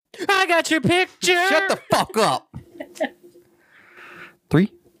I got your picture. Shut the fuck up.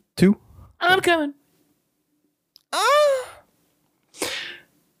 3, 2. I'm coming.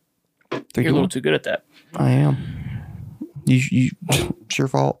 Three, You're a two, little one. too good at that. I am. You it's your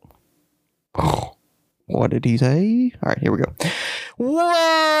fault. What did he say? All right, here we go.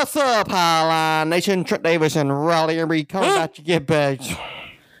 What's up, Highline Nation? Trent Davis and Riley Embry coming about to get back.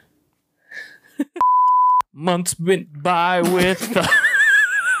 Months went by with.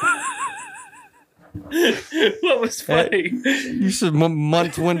 What was funny? You said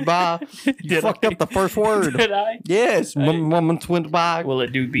months went by. You fucked up the first word. Did I? Yes, months went by. Well,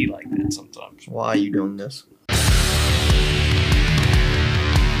 it do be like that sometimes. Why are you doing this?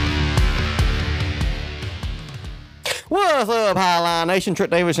 What's up, Highline Nation?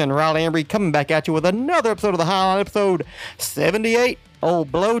 Trent Davis and Riley Embry coming back at you with another episode of the Highline, episode 78. Old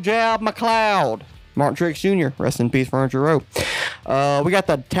Blowjob McLeod. Martin Truex Jr. Rest in peace, Furniture Row. We got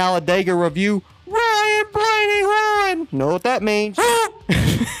the Talladega review. Ryan Blaney won! Know what that means.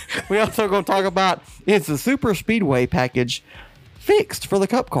 We also going to talk about, is the Super Speedway package fixed for the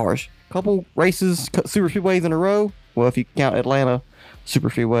Cup cars? Couple races, Super Speedways in a row. Well, if you count Atlanta Super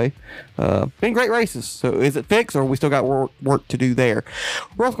Speedway. Been great races. So is it fixed, or we still got work to do there?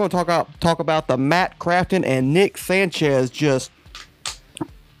 We're also going to talk about the Matt Crafton and Nick Sanchez just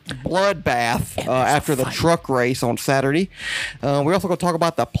bloodbath after the truck race on Saturday. We're also going to talk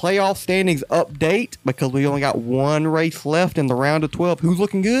about the playoff standings update, because we only got one race left in the round of 12. Who's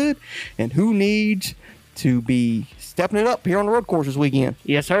looking good and who needs to be stepping it up here on the road course this weekend?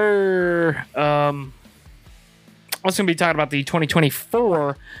 Yes, sir. I was going to be talking about the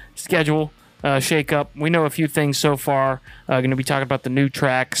 2024 schedule shakeup. We know a few things so far. Going to be talking about the new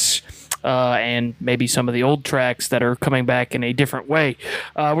tracks and maybe some of the old tracks that are coming back in a different way.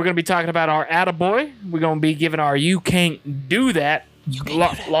 We're going to be talking about our Attaboy. We're going to be giving our You Can't Do That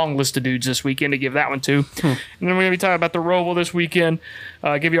long list of dudes this weekend to give that one to. And then we're going to be talking about the Roval this weekend,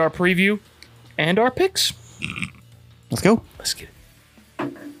 give you our preview and our picks. Let's go. Let's get it.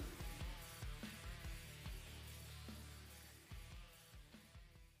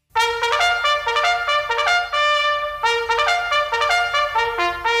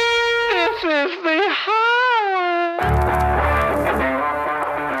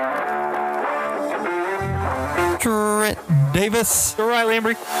 Trent Davis. Riley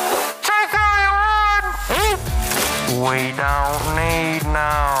Embry. We don't need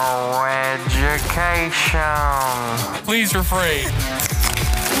no education. Please refrain.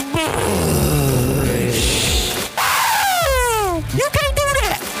 You can't do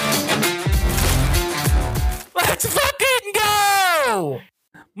that. Let's fucking go!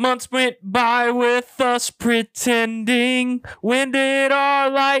 Months went by with us pretending. When did our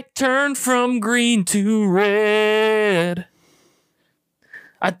light turn from green to red?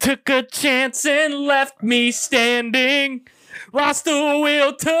 I took a chance and left me standing. Lost the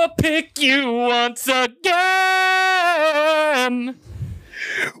will to pick you once again.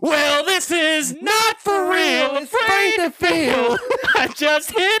 Well, this is not for real. Afraid to feel. I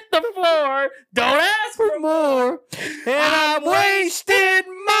just hit the floor. Don't ask for more. And I'm wasting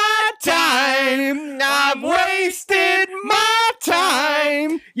my time. I'm wasting my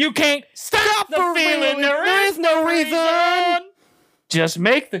time. You can't stop the feeling. There is no reason. Just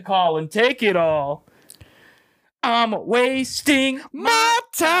make the call and take it all. I'm wasting my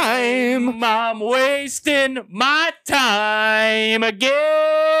time. I'm wasting my time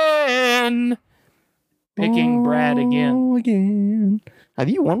again. Picking Brad again. Have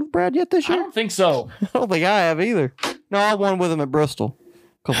you won with Brad yet this I year? don't think so. I don't think I have either. No, I won with him at Bristol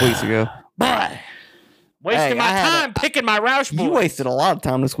a couple weeks ago. But wasting my time picking my Roush boy. You wasted a lot of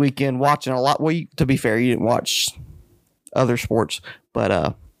time this weekend watching a lot. Well, to be fair, you didn't watch other sports,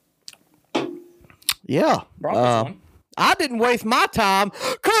 but yeah. I didn't waste my time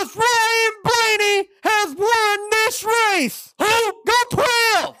because Ryan Blaney has won this race. Go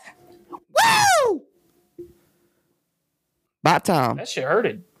 12! Woo! About time. That shit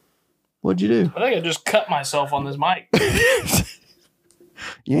hurted. What'd you do? I think I just cut myself on this mic.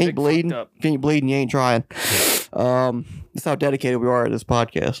 You ain't bleeding. up. If you ain't bleeding, you ain't trying. That's how dedicated we are to this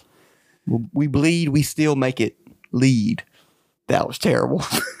podcast. We bleed, we still make it lead. That was terrible.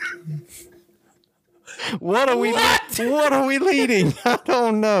 What are we leading? I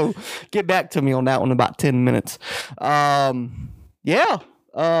don't know. Get back to me on that one in about 10 minutes. Welcome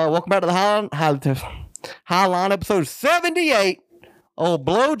back to the Highline episode 78. Old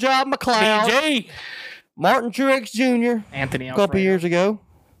Blowjob McLeod. BJ. Martin Truex Jr. Anthony a couple years ago.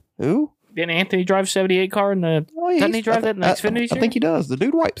 Who? Didn't Anthony drive 78 car in the... Oh, yeah, Doesn't he drive that in the Xfinity? I think he does. The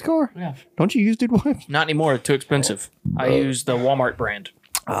Dude Wipes car. Yeah. Don't you use Dude Wipes? Not anymore. Too expensive. I use the Walmart brand.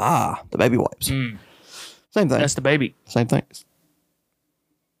 Ah, the baby wipes. Same thing. That's the baby. Same thing.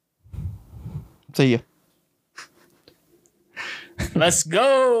 See ya. Let's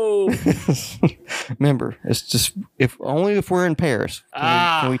go. Remember, it's just if we're in Paris.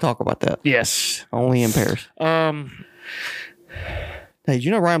 Can we talk about that? Yes. Only in Paris. Hey, did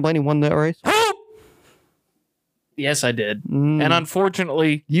you know Ryan Blaney won that race? Yes, I did. And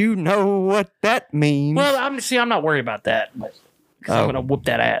unfortunately, you know what that means. Well, I'm not worried about that, because I'm gonna whoop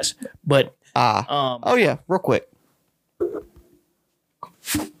that ass. But oh yeah, real quick.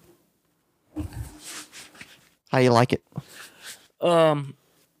 How you like it? Got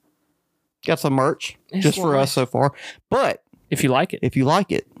some merch just for us so far, but if you like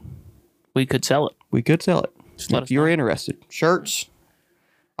it, we could sell it. Just if you're interested. Shirts.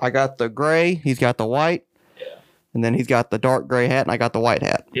 I got the gray. He's got the white. Yeah. And then he's got the dark gray hat, and I got the white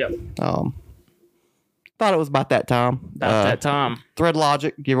hat. Yep. Thought it was about that time. Thread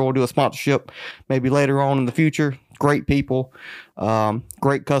Logic. If you ever want to do a sponsorship, maybe later on in the future. Great people.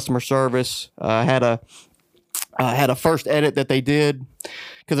 Great customer service. Had a first edit that they did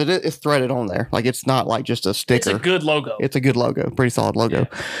because it's threaded on there. Like, it's not like just a sticker. It's a good logo. It's a good logo. Pretty solid logo.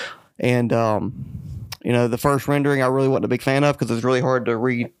 Yeah. And, the first rendering I really wasn't a big fan of because it's really hard to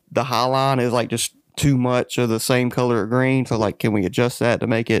read the high line. It's like just too much of the same color of green. So, like, can we adjust that to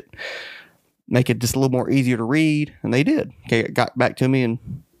make it just a little more easier to read? And they did. Okay, it got back to me in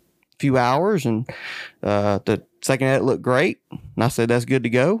a few hours, and the second edit looked great. And I said, that's good to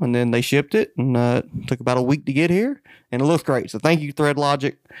go. And then they shipped it, and it took about a week to get here, and it looks great. So thank you, Thread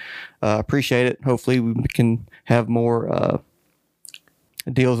Logic. Appreciate it. Hopefully we can have more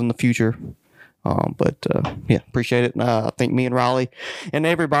deals in the future. Yeah, appreciate it. I think me and Riley and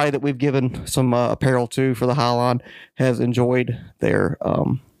everybody that we've given some apparel to for the Highline has enjoyed their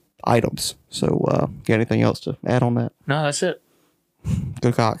items. So, got anything else to add on that? No, that's it.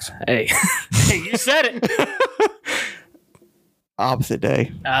 Go Cox. Hey, you said it. Opposite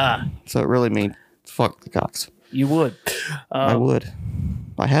day. So it really means fuck the Cox. You would. I would.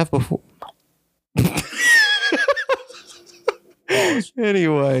 I have before.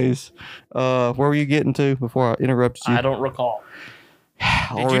 Anyways, where were you getting to before I interrupted you? I don't recall.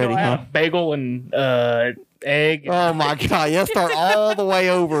 Already, Did you know I had a bagel and egg? Oh my god! Yeah, start all the way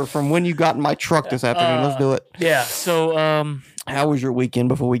over from when you got in my truck this afternoon. Let's do it. Yeah. So, how was your weekend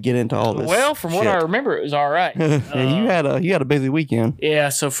before we get into all this? Well, from what I remember, it was all right. Yeah, you had a busy weekend. Yeah.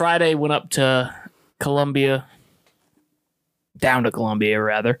 So Friday went up to down to Columbia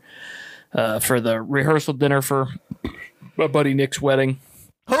rather, for the rehearsal dinner for my buddy Nick's wedding.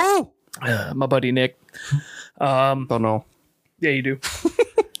 Who? My buddy Nick. Don't know. Yeah, you do.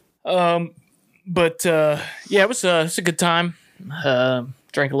 But yeah, it was a good time.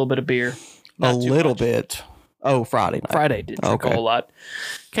 Drank a little bit of beer. A little bit. Oh, Friday night. Friday did drink a whole lot.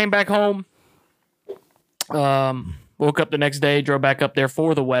 Came back home. Woke up the next day, drove back up there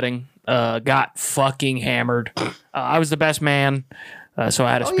for the wedding. Got fucking hammered. I was the best man, so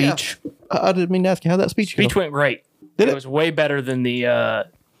I had a speech. Yeah. I didn't mean to ask you how that speech go. Speech went great. Did it? It was way better than the.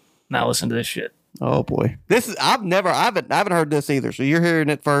 Now listen to this shit. Oh boy, I haven't heard this either. So you're hearing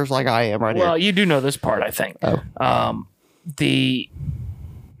it first, like I am right here. Well, you do know this part, I think. Oh. The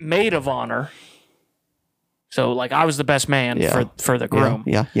maid of honor. So, like, I was the best man for the groom.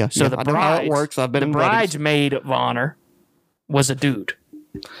 Yeah. So the I know how it works. I've been in weddings. Bridesmaid of honor was a dude.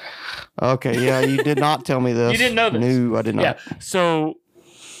 Okay, yeah, you did not tell me this. You didn't know this? No, I did not. Yeah. So,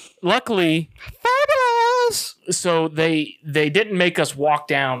 luckily, fabulous. So they didn't make us walk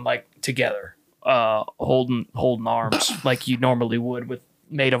down like together, holding arms like you normally would with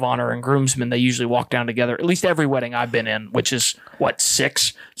maid of honor and groomsmen. They usually walk down together. At least every wedding I've been in, which is what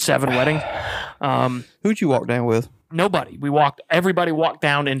 6, 7 weddings. Who'd you walk down with? Nobody. Everybody walked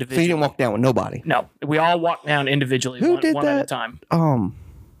down individually. So you didn't walk down with nobody? No, we all walked down individually. Who did one that? at a time.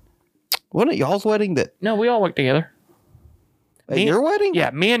 Wasn't it y'all's wedding that? No, we all walked together. At your wedding? Yeah,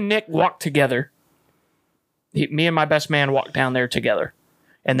 me and Nick walked together. Me and my best man walked down there together,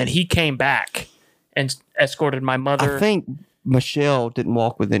 and then he came back and escorted my mother. I think Michelle didn't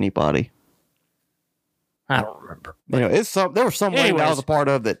walk with anybody. I don't remember. There was some wedding I was a part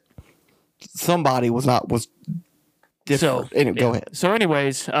of that somebody was different. So, anyway, go ahead. So,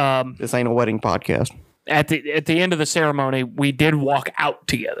 anyways, this ain't a wedding podcast. At the end of the ceremony, we did walk out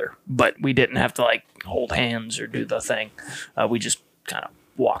together, but we didn't have to like hold hands or do the thing. We just kind of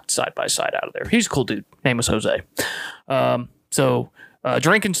walked side by side out of there. He's a cool dude. Name was Jose. So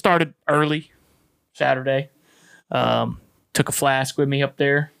drinking started early Saturday. Took a flask with me up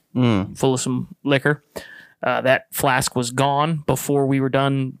there, full of some liquor. That flask was gone before we were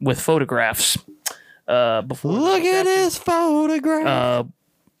done with photographs. Look at his photograph.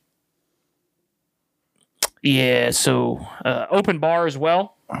 Yeah, so open bar as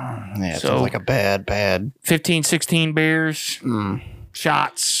well. Yeah, it So- sounds like a bad. 15, 16 beers,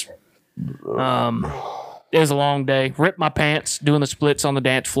 shots. It was a long day. Ripped my pants doing the splits on the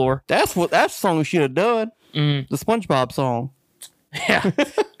dance floor. That's the song we should have done. The SpongeBob song. Yeah.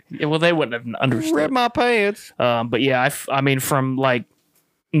 Yeah, well, they wouldn't have understood. Rip my pants. But yeah, I mean, from like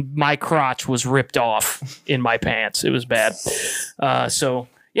my crotch was ripped off in my pants. It was bad. So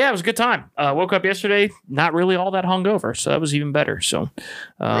yeah, it was a good time. Woke up yesterday, not really all that hungover, so that was even better. So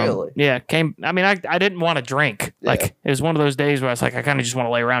Really? yeah, I mean, I didn't want to drink. Yeah. Like it was one of those days where I was like, I kind of just want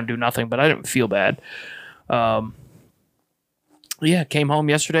to lay around and do nothing, but I didn't feel bad. Yeah, came home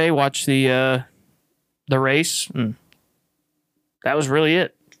yesterday, watched the race, and that was really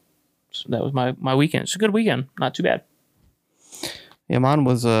it. So that was my weekend. It's a good weekend, not too bad. Yeah, mine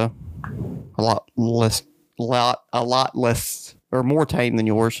was a lot less or more tame than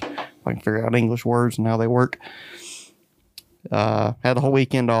yours. If I can figure out English words and how they work. Had the whole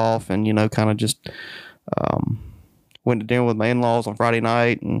weekend off, and kind of just went to dinner with my in-laws on Friday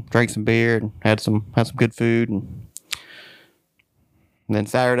night and drank some beer and had some good food, and then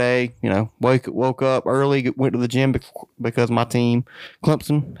Saturday, woke up early, went to the gym because my team,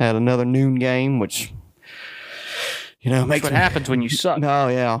 Clemson, had another noon game, which That's makes what happens when you suck. Oh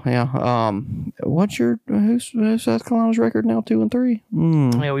yeah. What's who's South Carolina's record now? 2-3.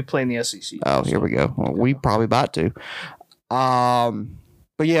 Yeah, we play in the SEC. Oh, here we go. Well, we probably about to.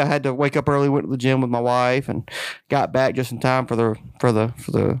 But yeah, I had to wake up early, went to the gym with my wife, and got back just in time for the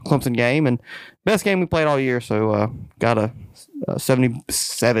Clemson game, and best game we played all year. So got a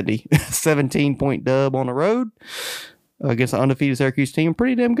 17-point dub on the road against an undefeated Syracuse team,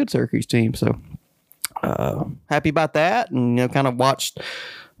 pretty damn good Syracuse team. So happy about that, and kind of watched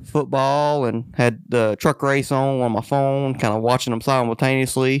football and had the truck race on my phone, kind of watching them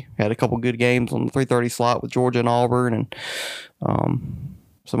simultaneously. Had a couple good games on the 3:30 slot with Georgia and Auburn, and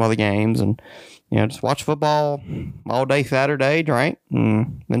some other games, and just watch football all day Saturday, drank,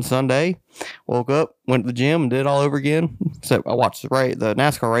 and then Sunday woke up, went to the gym, and did it all over again. So I watched the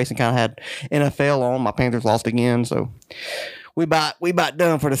NASCAR race and kind of had NFL on. My Panthers lost again, so we about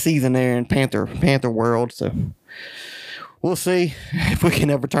done for the season there in Panther world. So we'll see if we can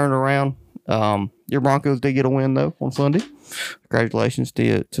ever turn it around. Your Broncos did get a win though on Sunday. Congratulations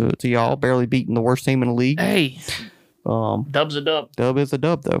to y'all, barely beating the worst team in the league. Hey, dub's a dub. Dub is a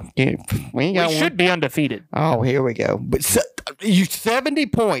dub though. We ain't got We should be undefeated. Oh, here we go. But you 70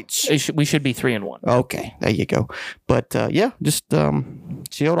 points. We should be 3-1. Okay, there you go. But yeah, just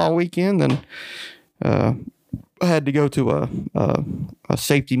chilled all weekend, and I had to go to a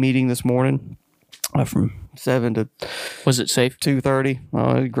safety meeting this morning from 7 to Was it safe? 2:30.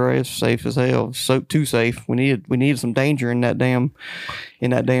 Oh, great, it's safe as hell. So too safe. We needed some danger in that damn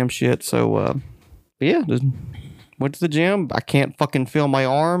shit. So but yeah, just went to the gym. I can't fucking feel my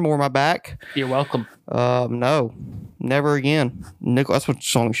arm or my back. You're welcome. No, never again. Nickel, that's what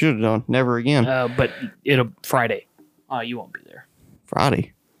song should have done. Never again. But it'll Friday. You won't be there.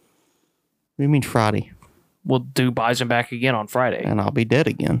 Friday. What do you mean Friday? We'll do Bison back again on Friday. And I'll be dead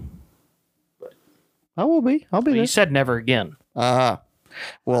again. I will be. I'll be But there. you said never again. Well,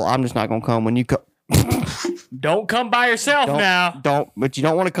 I'm just not gonna come when you come. Don't come by yourself now. But you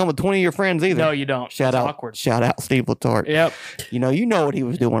don't want to come with 20 of your friends either. No, you don't. Shout It's out, awkward. shout out, Steve Letarte. Yep. You know what he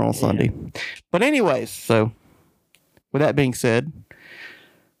was doing on Sunday. But anyways, so with that being said,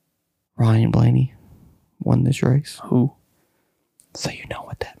 Ryan Blaney won this race. Who? So you know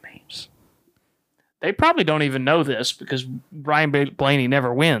what that means. They probably don't even know this because Ryan Blaney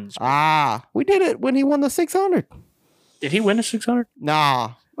never wins. We did it when he won the 600. Did he win a 600?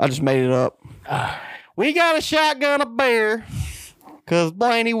 Nah, I just made it up. We got a shotgun of beer because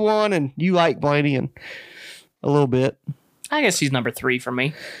Blaney won, and you like Blaney and a little bit. I guess he's number 3 for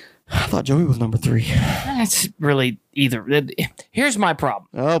me. I thought Joey was number 3. That's really either. Here's my problem.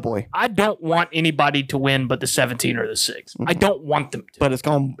 Oh boy! I don't want anybody to win but the 17 or the 6. I don't want them to. But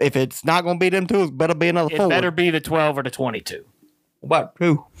if it's not gonna be them two, it better be another It 4. better be the 12 or the 22. What?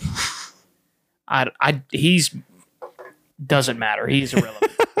 Who? He's doesn't matter. He's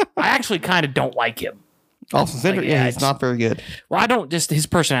irrelevant. I actually kind of don't like him. Austin Cindric? Yeah, he's not very good. Well, I don't just his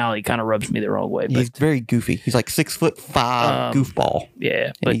personality kind of rubs me the wrong way. But He's very goofy. He's like 6'5" goofball. yeah,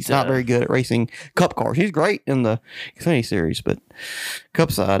 And but he's not very good at racing cup cars. He's great in the Xfinity series, but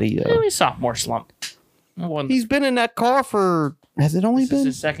cup side, he's sophomore slump. he's been in that car for. Has it only This been? is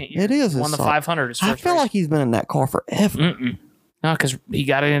his second year. It is. Won the 500 his first I feel race. like he's been in that car forever. No, because he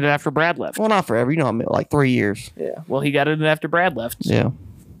got it in after Brad left. Well, not forever. I mean, like 3 years. Yeah. Well, he got it in after Brad left. So. Yeah.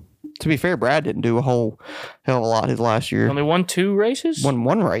 To be fair, Brad didn't do a whole hell of a lot his last year. Only won 2 races? Won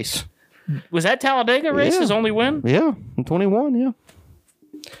one race. Was that Talladega race his only win? Yeah, in 21, yeah.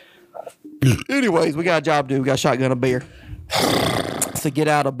 Anyways, we got a job to do. We got a shotgun of beer. To get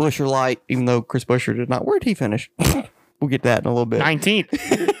out of Buescher Light, even though Chris Buescher did not. Where'd he finish? We'll get that in a little bit.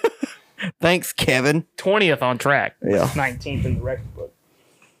 19th. Thanks, Kevin. 20th on track. Yeah. 19th in the record book.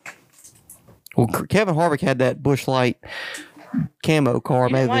 Well, Kevin Harvick had that Busch Light camo car.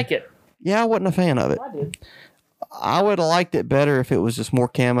 You didn't like it. Yeah, I wasn't a fan of it. I did. I would have liked it better if it was just more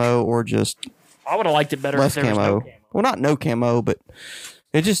camo or just I would have liked it better less if there camo. was no camo. Well, not no camo, but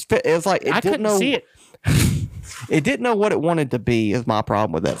it just fit. It was like it I didn't couldn't know. see it. It didn't know what it wanted to be. Is my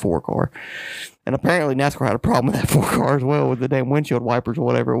problem with that 4 car, and apparently NASCAR had a problem with that 4 car as well with the damn windshield wipers or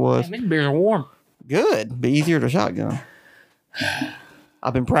whatever it was. Man, these beers are warm. Good, be easier to shotgun.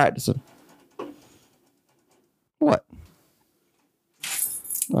 I've been practicing. What?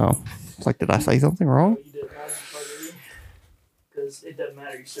 Oh, it's like, did I say something wrong? You did not because it doesn't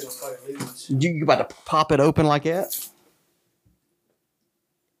matter. You still gonna fucking lose. You about to pop it open like that?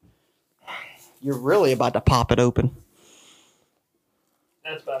 You're really about to pop it open.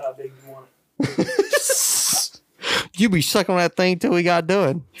 That's about how big you want it. You be sucking on that thing till we got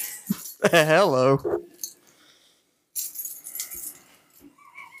done. Hello.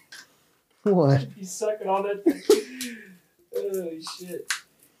 What? I'd be sucking on that thing. Oh shit!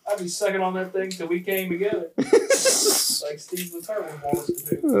 I'd be sucking on that thing till we came together, like Steve the Turtle wants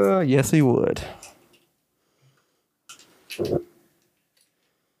to do. Yes, he would. Man,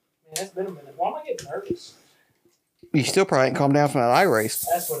 it's been a minute. Why am I getting nervous? You still probably ain't calmed down from that iRace.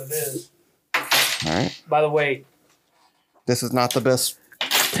 That's what it is. All right. By the way, This is not the best.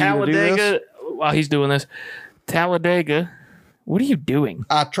 Talladega. While he's doing this, Talladega. What are you doing?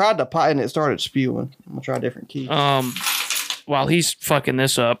 I tried to pop and it started spewing. I'm gonna try a different key. While he's fucking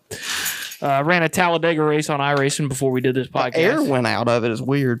this up, ran a Talladega race on iRacing before we did this podcast. Air went out of it. It's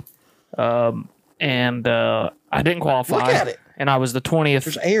weird. And I didn't qualify. Look at it. And I was the 20th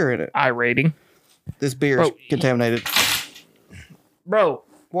There's air in it. I rating. This beer is contaminated. Bro,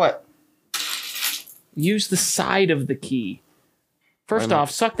 What? use the side of the key. First off,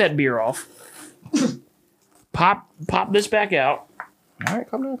 suck that beer off. Pop this back out. All right,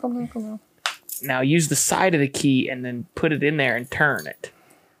 come down. Now use the side of the key and then put it in there and turn it.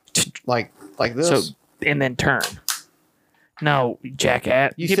 Like this. So and then turn. No,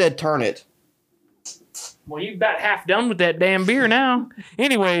 jackhat. You said turn it. Well, you about half done with that damn beer now.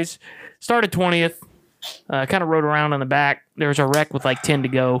 Anyways, started 20th. Kind of rode around in the back. There was a wreck with like 10 to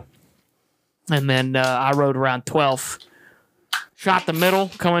go. And then I rode around 12th. Shot the middle,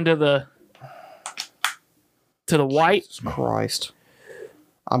 coming to the white. Jesus Christ.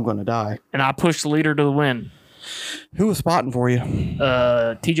 I'm going to die. And I pushed the leader to the win. Who was spotting for you?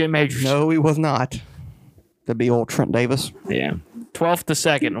 TJ Majors. No, he was not. That'd be old Trent Davis. Yeah. 12th to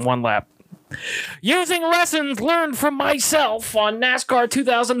 2nd in one lap. Using lessons learned from myself on NASCAR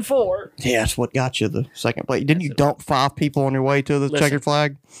 2004. Yeah, that's what got you the second place. Didn't you dump 5 people on your way to the checkered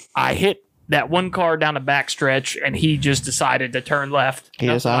flag? I hit that one car down the backstretch, and he just decided to turn left. He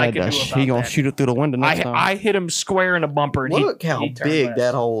decided he gonna shoot it through the window next time. I hit him square in a bumper. And Look he how turned big left.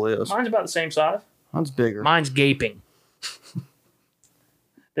 that hole is. Mine's about the same size. Mine's bigger. Mine's gaping.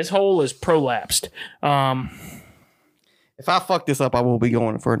 This hole is prolapsed. If I fuck this up, I will be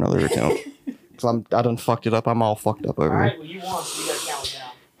going for another attempt. Because I done fucked it up. I'm all fucked up over All right, here. well, you won, so you got to count it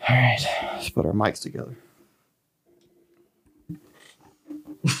down. All right. Let's put our mics together.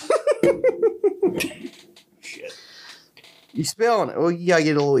 Shit. You spelling it. Well, you gotta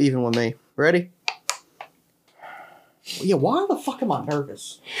get a little even with me. Ready? Yeah, why the fuck am I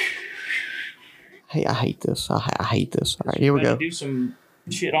nervous? Hey, I hate this. I hate this. All right, here we go. Do some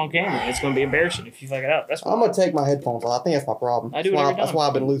shit on camera. It's going to be embarrassing if you fuck it up. That's I'm gonna take my headphones off. I think that's my problem. I do it every That's time. why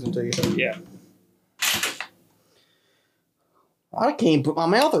I've been losing to you. Yeah. I can't put my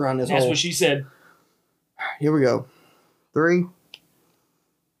mouth around this That's hole. what she said. Here we go. 3.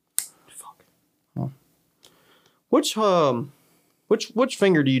 Fuck. Huh. Which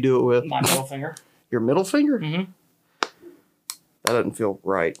finger do you do it with? My middle finger. Your middle finger? Mm-hmm. That doesn't feel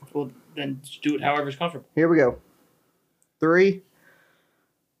right. Well, then just do it however's comfortable. Here we go. 3,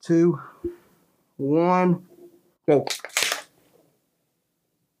 2, 1, go.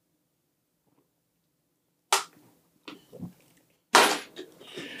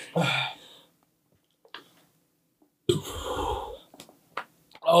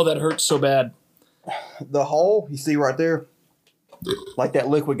 Oh, that hurts so bad. The hole you see right there, like that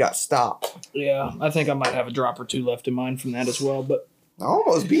liquid got stopped. Yeah, I think I might have a drop or two left in mine from that as well, but I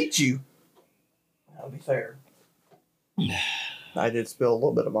almost beat you. That'll be fair. I did spill a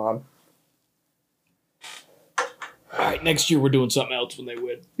little bit of mine. all right, next year we're doing something else when they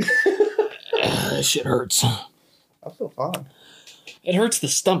win. That shit hurts. I feel fine. It hurts the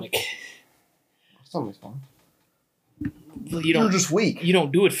stomach. Stomach's fine. You're just weak. You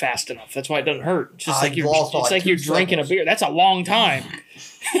don't do it fast enough. That's why it doesn't hurt. It's just It's like you're drinking a beer. That's a long time.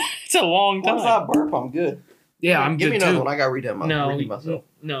 It's a long time. Once I burp, I'm good. Yeah, I'm Give good me another too. one. I got to read that myself.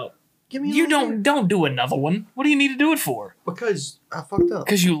 No. Give me You another don't do another one. What do you need to do it for? Because I fucked up.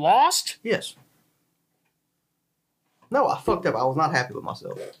 Because you lost? Yes. No, I fucked up. I was not happy with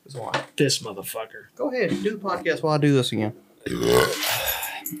myself. That's why. This motherfucker. Go ahead. Do the podcast while I do this again.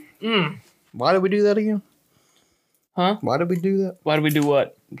 Why did we do that again? Huh? Why did we do that? Why do we do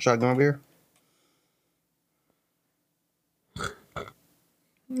what? Shotgun beer?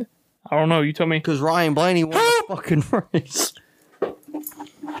 I don't know. You tell me. Because Ryan Blaney won the fucking race.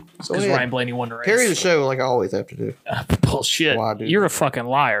 Because Ryan Blaney won the race. Carry the show like I always have to do. Bullshit. Why do You're a fucking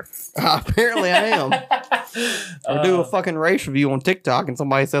liar. Apparently I am. I do a fucking race review on TikTok and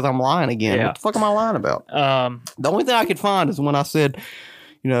somebody says I'm lying again. Yeah. What the fuck am I lying about? The only thing I could find is when I said,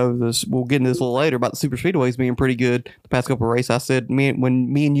 you know, we'll get into this a little later about the super speedways being pretty good the past couple of races. I said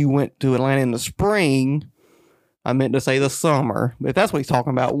when me and you went to Atlanta in the spring, I meant to say the summer. If that's what he's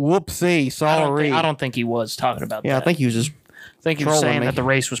talking about, whoopsie, sorry. I don't think he was talking about that. Yeah, I think he was just he was saying that the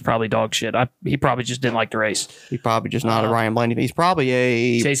race was probably dog shit. He probably just didn't like the race. He's probably just not a Ryan Blaney. He's probably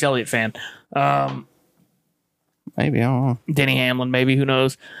a Chase Elliott fan. Maybe, I don't know. Denny Hamlin, maybe, who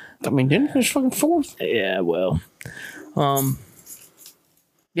knows? I mean, didn't he finish fucking fourth? Yeah, well.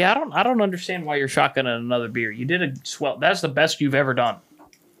 Yeah, I don't understand why you're shotgunning another beer. You did a swell. That's the best you've ever done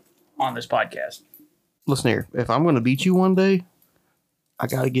on this podcast. Listen here, if I'm going to beat you one day, I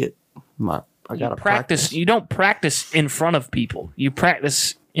got to practice. You don't practice in front of people. You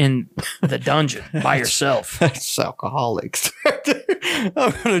practice in the dungeon by yourself. That's alcoholics. I'm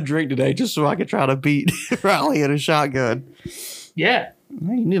going to drink today just so I can try to beat Riley in a shotgun. Yeah.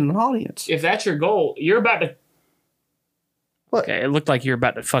 Man, you need an audience. If that's your goal, you're about to... What? Okay, it looked like you're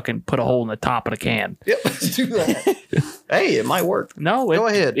about to fucking put a hole in the top of the can. Yep, let's do that. Hey, it might work. No, Go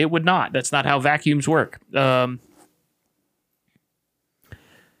ahead. It would not. That's not how vacuums work. Yeah.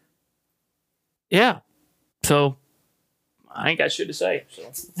 So, I ain't got shit to say.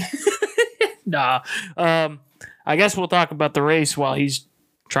 So. Nah. I guess we'll talk about the race while he's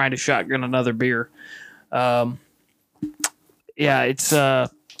trying to shotgun another beer. Yeah,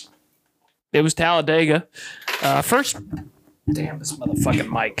 it was Talladega. First... Damn, this motherfucking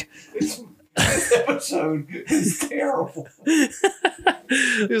mic. This episode is terrible. This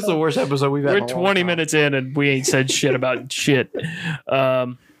is the worst episode we've had. We're 20 minutes in and we ain't said shit about shit. Yeah,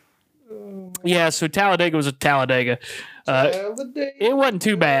 so Talladega was a Talladega. It wasn't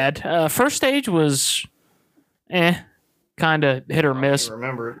too bad. First stage was kind of hit or miss.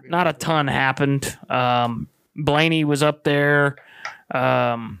 Remember it. Not a ton happened. Blaney was up there.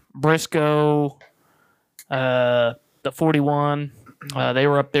 Briscoe, the 41, they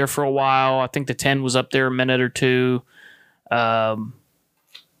were up there for a while. I think the 10 was up there a minute or two. Yeah,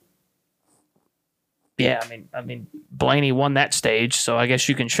 I mean, Blaney won that stage, so I guess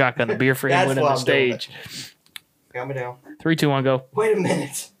you can shotgun the beer for him winning the stage. Count me down. 3, 2, 1, go. Wait a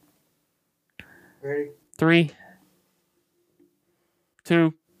minute. Ready? 3,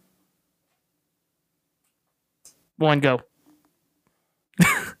 2, 1, go.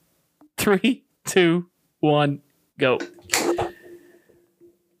 3, 2, 1, go.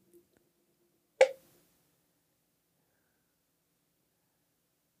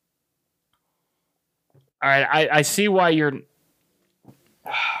 All right, I see why you're...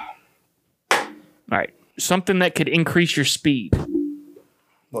 All right, something that could increase your speed.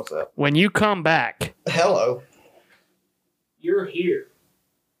 What's that? When you come back... Hello. You're here.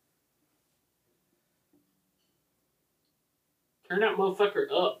 Turn that motherfucker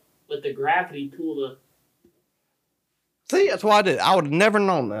up. Let the gravity pull the... See, that's why I did. I would have never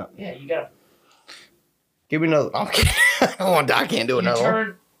known that. Yeah, you gotta... Give me another. I can't do another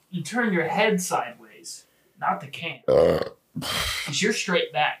one. You turn your head sideways, not the can. Because you're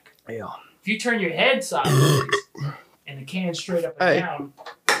straight back. Yeah. If you turn your head sideways and the can straight up and down,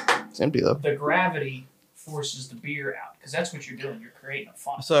 it's empty though. The gravity forces the beer out. Because that's what you're doing. You're creating a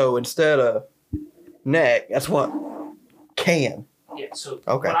funnel. So instead of neck, that's what? Can. Yeah, so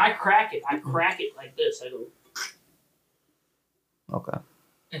okay. When I crack it like this. I go... Okay.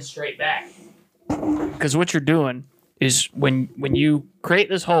 And straight back. Because what you're doing is when you create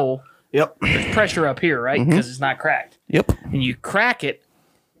this hole, yep, there's pressure up here, right? Because it's not cracked. Yep. And you crack it,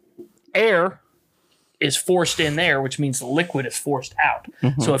 air is forced in there, which means the liquid is forced out.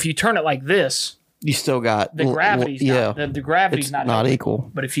 So if you turn it like this, you still got the gravity's not the gravity's not equal.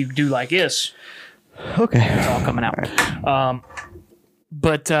 But if you do like this, okay, it's all coming out.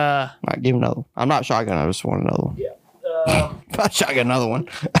 But Might give another one. I'm not shotgun. I just want another one. yeah. If I shotgun another one,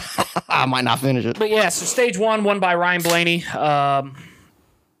 I might not finish it. But yeah, so stage 1 won by Ryan Blaney.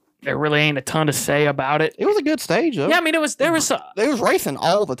 There really ain't a ton to say about it. It was a good stage, though. Yeah, I mean, it was racing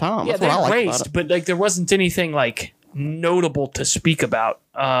all the time. Yeah, That's what I liked raced, about it. but like there wasn't anything like notable to speak about.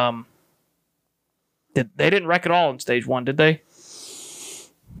 They didn't wreck it all in stage 1, did they?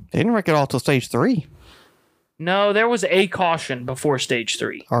 They didn't wreck it all till stage 3. No, there was a caution before stage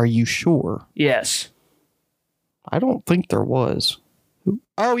 3. Are you sure? Yes. I don't think there was.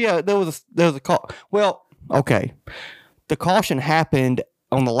 Oh yeah, there was a call. Well, okay. The caution happened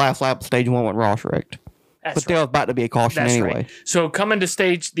on the last lap of stage 1 when Ross wrecked. But there was about to be a caution anyway. Right. So coming to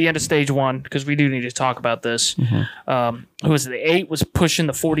the end of stage 1, because we do need to talk about this. Who was it? The 8 was pushing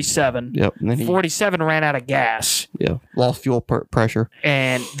the 47. Yep. And then 47 ran out of gas. Yeah. Lost fuel pressure.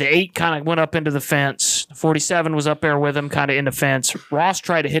 And the 8 kind of went up into the fence. The 47 was up there with him, kind of in the fence. Ross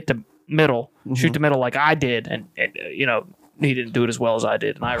tried to hit the middle, shoot the middle like I did, and you know, he didn't do it as well as I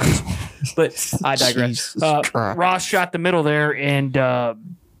did in Iris. But I digress. Ross shot the middle there, and did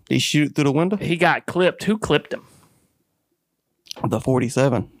he shoot it through the window? he got clipped. Who clipped him? The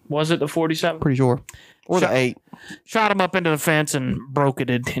 47. Was it the 47? Pretty sure. Or the 8. Shot him up into the fence and broke it,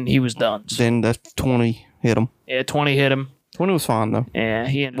 and he was done. Then the 20 hit him. Yeah, 20 hit him. 20 was fine, though. Yeah,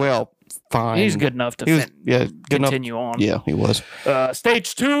 he ended Well, fine. he's good enough to good continue enough. on. Yeah, he was.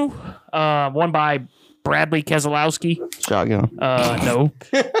 Stage 2, won by Bradley Keselowski. Shotgun. No.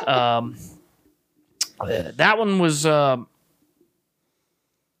 That one was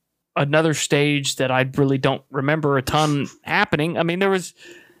another stage that I really don't remember a ton happening. I mean, there was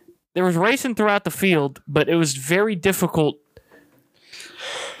racing throughout the field, but it was very difficult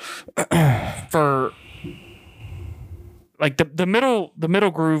for like the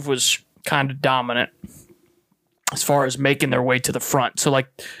middle groove was kind of dominant as far as making their way to the front. So like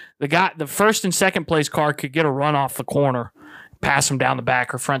the first and second place car could get a run off the corner, pass them down the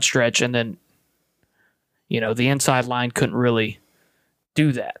back or front stretch, and then the inside line couldn't really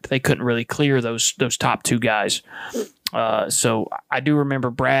do that. They couldn't really clear those top 2 guys. So I do remember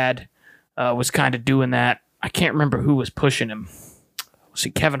Brad was kind of doing that. I can't remember who was pushing him. Was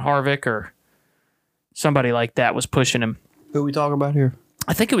it Kevin Harvick or somebody like that was pushing him? Who are we talking about here?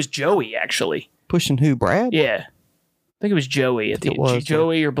 I think it was Joey, actually. Pushing who, Brad? Yeah. I think it was Joey.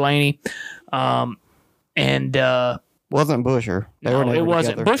 Joey or Blaney. Wasn't Busher. It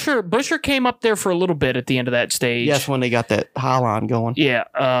wasn't. Together. Busher came up there for a little bit at the end of that stage. Yes, when they got that high line going. Yeah.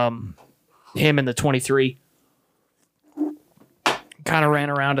 Him and the 23 kind of ran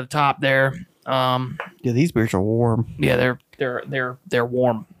around to the top there. Yeah, these beers are warm. Yeah, they're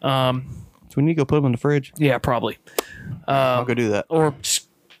warm. So we need to go put them in the fridge. Yeah, probably. I'll go do that. Go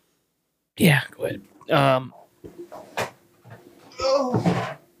ahead.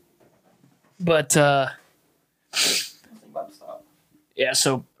 But yeah,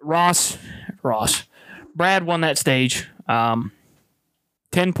 so Ross, Brad won that stage. 10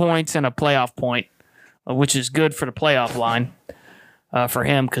 points and a playoff point, which is good for the playoff line for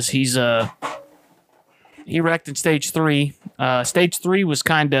him because he wrecked in stage 3. Stage 3 was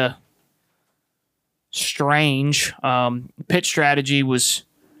kind of strange. Pit strategy was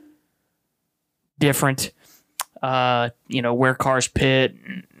different. Where cars pit,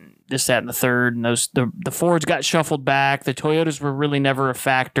 this, that, and the third, and the Fords got shuffled back. The Toyotas were really never a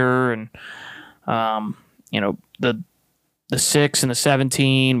factor, and the 6 and the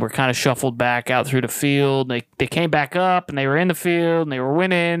 17 were kind of shuffled back out through the field. They came back up, and they were in the field, and they were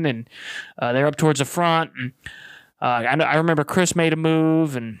winning, and they were up towards the front. And I remember Chris made a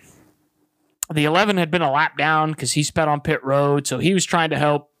move, and the 11 had been a lap down because he sped on pit road, so he was trying to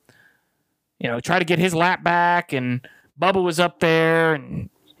help, try to get his lap back, and Bubba was up there, and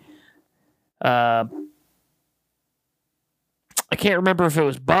I can't remember if it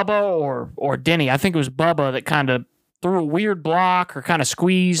was Bubba or Denny. I think it was Bubba that kind of threw a weird block or kind of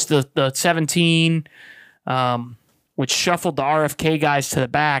squeezed the 17, which shuffled the RFK guys to the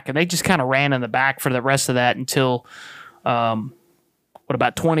back, and they just kind of ran in the back for the rest of that until,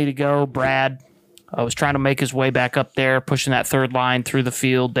 about 20 to go. Brad was trying to make his way back up there, pushing that third line through the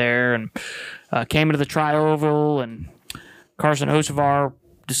field there, and came into the tri-oval, and Carson Hocevar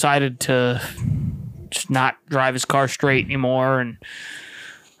decided to just not drive his car straight anymore, and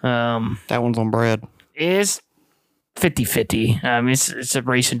that one's on Brad. It's 50-50. I mean, it's a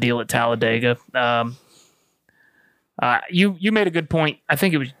racing deal at Talladega. You made a good point. I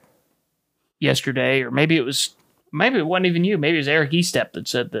think it was yesterday, or maybe it was maybe it wasn't even you. Maybe it was Eric Estep that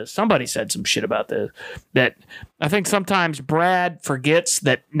said this. Somebody said some shit about this. That I think sometimes Brad forgets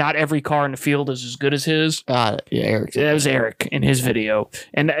that not every car in the field is as good as his. Yeah, Eric. That was Eric in his video,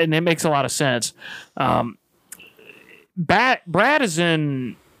 and it makes a lot of sense. Brad is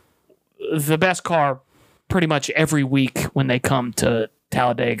in the best car pretty much every week when they come to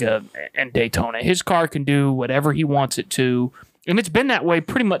Talladega and Daytona. His car can do whatever he wants it to. And it's been that way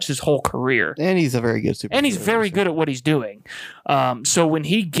pretty much his whole career. And he's a very good super. And he's very good at what he's doing. So when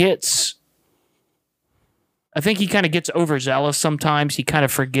he gets, I think he kind of gets overzealous sometimes. He kind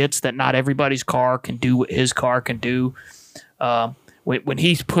of forgets that not everybody's car can do what his car can do. When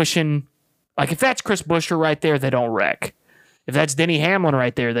he's pushing, like if that's Chris Buescher right there, they don't wreck. If that's Denny Hamlin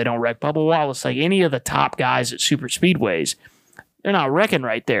right there, they don't wreck. Bubba Wallace, like any of the top guys at super speedways, they're not wrecking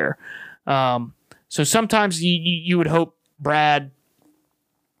right there. So sometimes you would hope Brad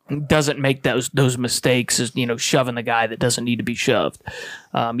doesn't make those mistakes, as shoving the guy that doesn't need to be shoved.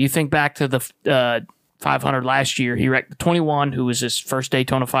 You think back to the 500 last year, he wrecked the 21, who was his first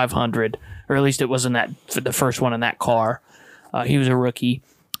Daytona 500, or at least it wasn't the first one in that car. He was a rookie,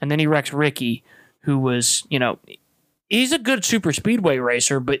 and then he wrecks Ricky, who was he's a good super speedway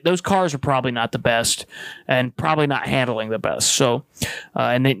racer, but those cars are probably not the best and probably not handling the best. So,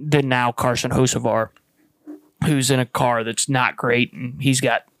 and then now Carson Hocevar, who's in a car that's not great, and he's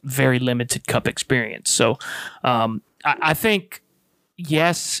got very limited Cup experience. So I think,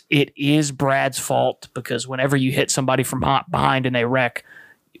 yes, it is Brad's fault, because whenever you hit somebody from behind and they wreck,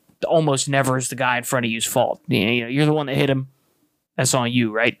 almost never is the guy in front of you's fault. You're the one that hit him. That's on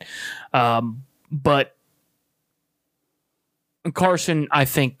you, right? But Carson, I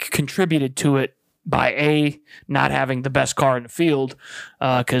think, contributed to it by not having the best car in the field,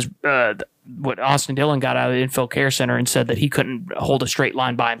 because what Austin Dillon got out of the Infield Care Center and said that he couldn't hold a straight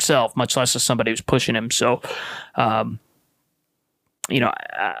line by himself, much less if somebody was pushing him. So, I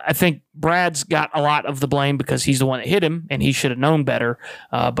think Brad's got a lot of the blame because he's the one that hit him, and he should have known better.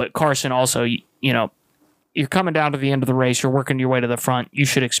 But Carson also, you're coming down to the end of the race, you're working your way to the front, you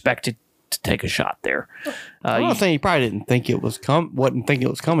should expect to take a shot there. I'm not saying he probably didn't think it was wasn't thinking it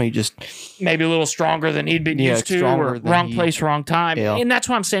was coming. He just maybe a little stronger than he'd been used to, or wrong place, wrong time. Yeah. And that's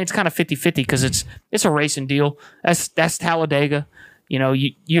why I'm saying it's kind of 50-50, because it's a racing deal. That's Talladega.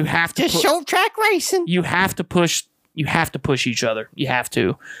 You have to just short track racing. You have to push each other. You have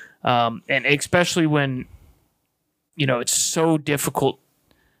to, and especially when it's so difficult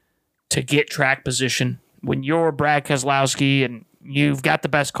to get track position when you're Brad Keselowski and you've got the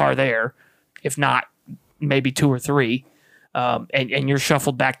best car there, if not maybe 2 or 3, and you're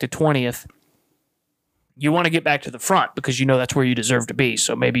shuffled back to 20th. You want to get back to the front because that's where you deserve to be.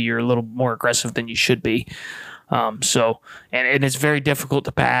 So maybe you're a little more aggressive than you should be. And it's very difficult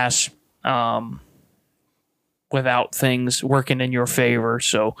to pass without things working in your favor.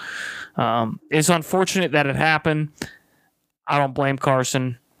 So it's unfortunate that it happened. I don't blame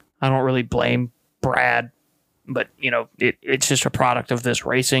Carson. I don't really blame Brad. But, it's just a product of this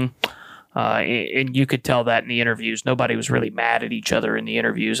racing. And you could tell that in the interviews. Nobody was really mad at each other in the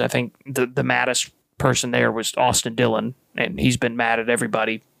interviews. I think the maddest person there was Austin Dillon, and he's been mad at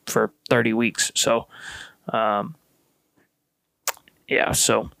everybody for 30 weeks. So, so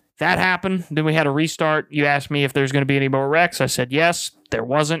that happened. Then we had a restart. You asked me if there's going to be any more wrecks. I said yes. There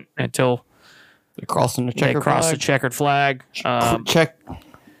wasn't until they crossed the checkered flag. Check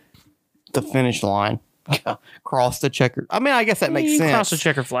the finish line. Cross the checkered. I mean, I guess that makes sense. Cross the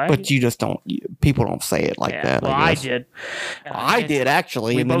checkered flag, but you just don't. People don't say it like that. Well, I did. I did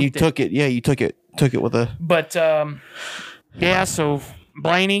actually, and then you took it. Yeah, you took it with a. But so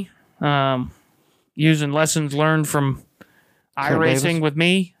Blaney, using lessons learned from iRacing with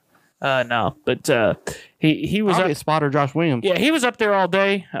me. No, but he was probably a spotter, Josh Williams. Yeah, he was up there all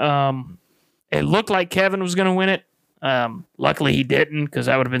day. It looked like Kevin was going to win it. Luckily, he didn't, because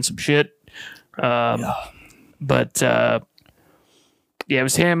that would have been some shit. But it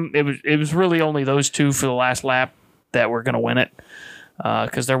was him. It was really only those two for the last lap that were going to win it,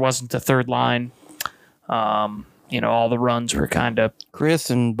 because there wasn't a third line. All the runs were kind of. Chris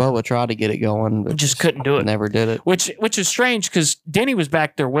and Bubba tried to get it going, but just couldn't do it. Never did it. Which is strange, because Denny was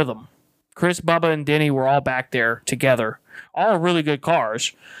back there with them. Chris, Bubba, and Denny were all back there together. All really good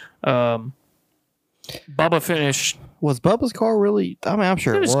cars. Bubba finished. Was Bubba's car really? I mean, I'm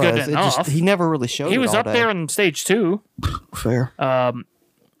sure it was. Good enough. He never really showed. He was up day. there in stage 2. Fair. But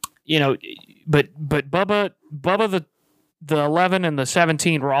Bubba the 11 and the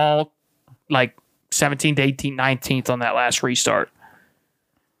 17 were all like 17th, 18th, 19th on that last restart.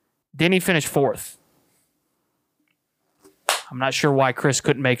 Denny finished 4th. I'm not sure why Chris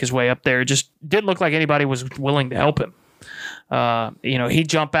couldn't make his way up there. It just didn't look like anybody was willing to help him. He'd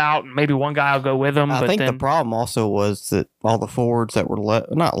jump out and maybe one guy will go with him. I think the problem also was that all the forwards that were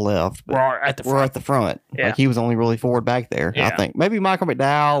not left, but were at the front. Yeah. Like he was only really forward back there. Yeah. I think maybe Michael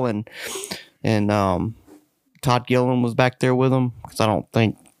McDowell and Todd Gillen was back there with him because I don't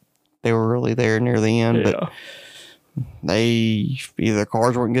think they were really there near the end. Yeah. But they either their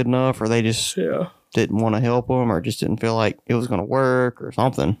cars weren't good enough or they just didn't want to help him or just didn't feel like it was going to work or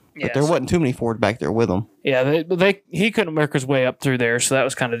something. Yeah, but there wasn't too many forwards back there with him. Yeah, he couldn't work his way up through there, so that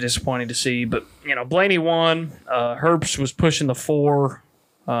was kind of disappointing to see. But, Blaney won. Herbst was pushing the 4,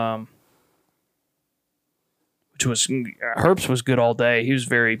 which was Herbst was good all day. He was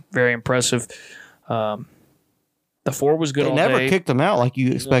very, very impressive. The 4 was good all day. They never kicked him out like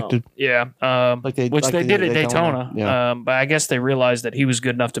you expected. No. Yeah, which they did at Daytona. Yeah. But I guess they realized that he was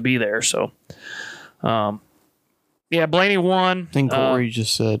good enough to be there, so... Blaney won. I think Corey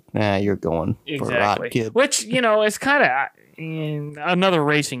just said, "Nah, you're going for a ride, kid." Which it's kind of another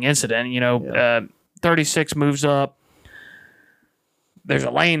racing incident. 36 moves up. There's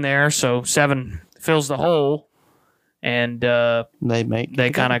a lane there, so 7 fills the hole, and they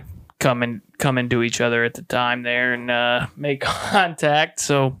kind of come into each other at the time there and make contact.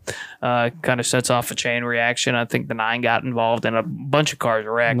 So kind of sets off a chain reaction. I think the 9 got involved and a bunch of cars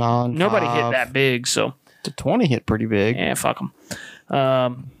wrecked. Nobody hit that big, so the 20 hit pretty big. Yeah, fuck them.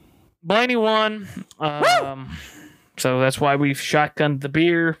 Blaney won. So that's why we shotgunned the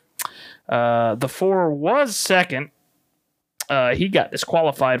beer. The 4 was second. He got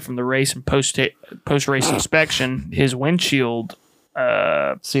disqualified from the race and post-race inspection. His windshield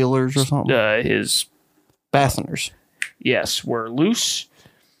sealers or something. His fasteners, yes, were loose.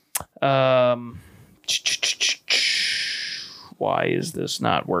 Why is this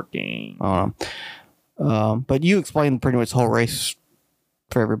not working? But you explained pretty much the whole race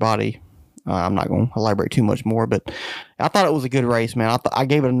for everybody. I'm not going to elaborate too much more, but I thought it was a good race, man. I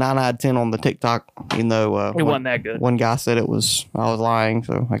gave it a 9 out of 10 on the TikTok, even though it wasn't that good. One guy said I was lying,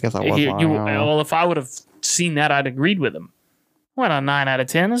 so I guess I was lying. Well, if I would have seen that, I'd agreed with him. What, a 9 out of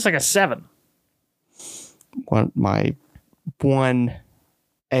 10? It's like a 7. My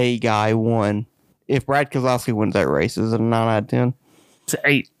 1A guy won. If Brad Keselowski wins that race, is it a 9 out of 10? It's an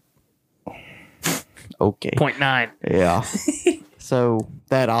 8. Okay. 0.9. Yeah. So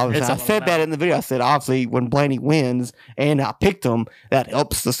that obviously, I said that in the video. I said obviously when Blaney wins and I picked him, that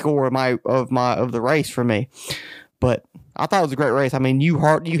helps the score of the race for me. But I thought it was a great race. I mean, you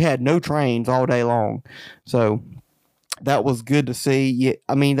had no trains all day long, so that was good to see.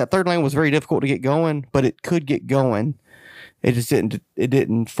 I mean, that third lane was very difficult to get going, but it could get going. It just didn't. It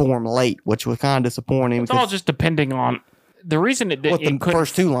didn't form late, which was kind of disappointing. It's all just depending on the reason what the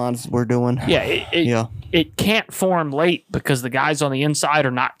first 2 lines were doing. Yeah, it can't form late because the guys on the inside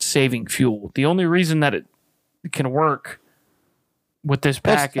are not saving fuel. The only reason that it can work with this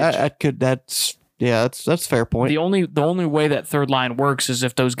package, that's a fair point. The only way that third line works is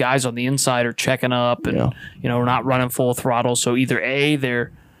if those guys on the inside are checking up and not running full throttle. So either A,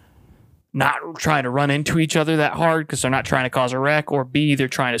 they're not trying to run into each other that hard because they're not trying to cause a wreck, or B, they're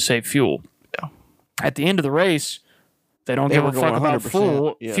trying to save fuel. Yeah. At the end of the race, they don't give a fuck about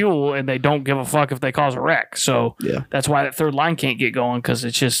fuel, and they don't give a fuck if they cause a wreck. So that's why that third line can't get going, because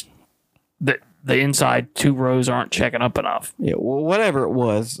it's just that the inside 2 rows aren't checking up enough. Yeah, well, whatever it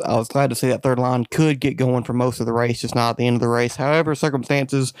was, I was glad to see that third line could get going for most of the race, just not at the end of the race. However,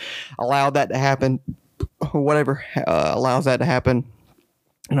 circumstances allowed that to happen. Whatever allows that to happen.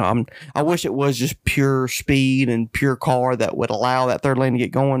 I wish it was just pure speed and pure car that would allow that third lane to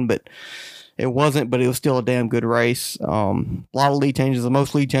get going, but it wasn't. But it was still a damn good race. A lot of lead changes, the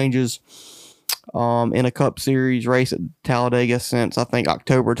most lead changes in a Cup Series race at Talladega since I think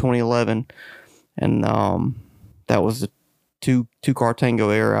October 2011, and that was the two car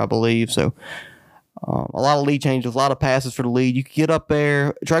tango era, I believe. So a lot of lead changes, a lot of passes for the lead. You could get up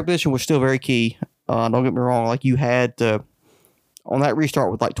there. Track position was still very key. Don't get me wrong. Like, you had to, on that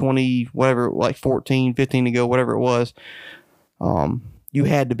restart with like 20, whatever, like 14, 15 to go, whatever it was, you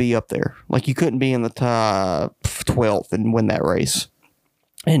had to be up there. Like, you couldn't be in the top 12th and win that race.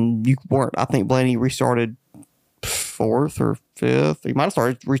 And you weren't. I think Blaney restarted 4th or 5th. He might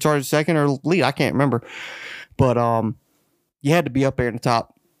have restarted 2nd or lead. I can't remember. But you had to be up there in the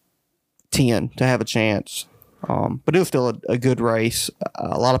top 10 to have a chance. But it was still a good race.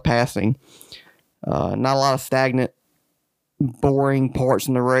 A lot of passing. Not a lot of stagnant, boring parts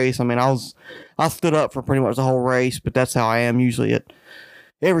in the race. I mean, I stood up for pretty much the whole race, but that's how I am usually at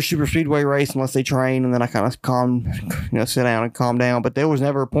every super speedway race, unless they train, and then I kind of sit down and calm down. But there was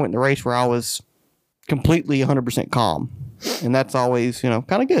never a point in the race where I was completely 100% calm. And that's always, kind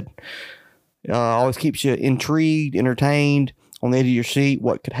of good. Always keeps you intrigued, entertained, on the edge of your seat,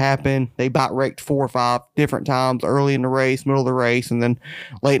 what could happen. They bike wrecked 4 or 5 different times early in the race, middle of the race, and then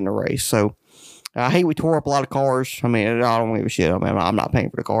late in the race. So I hate we tore up a lot of cars. I mean, I don't give a shit. I mean, I'm not paying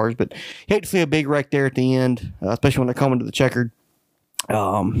for the cars, but you hate to see a big wreck there at the end, especially when they're coming to the checkered.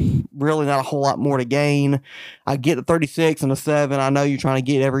 Really not a whole lot more to gain. I get the 36 and the 7. I know you're trying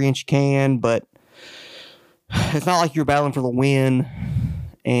to get every inch you can, but it's not like you're battling for the win.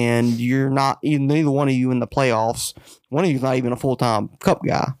 And you're not, neither one of you in the playoffs. One of you's not even a full-time cup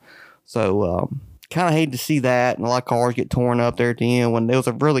guy. So, kind of hate to see that. And a lot of cars get torn up there at the end when it was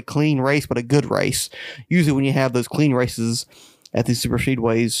a really clean race, but a good race. Usually when you have those clean races at these super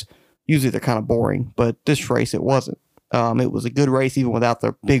speedways, usually they're kind of boring. But this race, it wasn't. It was a good race even without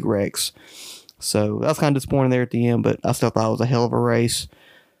the big wrecks. So, that was kind of disappointing there at the end, but I still thought it was a hell of a race.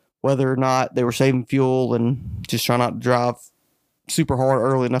 Whether or not they were saving fuel and just trying not to drive super hard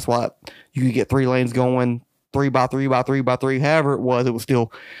early, and that's why you could get 3 lanes going 3 by 3 by 3 by 3. However it was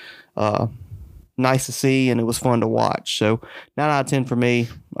still nice to see, and it was fun to watch. So 9 out of 10 for me.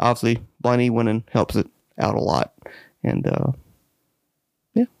 Obviously Blaney winning helps it out a lot. And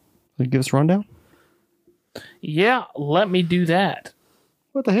yeah, give us a rundown. Yeah, let me do that.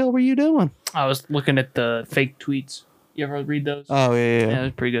 What the hell were you doing? I was looking at the fake tweets. You ever read those? Oh yeah, it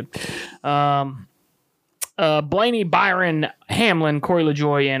was pretty good. Blaney, Byron, Hamlin, Corey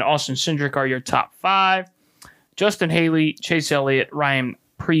LaJoie, and Austin Cindric are your top 5. Justin Haley, Chase Elliott, Ryan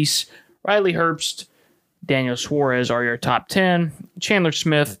Preece, Riley Herbst, Daniel Suarez are your top 10. Chandler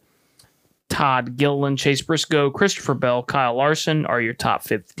Smith, Todd Gilliland, Chase Briscoe, Christopher Bell, Kyle Larson are your top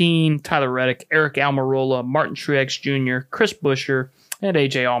 15. Tyler Reddick, Eric Almirola, Martin Truex Jr., Chris Buescher, and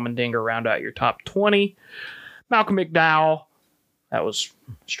AJ Allmendinger round out your top 20. Malcolm McDowell, that was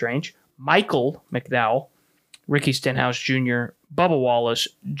strange. Michael McDowell, Ricky Stenhouse Jr., Bubba Wallace,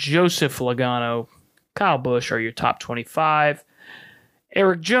 Joseph Logano, Kyle Busch are your top 25.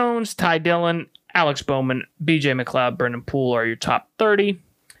 Eric Jones, Ty Dillon, Alex Bowman, BJ McLeod, Brendan Poole are your top 30.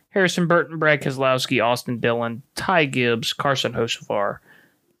 Harrison Burton, Brad Keselowski, Austin Dillon, Ty Gibbs, Carson Hocevar,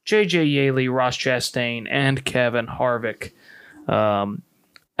 JJ Yaley, Ross Chastain, and Kevin Harvick.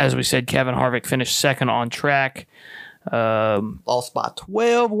 As we said, Kevin Harvick finished second on track. Lost by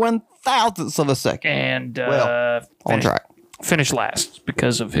 12 1/1000ths of a second. And on track. Finished last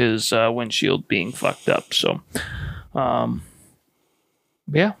because of his windshield being fucked up. So,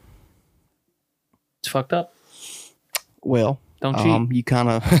 yeah. It's fucked up. Well, don't cheat. You kind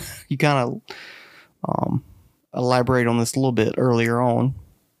of elaborate on this a little bit earlier on.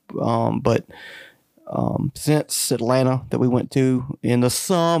 But since Atlanta that we went to in the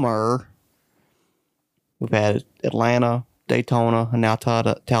summer, we've had Atlanta, Daytona, and now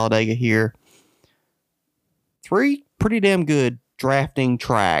Talladega here. 3 pretty damn good drafting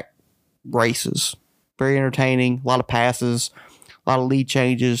track races. Very entertaining. A lot of passes, a lot of lead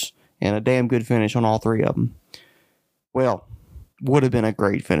changes, and a damn good finish on all 3 of them. Well, would have been a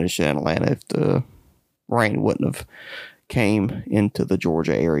great finish in Atlanta if the rain wouldn't have came into the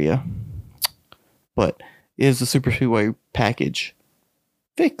Georgia area. But is the Super Speedway package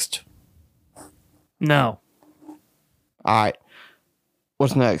fixed? No. All right.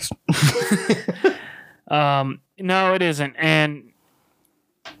 What's next? No, it isn't. And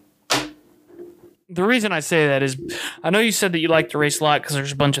the reason I say that is I know you said that you like to race a lot because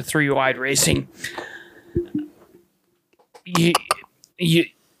there's a bunch of 3-wide racing.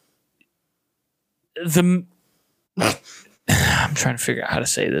 I'm trying to figure out how to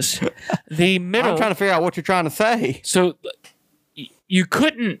say this. The middle. I'm trying to figure out what you're trying to say. So you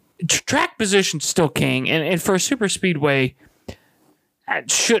couldn't. Track position's still king, and for a super speedway, that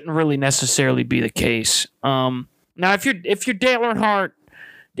shouldn't really necessarily be the case. Now, if you're Dale Earnhardt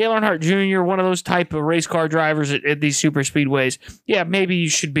Jr., one of those type of race car drivers at these super speedways, yeah, maybe you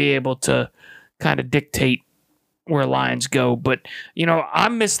should be able to kind of dictate where lines go. But I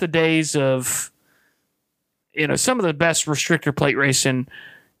miss the days of some of the best restrictor plate racing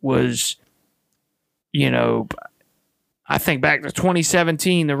was, I think back to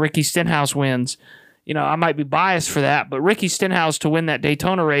 2017, the Ricky Stenhouse wins. I might be biased for that, but Ricky Stenhouse to win that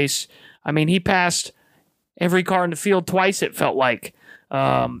Daytona race, I mean, he passed every car in the field twice, it felt like.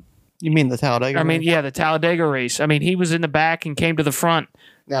 You mean the Talladega race? I mean, yeah, the Talladega race. I mean, he was in the back and came to the front.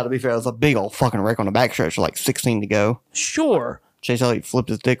 Now, to be fair, it was a big old fucking wreck on the backstretch, like 16 to go. Sure. Chase Elliott flipped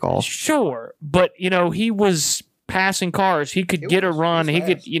his dick off. Sure. But, he was passing cars. He could get a run. He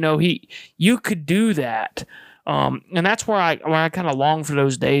could, you could do that. And that's where I kind of long for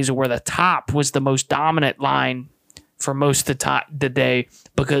those days where the top was the most dominant line for most of the day.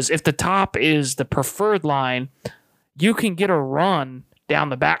 Because if the top is the preferred line, you can get a run down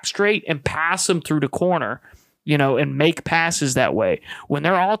the back straight and pass them through the corner, and make passes that way. When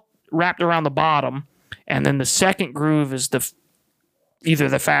they're all wrapped around the bottom, and then the second groove is either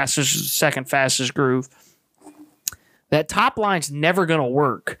the fastest or the second fastest groove, that top line's never going to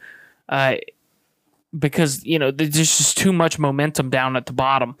work because, there's just too much momentum down at the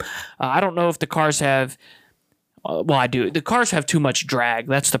bottom. I don't know if the cars have... well, I do. The cars have too much drag.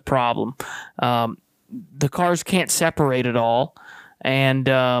 That's the problem. The cars can't separate at all. And,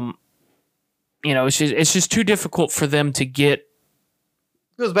 it's just too difficult for them to get...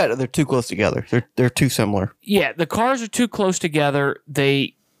 It goes back to they're too close together. They're too similar. Yeah, the cars are too close together.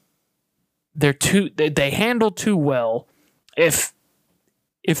 They handle too well. If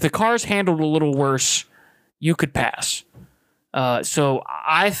the cars handled a little worse, you could pass. So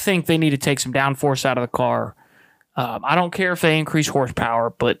I think they need to take some downforce out of the car. I don't care if they increase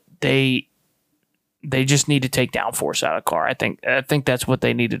horsepower, but they just need to take downforce out of the car. I think that's what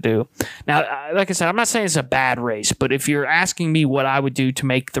they need to do. Now, like I said, I'm not saying it's a bad race, but if you're asking me what I would do to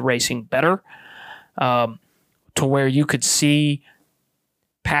make the racing better, to where you could see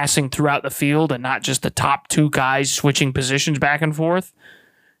passing throughout the field and not just the top two guys switching positions back and forth,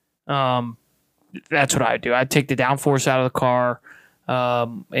 that's what I'd do. I'd take the downforce out of the car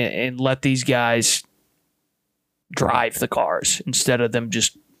and let these guys drive the cars instead of them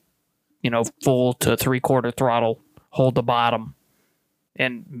just, full to 3/4 throttle, hold the bottom,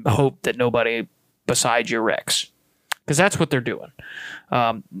 and hope that nobody beside you wrecks. Because that's what they're doing.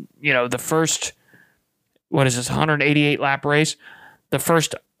 The first, 188 lap race? The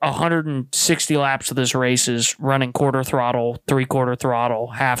first 160 laps of this race is running 1/4 throttle, 3/4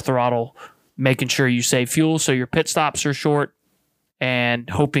 throttle, half throttle, making sure you save fuel so your pit stops are short, and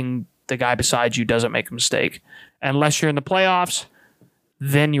hoping the guy beside you doesn't make a mistake. Unless you're in the playoffs,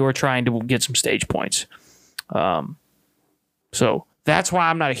 then you're trying to get some stage points. So that's why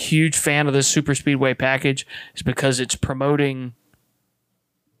I'm not a huge fan of this super speedway package, is because it's promoting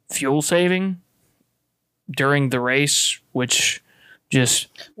fuel saving during the race, which just...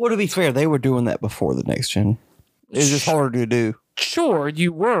 Well, to be fair, they were doing that before the next gen. It was just harder to do. Sure,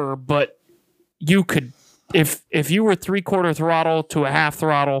 you were, but you could... If you were 3/4 throttle to a half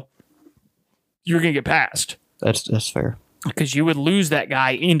throttle, you're going to get passed. That's fair. Because you would lose that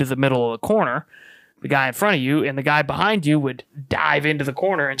guy into the middle of the corner, the guy in front of you, and the guy behind you would dive into the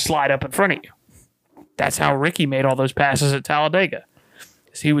corner and slide up in front of you. That's how Ricky made all those passes at Talladega.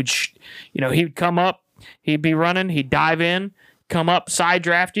 He would, he'd come up, he'd be running, he'd dive in, come up, side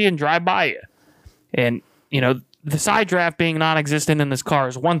draft you, and drive by you. And, the side draft being non-existent in this car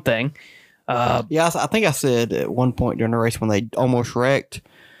is one thing. Yeah, I think I said at one point during the race when they almost wrecked,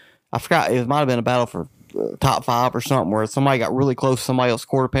 I forgot, it might have been a battle for top 5 or something, where somebody got really close to somebody else's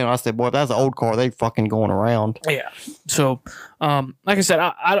quarter panel. I said, boy, if that's an old car, they fucking going around. Yeah. So, like I said,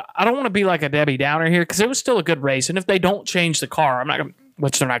 I don't want to be like a Debbie Downer here, because it was still a good race. And if they don't change the car, I'm not going to,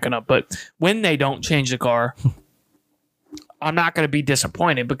 which they're not going to, but when they don't change the car, I'm not going to be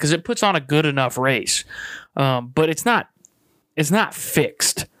disappointed, because it puts on a good enough race. But it's not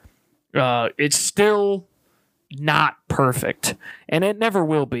fixed. It's still not perfect, and it never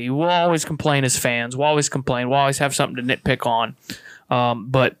will be. We'll always complain as fans. We'll always complain. We'll always have something to nitpick on.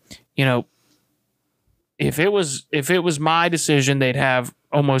 But if it was my decision, they'd have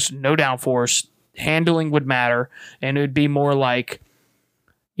almost no downforce. Handling would matter, and it would be more like,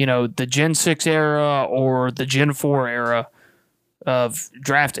 the Gen 6 era or the Gen 4 era of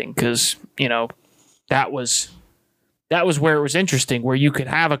drafting, because that was where it was interesting, where you could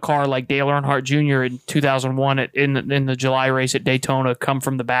have a car like Dale Earnhardt Jr. in 2001 in the July race at Daytona come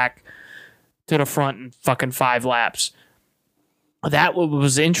from the back to the front in fucking 5 laps. That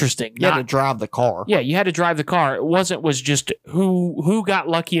was interesting. You had to drive the car. Yeah, you had to drive the car. It was just who got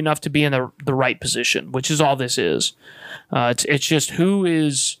lucky enough to be in the right position, which is all this is. It's just who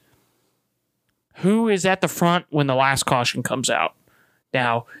is at the front when the last caution comes out.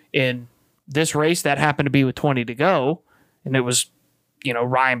 Now, in this race, that happened to be with 20 to go, and it was,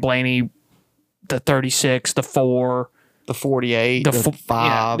 Ryan Blaney, the 36, the 4, the 48, the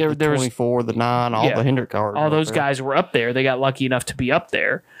 5, the 24, the 9, all the Hendrick cars. All those guys were up there. They got lucky enough to be up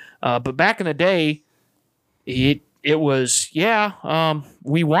there. But back in the day, it was,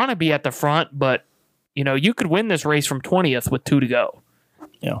 we want to be at the front, but, you could win this race from 20th with 2 to go.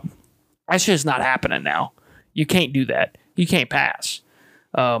 Yeah. That's just not happening now. You can't do that. You can't pass.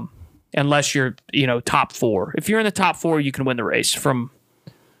 Unless you're, top 4. If you're in the top 4, you can win the race from,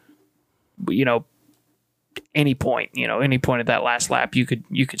 any point. Any point at that last lap, you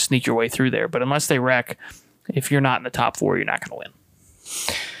could sneak your way through there. But unless they wreck, if you're not in the top 4, you're not going to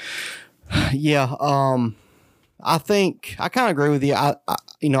win. Yeah. I think I kind of agree with you.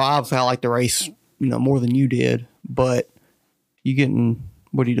 Obviously I like the race, more than you did, but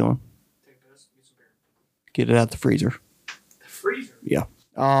what are you doing? Take this, get some beer. Get it out the freezer. The freezer? Yeah.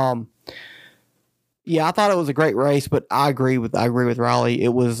 Yeah, I thought it was a great race, but I agree with Riley.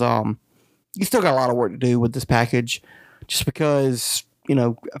 It was, you still got a lot of work to do with this package just because,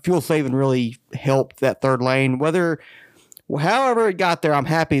 fuel saving really helped that third lane. However it got there, I'm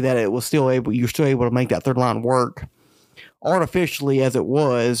happy that you're still able to make that third line work. Artificially as it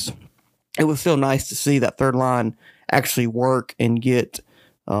was still nice to see that third line actually work and get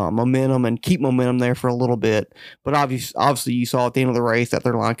momentum and keep momentum there for a little bit. But obviously you saw at the end of the race that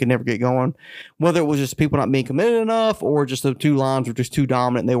third line could never get going. Whether it was just people not being committed enough or just the two lines were just too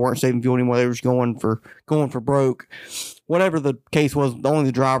dominant and they weren't saving fuel anymore. They were just going for broke. Whatever the case was, only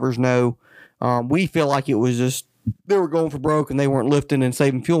the drivers know. We feel like it was just they were going for broke and they weren't lifting and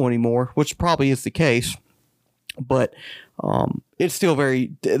saving fuel anymore, which probably is the case. But it's still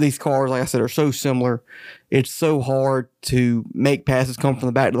these cars, like I said, are so similar. It's so hard to make passes come from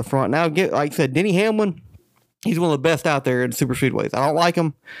the back to the front. Now, like I said, Denny Hamlin, he's one of the best out there in super speedways. I don't like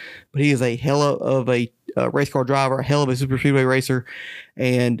him, but he is a hell of a race car driver, a hell of a super speedway racer.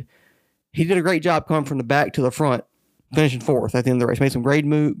 And he did a great job coming from the back to the front, finishing fourth at the end of the race. Made some great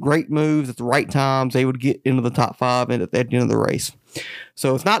moves at the right times. They would get into the top five and at the end of the race.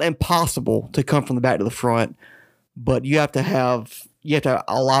 So it's not impossible to come from the back to the front, but you have to have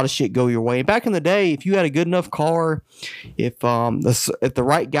a lot of shit go your way. And back in the day, if you had a good enough car, if the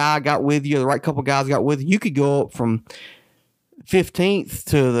right guy got with you, the right couple guys got with you, you could go up from 15th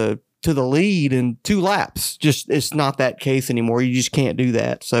to the lead in 2 laps. Just it's not that case anymore. You just can't do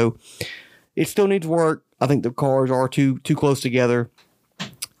that. So it still needs work. I think the cars are too close together.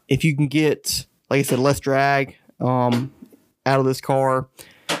 If you can get, like I said, less drag out of this car,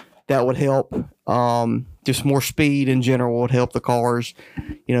 that would help. Just more speed in general would help the cars.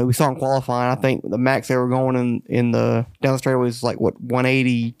 We saw in qualifying, I think the max they were going in the down the straight was like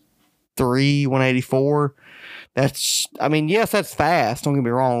 183, 184. Yes, that's fast. Don't get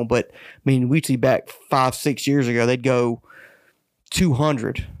me wrong, but we'd see back 5-6 years ago they'd go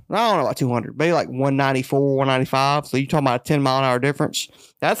 200. I don't know about 200, maybe like 194, 195. So you're talking about a 10-mile-an-hour difference.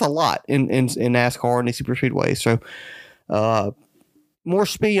 That's a lot in NASCAR and these super speedways. So, more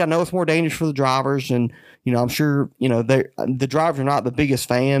speed. I know it's more dangerous for the drivers, and I'm sure the drivers are not the biggest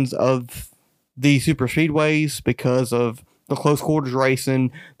fans of the super speedways because of the close quarters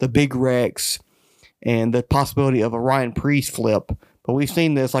racing, the big wrecks, and the possibility of a Ryan Preece flip. But we've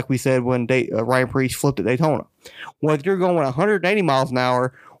seen this, like we said, when Ryan Preece flipped at Daytona. Whether you're going 180 miles an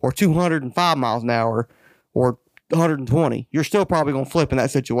hour or 205 miles an hour or 120, you're still probably going to flip in that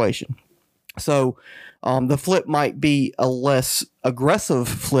situation. So the flip might be a less aggressive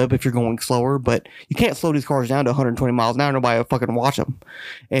flip if you're going slower, but you can't slow these cars down to 120 miles an hour. Nobody will fucking watch them.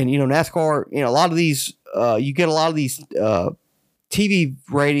 And, NASCAR, a lot of these, you get a lot of these TV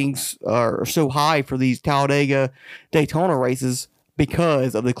ratings are so high for these Talladega, Daytona races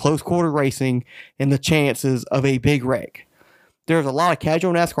because of the close quarter racing and the chances of a big wreck. There's a lot of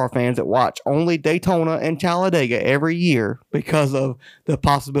casual NASCAR fans that watch only Daytona and Talladega every year because of the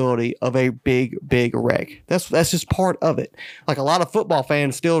possibility of a big wreck. That's just part of it. Like a lot of football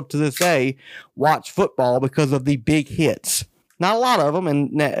fans still to this day watch football because of the big hits. Not a lot of them,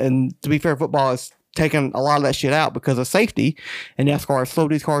 and to be fair, football has taken a lot of that shit out because of safety, and NASCAR has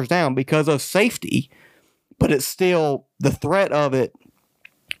slowed these cars down because of safety. But it's still the threat of it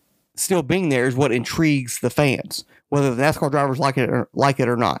still being there is what intrigues the fans, whether the NASCAR drivers like it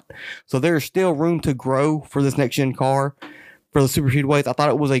or not. So there's still room to grow for this next gen car for the super speedways. I thought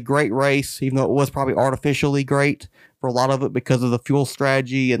it was a great race, even though it was probably artificially great for a lot of it because of the fuel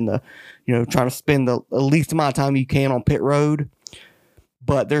strategy and the trying to spend the least amount of time you can on pit road.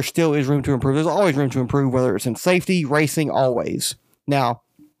 But there still is room to improve. There's always room to improve, whether it's in safety, racing, always. Now,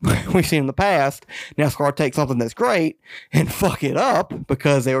 we've seen in the past, NASCAR take something that's great and fuck it up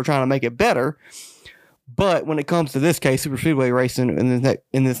because they were trying to make it better. But when it comes to this case, super speedway racing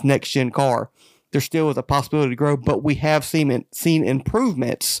in this next gen car, there still is a possibility to grow. But we have seen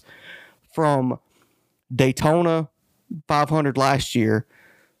improvements from Daytona 500 last year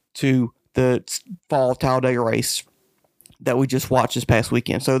to the fall Talladega race that we just watched this past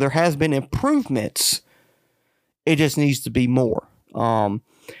weekend. So there has been improvements. It just needs to be more.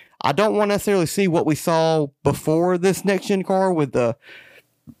 I don't want to necessarily see what we saw before this next gen car with the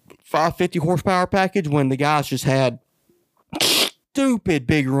 550 horsepower package when the guys just had stupid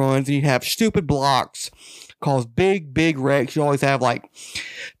big runs and you have stupid blocks, cause big wrecks. You always have like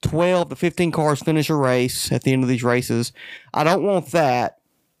 12 to 15 cars finish a race at the end of these races. I don't want that.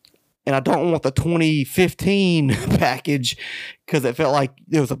 and I don't want the 2015 package because it felt like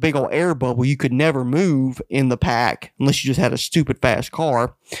there was a big old air bubble you could never move in the pack unless you just had a stupid fast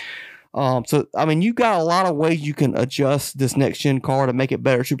car. So, I mean, you got a lot of ways you can adjust this next-gen car to make it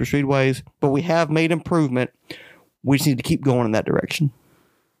better super speedways, but we have made improvement. We just need to keep going in that direction.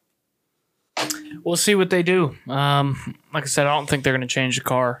 We'll see what they do. Like I said, I don't think they're going to change the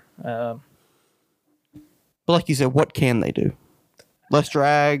car. But like you said, what can they do? Less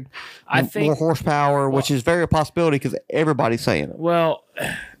drag, more horsepower, which is very a possibility because everybody's saying it. Well,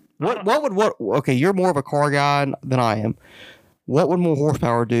 okay, you're more of a car guy than I am. What would more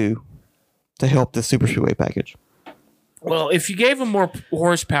horsepower do to help the super speedway package? Well, if you gave them more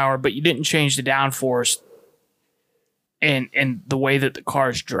horsepower, but you didn't change the downforce and the way that the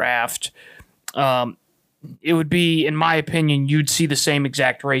cars draft, it would be, in my opinion, you'd see the same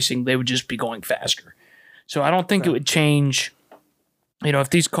exact racing. They would just be going faster. So I don't think it would change. You know,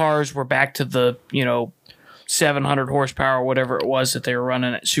 if these cars were back to the, 700 horsepower, whatever it was that they were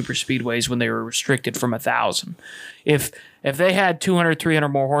running at super speedways when they were restricted from 1,000. If they had 200, 300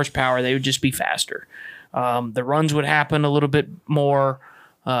 more horsepower, they would just be faster. The runs would happen a little bit more.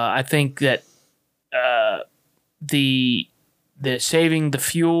 I think that the saving the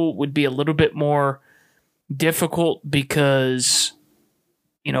fuel would be a little bit more difficult because,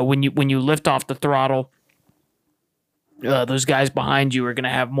 when you lift off the throttle, those guys behind you are going to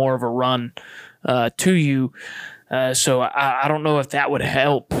have more of a run to you. So I don't know if that would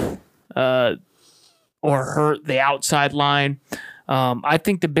help or hurt the outside line. I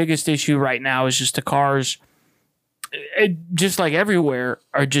think the biggest issue right now is just the cars, just like everywhere,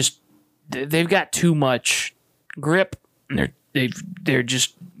 they've got too much grip. And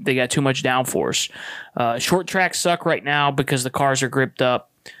they got too much downforce. Short tracks suck right now because the cars are gripped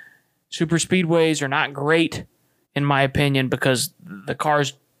up. Super speedways are not great, in my opinion, because the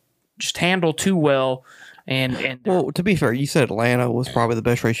cars just handle too well. And well, to be fair, you said Atlanta was probably the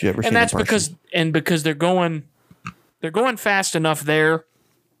best race you've ever seen. And that's because they're going fast enough there,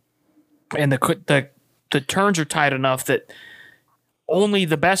 and the turns are tight enough that only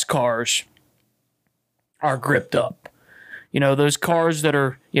the best cars are gripped up. Those cars that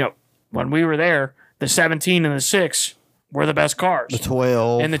are, when we were there, the 17 and the 6 were the best cars. The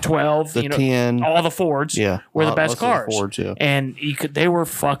 12. And the 12. The 10. All the Fords were the best cars. Fords, yeah. And they were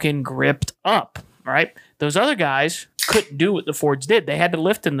fucking gripped up, right? Those other guys couldn't do what the Fords did. They had to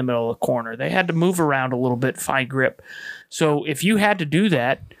lift in the middle of the corner. They had to move around a little bit, find grip. So if you had to do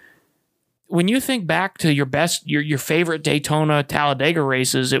that, when you think back to your favorite Daytona Talladega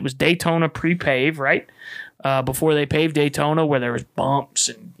races, it was Daytona pre-pave, right? Before they paved Daytona, where there was bumps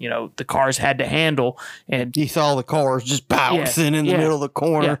and the cars had to handle, and you saw the cars just bouncing in the middle of the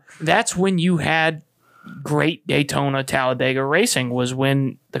corner. Yeah. That's when you had great Daytona Talladega racing, was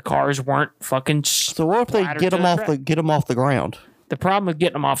when the cars weren't fucking. So what if they get them off the ground? The problem with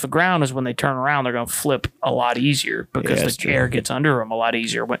getting them off the ground is when they turn around, they're going to flip a lot easier because the air gets under them a lot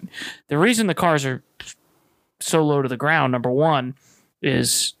easier. The reason the cars are so low to the ground, number one,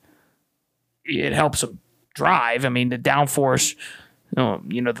 is it helps them drive. I mean, the downforce, the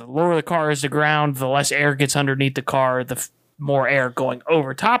lower the car is to ground, the less air gets underneath the car, the more air going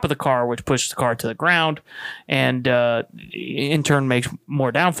over top of the car, which pushes the car to the ground, and in turn makes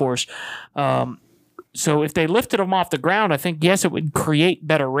more downforce. So if they lifted them off the ground, I think, yes, it would create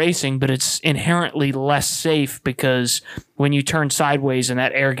better racing, but it's inherently less safe because when you turn sideways and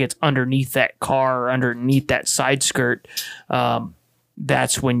that air gets underneath that car, or underneath that side skirt,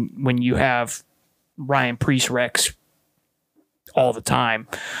 that's when you have Ryan Preece wrecks all the time.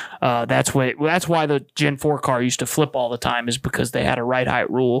 That's why the Gen 4 car used to flip all the time, is because they had a ride height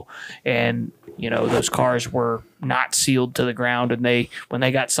rule, and those cars were not sealed to the ground, and when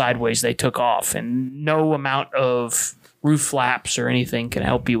they got sideways, they took off, and no amount of roof flaps or anything can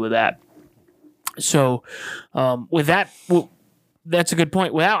help you with that. So with that, that's a good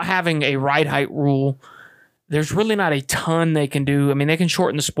point. Without having a ride height rule, there's really not a ton they can do. I mean, they can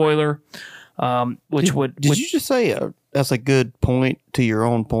shorten the spoiler. Did you just say that's a good point to your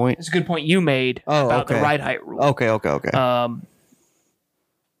own point? It's a good point you made about the ride height rule. Okay.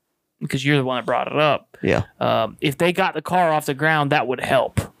 Because you're the one that brought it up. Yeah. If they got the car off the ground, that would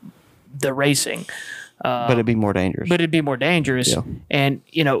help the racing. But it'd be more dangerous. Yeah. And,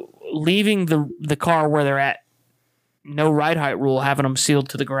 leaving the car where they're at, no ride height rule, having them sealed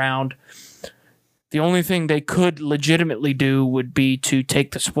to the ground, the only thing they could legitimately do would be to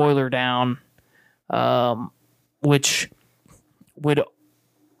take the spoiler down, which would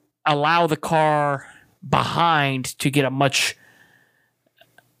allow the car behind to get a much...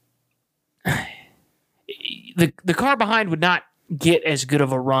 The car behind would not get as good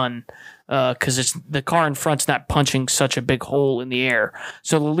of a run because the car in front's not punching such a big hole in the air.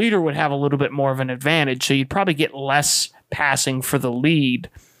 So the leader would have a little bit more of an advantage. So you'd probably get less passing for the lead.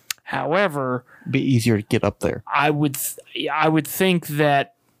 However, be easier to get up there. I would think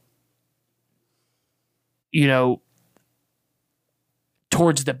that,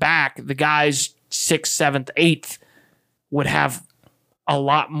 towards the back, the guys 6th, 7th, 8th would have a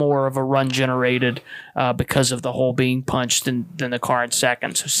lot more of a run generated because of the hole being punched than the car in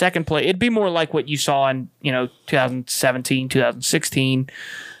second. So second place, it'd be more like what you saw in 2017, 2016.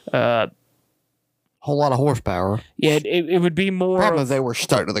 Whole lot of horsepower. Yeah, it would be more. Problem is they were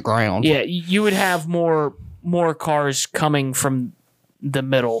stuck to the ground. Yeah, you would have more cars coming from the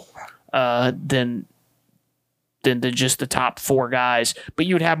middle than just the top 4 guys. But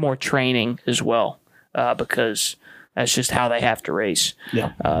you would have more training as well because that's just how they have to race.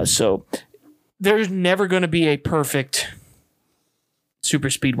 Yeah. So there's never going to be a perfect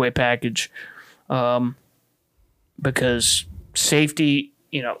super speedway package because safety.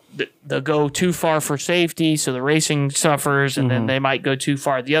 They'll go too far for safety, so the racing suffers, and then they might go too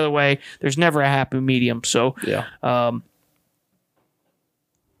far the other way. There's never a happy medium. So, yeah. I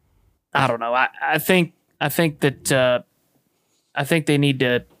don't know. I think that I think they need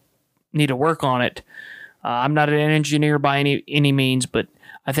to work on it. I'm not an engineer by any means, but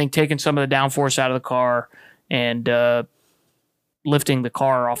I think taking some of the downforce out of the car and lifting the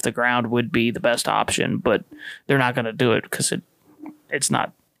car off the ground would be the best option. But they're not going to do it because it's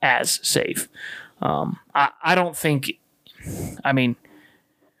not as safe. I don't think. I mean,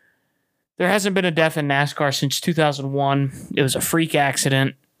 there hasn't been a death in NASCAR since 2001. It was a freak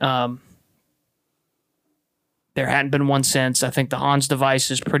accident. There hadn't been one since. I think the Hans device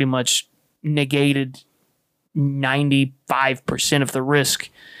has pretty much negated 95% of the risk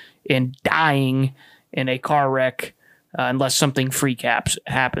in dying in a car wreck unless something freak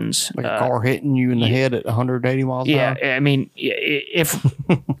happens. Like a car hitting you in the head at 180 miles an hour? Yeah, I mean, if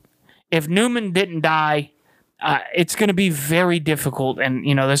Newman didn't die, it's going to be very difficult. And,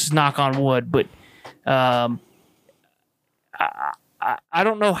 this is knock on wood, but I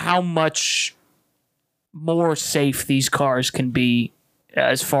don't know how much more safe these cars can be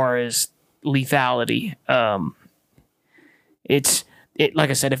as far as lethality. Like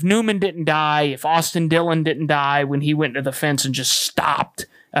I said, if Newman didn't die, if Austin Dillon didn't die when he went to the fence and just stopped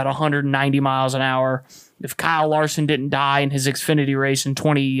at 190 miles an hour, if Kyle Larson didn't die in his Xfinity race in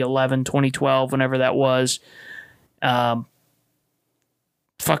 2011, 2012, whenever that was, fucking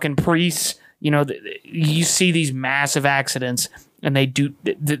Preece, you see these massive accidents and they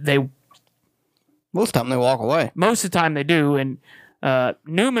most of the time they walk away. Most of the time they do, and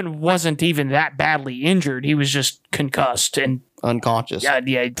Newman wasn't even that badly injured. He was just concussed and unconscious.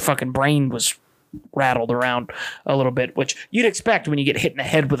 Yeah, fucking brain was rattled around a little bit, which you'd expect when you get hit in the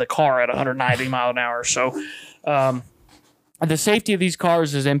head with a car at 190 mile an hour. So the safety of these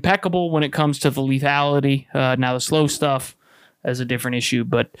cars is impeccable when it comes to the lethality. Now the slow stuff is a different issue,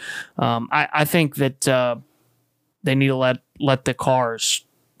 but I think that they need to let the cars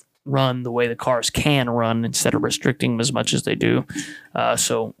run the way the cars can run instead of restricting them as much as they do.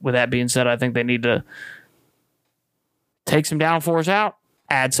 So with that being said, I think they need to take some downforce out,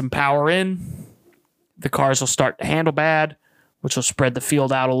 add some power in. The cars will start to handle bad, which will spread the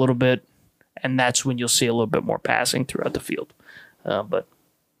field out a little bit, and that's when you'll see a little bit more passing throughout the field. But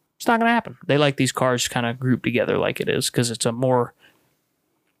it's not going to happen. They like these cars kind of grouped together like it is because it's a more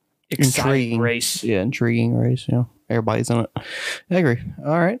exciting race. Yeah, intriguing race. Yeah, everybody's in it. I agree.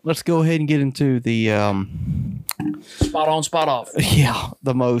 All right, let's go ahead and get into the spot on, spot off. Yeah,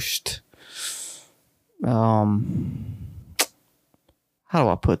 the most. How do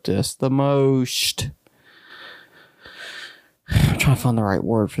I put this? The most. I'm trying to find the right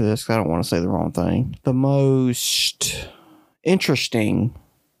word for this because I don't want to say the wrong thing. The most interesting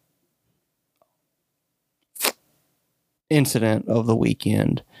incident of the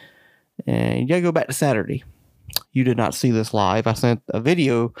weekend. And you gotta go back to Saturday. You did not see this live. I sent a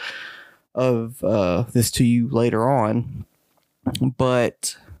video of this to you later on.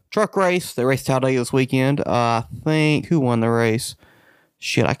 But truck race, they raced Talladega this weekend. I think who won the race?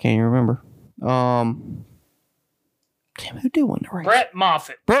 Shit, I can't even remember. Damn, who did win the race? Brett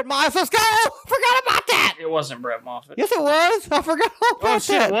Moffitt. Brett Moffitt, let's go! Forgot about that! It wasn't Brett Moffitt. Yes, it was. I forgot about that. Oh,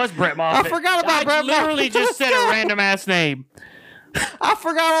 shit, it was Brett Moffitt. I forgot about Brett Moffitt. I literally just said a random-ass name. I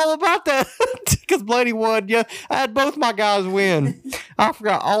forgot all about that because Blaney won. Yeah, I had both my guys win. I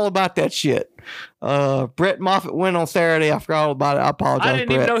forgot all about that shit. Brett Moffitt went on Saturday. I forgot all about it. I apologize. I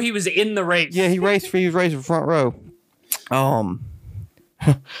didn't even know he was in the race. Yeah, he was racing front row.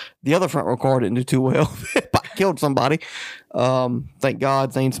 The other front row car didn't do too well. killed somebody. Thank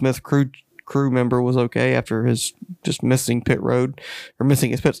God Zane Smith's crew member was okay after his just missing pit road or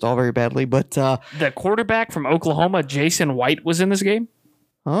missing his pit stall very badly. But the quarterback from Oklahoma, Jason White, was in this game?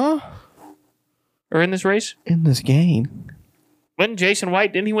 Huh? Or in this race? In this game. Wasn't Jason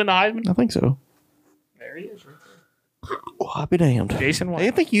White, didn't he win the Heisman? I think so. There he is. Well, I'll be damned. Jason White.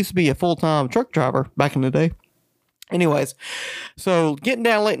 I think he used to be a full-time truck driver back in the day. Anyways, so getting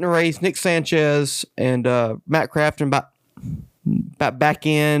down late in the race, Nick Sanchez and Matt Crafton back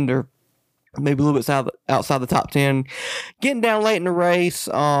end or maybe a little bit outside the top 10. Getting down late in the race,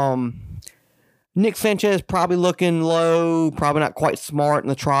 Nick Sanchez probably looking low, probably not quite smart in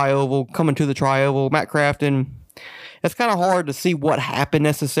the tri-oval, coming to the tri-oval. Matt Crafton, it's kind of hard to see what happened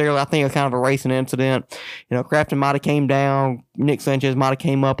necessarily. I think it's kind of a racing incident. You know, Crafton might have came down. Nick Sanchez might have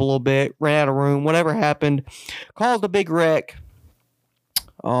came up a little bit, ran out of room, whatever happened. Caused a big wreck.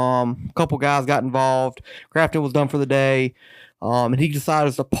 A couple guys got involved. Crafton was done for the day. And he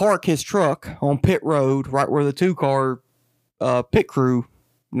decided to park his truck on pit road, right where the 2-car pit crew,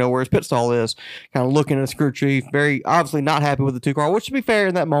 where his pit stall is, kind of looking at his crew chief, very obviously not happy with the 2-car, which to be fair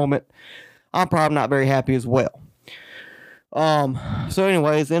in that moment, I'm probably not very happy as well. So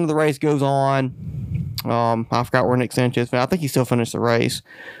anyways, the end of the race goes on. I forgot where Nick Sanchez finished. I think he still finished the race.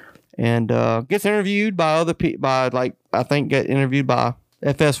 And gets interviewed by other people, get interviewed by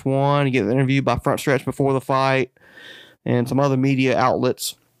FS1, he gets interviewed by Front Stretch before the fight, and some other media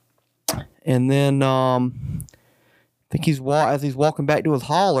outlets. And then I think as he's walking back to his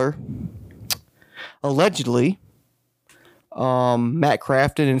hauler, allegedly, Matt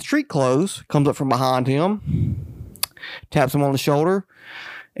Crafton in street clothes comes up from behind him, taps him on the shoulder,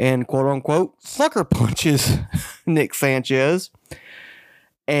 and quote unquote sucker punches Nick Sanchez.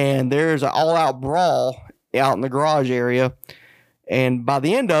 And there's an all-out brawl out in the garage area. And by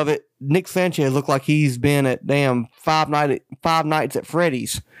the end of it, Nick Sanchez looked like he's been at Five Nights at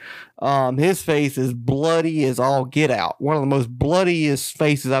Freddy's. His face is bloody as all get out. One of the most bloodiest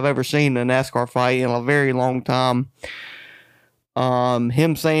faces I've ever seen in a NASCAR fight in a very long time.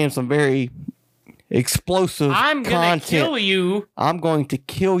 Him saying some very explosive I'm gonna kill you. I'm going to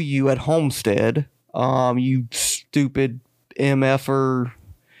kill you at Homestead. You stupid MFer.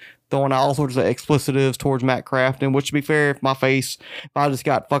 Throwing out all sorts of explicitives towards Matt Crafton, which to be fair, if I just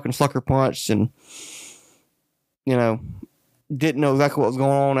got fucking sucker punched and, didn't know exactly what was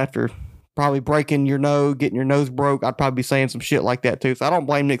going on after probably breaking your nose, getting your nose broke, I'd probably be saying some shit like that too. So I don't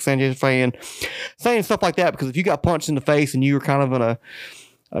blame Nick Sanchez for saying stuff like that, because if you got punched in the face and you were kind of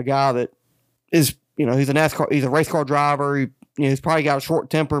a guy that is, he's a race car driver, he's probably got a short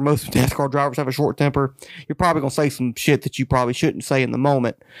temper. Most NASCAR drivers have a short temper. You're probably going to say some shit that you probably shouldn't say in the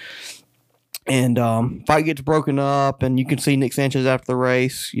moment. And fight gets broken up, and you can see Nick Sanchez after the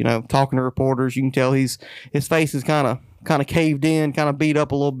race, talking to reporters. You can tell his face is kind of caved in, kind of beat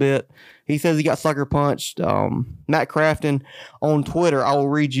up a little bit. He says he got sucker punched. Matt Crafton on Twitter, I will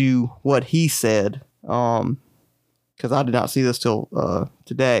read you what he said, because I did not see this till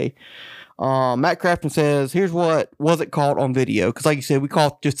today. Matt Crafton says, here's what wasn't caught on video. Because like you said, we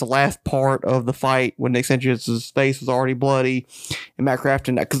caught just the last part of the fight when Nick Sanchez's face was already bloody. And Matt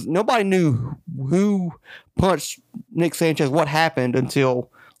Crafton, because nobody knew who punched Nick Sanchez, what happened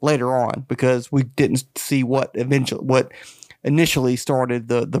until later on. Because we didn't see what initially started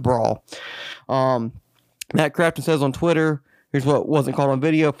the brawl. Matt Crafton says on Twitter, here's what wasn't caught on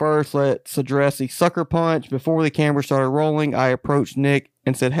video. First, let's address the sucker punch. Before the camera started rolling, I approached Nick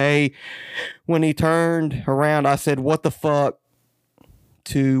and said, hey. When he turned around, I said, what the fuck?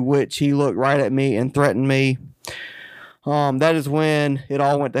 To which he looked right at me and threatened me. That is when it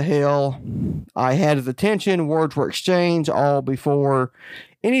all went to hell. I had his attention. Words were exchanged all before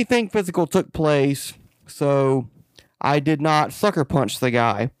anything physical took place. So I did not sucker punch the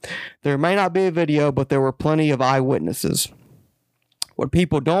guy. There may not be a video, but there were plenty of eyewitnesses. What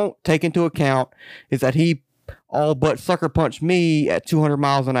people don't take into account is that he all but sucker punched me at 200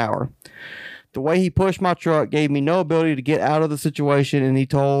 miles an hour. The way he pushed my truck gave me no ability to get out of the situation, and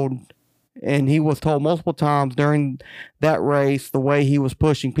he was told multiple times during that race the way he was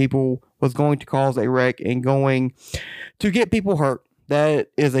pushing people was going to cause a wreck and going to get people hurt.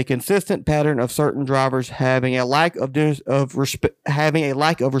 That is a consistent pattern of certain drivers having a lack of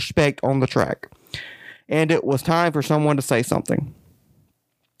respect on the track. And it was time for someone to say something.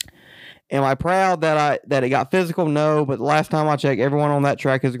 Am I proud that it got physical? No, but the last time I checked, everyone on that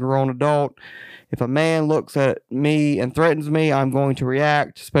track is a grown adult. If a man looks at me and threatens me, I'm going to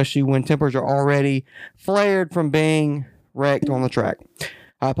react, especially when tempers are already flared from being wrecked on the track.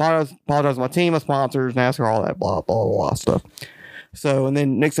 I apologize to my team, my sponsors, NASCAR, all that blah, blah, blah stuff. So, and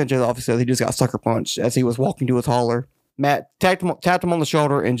then Nick Sanchez obviously said he just got sucker punched as he was walking to his hauler. Matt tapped him on the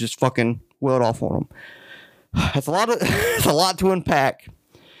shoulder and just fucking wheeled off on him. It's a lot of it's a lot to unpack.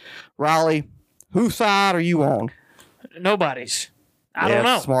 Riley, whose side are you on? Nobody's. I don't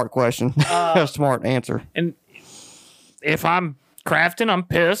know. Smart question. Smart answer. And if I'm Crafton, I'm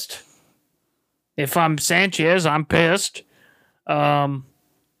pissed. If I'm Sanchez, I'm pissed. You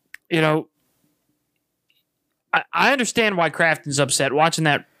know, I understand why Crafton's upset watching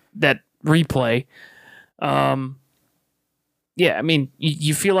that replay. Yeah, I mean,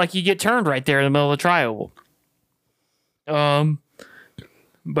 you feel like you get turned right there in the middle of the trioval.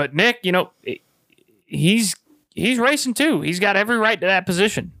 But Nick, you know, he's racing too. He's got every right to that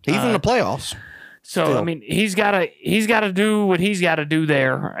position. He's in the playoffs. So Still. I mean, he's got to do what he's got to do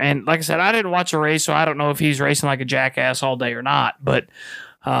there. And like I said, I didn't watch the race, so I don't know if he's racing like a jackass all day or not. But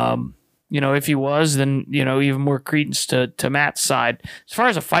you know, if he was, then you know, even more credence to Matt's side. As far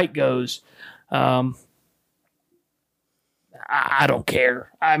as a fight goes, I don't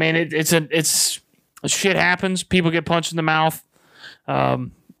care. I mean, it's shit happens. People get punched in the mouth.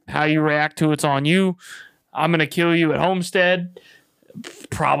 How you react to it's on you. I'm gonna kill you at Homestead.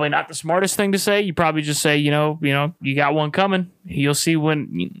 Probably not the smartest thing to say. You probably just say, you know, you got one coming. You'll see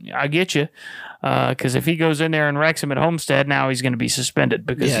when I get you. Because if he goes in there and wrecks him at Homestead, now he's going to be suspended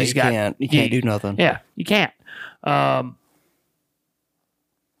because he can't do nothing. Yeah, you can't.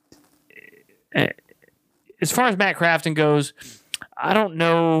 As far as Matt Crafton goes, I don't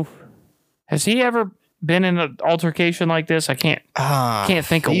know. Has he ever been in an altercation like this? I can't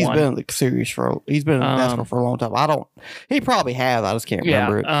think of one. He's been in the series he's been in NASCAR for a long time. He probably has. I just can't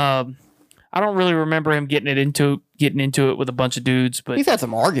remember it. I don't really remember him getting into it with a bunch of dudes, but he's had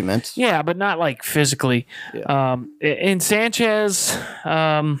some arguments. Yeah, but not like physically. Yeah. And Sanchez,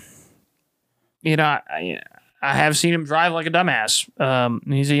 you know, I have seen him drive like a dumbass.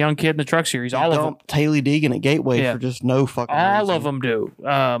 He's a young kid in the truck series. All of them. Taylor Deegan at Gateway for just no fucking reason. All of them do.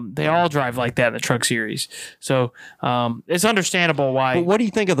 They all drive like that in the truck series. So it's understandable why. But what do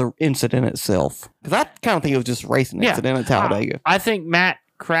you think of the incident itself? Because I kind of think it was just a racing incident at Talladega. I think Matt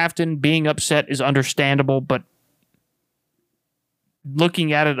Crafton being upset is understandable, but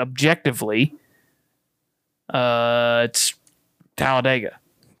looking at it objectively, it's Talladega.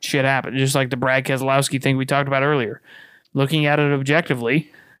 Shit happened. Just like the Brad Keselowski thing we talked about earlier. Looking at it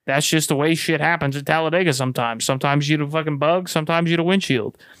objectively, that's just the way shit happens at Talladega sometimes. Sometimes you get a fucking bug, sometimes you get a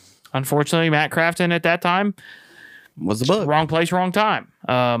windshield. Unfortunately, Matt Crafton at that time was the bug. Wrong place, wrong time.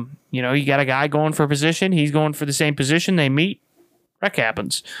 You know, you got a guy going for a position. He's going for the same position. They meet. Wreck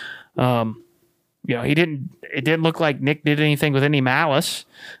happens. You know, it didn't look like Nick did anything with any malice.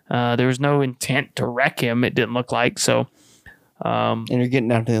 There was no intent to wreck him. It didn't look like so. And you're getting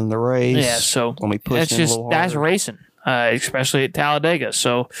down to the race. Yeah, so when we push that's racing, especially at Talladega.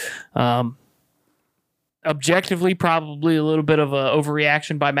 So, objectively, probably a little bit of a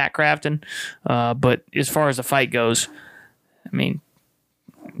overreaction by Matt Crafton. But as far as the fight goes, I mean,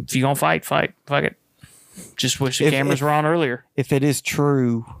 if you're gonna fight. Fuck it. Just wish the cameras were on earlier. If it is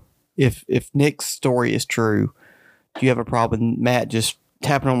true, if Nick's story is true, do you have a problem with Matt just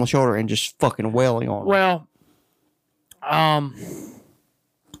tapping on the shoulder and just fucking wailing on him? Well, I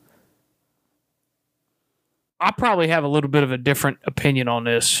probably have a little bit of a different opinion on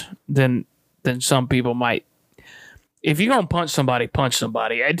this than some people might. If you're gonna punch somebody, punch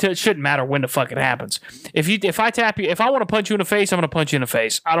somebody. It shouldn't matter when the fuck it happens. If I tap you, if I want to punch you in the face, I'm gonna punch you in the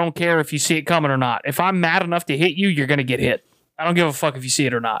face. I don't care if you see it coming or not. If I'm mad enough to hit you, you're gonna get hit. I don't give a fuck if you see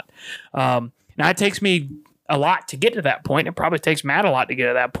it or not. Now it takes me a lot to get to that point. It probably takes Matt a lot to get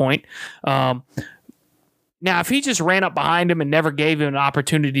to that point. Now, if he just ran up behind him and never gave him an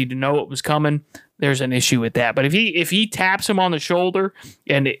opportunity to know what was coming, there's an issue with that. But if he taps him on the shoulder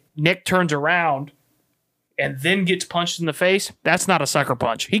and Nick turns around and then gets punched in the face, that's not a sucker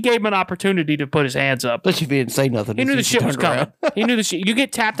punch. He gave him an opportunity to put his hands up. But if he didn't say nothing, he knew the shit was coming. He knew the shit. You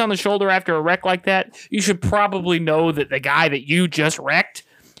get tapped on the shoulder after a wreck like that, you should probably know that the guy that you just wrecked,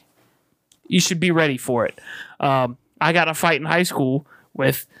 you should be ready for it. I got in a fight in high school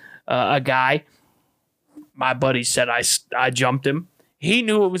with a guy. My buddy said I jumped him. He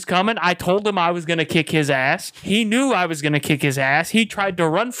knew it was coming. I told him I was going to kick his ass. He knew I was going to kick his ass. He tried to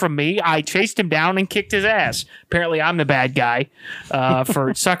run from me. I chased him down and kicked his ass. Apparently, I'm the bad guy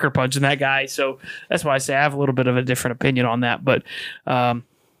for sucker punching that guy. So that's why I say I have a little bit of a different opinion on that. But,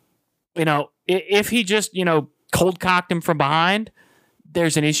 you know, if he just, you know, cold cocked him from behind,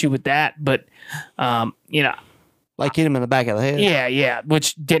 there's an issue with that. But, you know, like hit him in the back of the head. Yeah,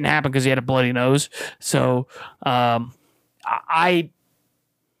 which didn't happen because he had a bloody nose. So, I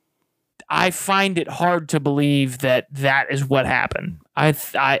I find it hard to believe that is what happened.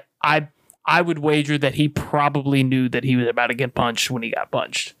 I would wager that he probably knew that he was about to get punched when he got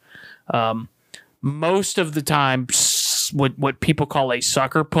punched. Most of the time, what people call a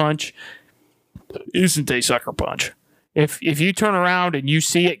sucker punch isn't a sucker punch. If you turn around and you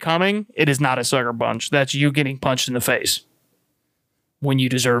see it coming, it is not a sucker punch. That's you getting punched in the face when you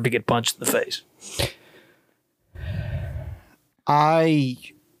deserve to get punched in the face.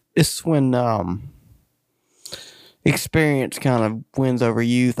 It's when experience kind of wins over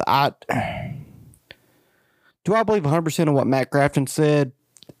youth. Do I believe 100% of what Matt Crafton said?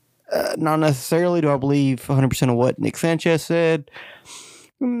 Not necessarily. Do I believe 100% of what Nick Sanchez said?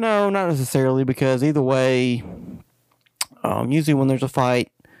 No, not necessarily, because either way, usually when there's a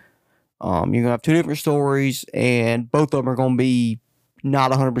fight, you're going to have two different stories, and both of them are going to be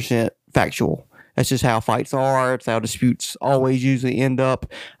not 100% factual. That's just how fights are. It's how disputes always usually end up.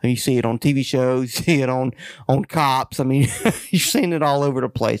 And you see it on TV shows, you see it on cops. I mean, you've seen it all over the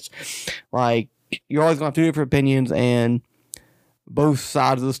place. Like, you're always going to have two different opinions, and both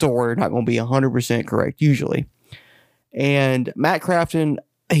sides of the story are not going to be 100% correct, usually. And Matt Crafton,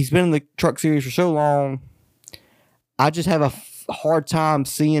 he's been in the truck series for so long. I just have a hard time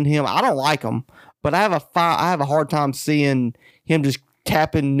seeing him. I don't like him, but I have a hard time seeing him just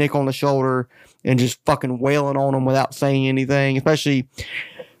tapping Nick on the shoulder and just fucking wailing on him without saying anything. Especially,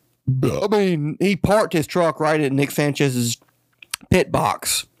 I mean, he parked his truck right at Nick Sanchez's pit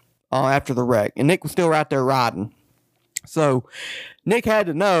box after the wreck, and Nick was still right there riding. So Nick had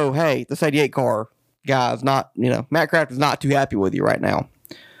to know, hey, this 88 car guy's not, Matt Crafton's not too happy with you right now.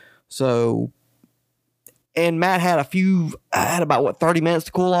 So, and Matt had about 30 minutes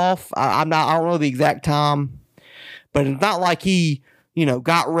to cool off. I don't know the exact time, but it's not like he,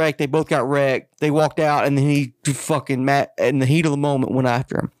 got wrecked. They both got wrecked. They walked out, and then he fucking Matt, in the heat of the moment, went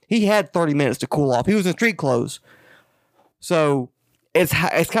after him. He had 30 minutes to cool off. He was in street clothes. So it's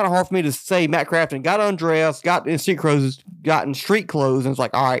kind of hard for me to say Matt Crafton got undressed, got in street clothes, and it's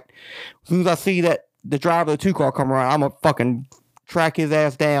like, all right, as soon as I see that the driver of the 2-car come around, I'm going to fucking track his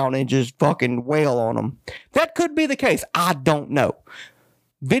ass down and just fucking wail on him. That could be the case. I don't know.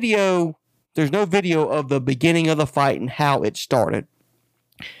 There's no video of the beginning of the fight and how it started.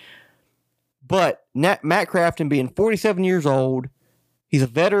 But Matt Crafton, being 47 years old, he's a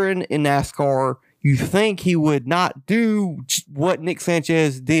veteran in NASCAR. You think he would not do what Nick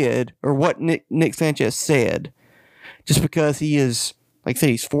Sanchez did or what Nick Sanchez said, just because he is, like I said,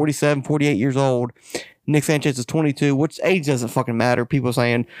 he's 47, 48 years old. Nick Sanchez is 22, which age doesn't fucking matter. People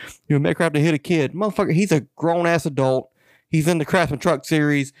saying, Matt Crafton hit a kid. Motherfucker, he's a grown-ass adult. He's in the Craftsman Truck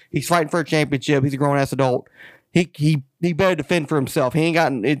Series. He's fighting for a championship. He's a grown-ass adult. He better defend for himself. He ain't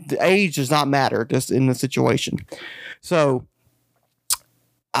gotten it. Age does not matter just in the situation. So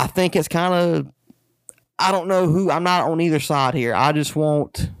I think it's kind of, I don't know who, I'm not on either side here. I just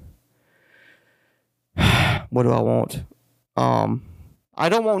want, what do I want? I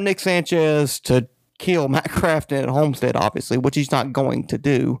don't want Nick Sanchez to kill Matt Crafton at Homestead, obviously, which he's not going to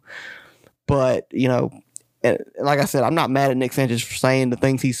do. But, like I said, I'm not mad at Nick Sanchez for saying the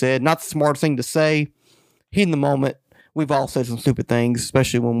things he said. Not the smartest thing to say. Heat in the moment, we've all said some stupid things,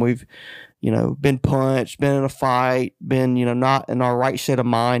 especially when we've, been punched, been in a fight, been, not in our right state of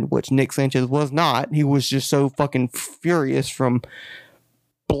mind, which Nick Sanchez was not. He was just so fucking furious from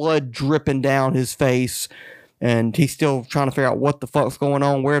blood dripping down his face, and he's still trying to figure out what the fuck's going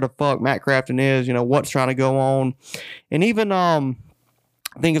on, where the fuck Matt Crafton is, what's trying to go on. And even, I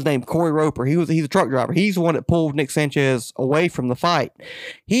think his name, Corey Roper, he's a truck driver. He's the one that pulled Nick Sanchez away from the fight.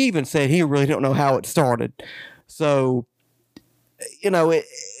 He even said he really don't know how it started. So,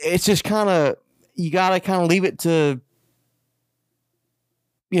 it's just kind of, you got to kind of leave it to,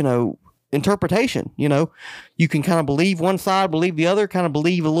 interpretation. You can kind of believe one side, believe the other, kind of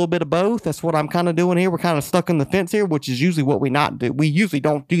believe a little bit of both. That's what I'm kind of doing here. We're kind of stuck in the fence here, which is usually what we not do. We usually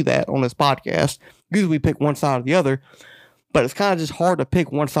don't do that on this podcast. Usually we pick one side or the other. But it's kind of just hard to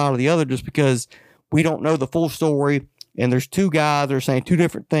pick one side or the other just because we don't know the full story, and there's two guys that are saying two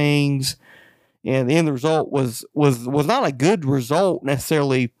different things, and the end result was not a good result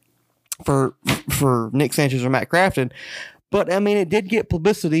necessarily for Nick Sanchez or Matt Crafton, but I mean it did get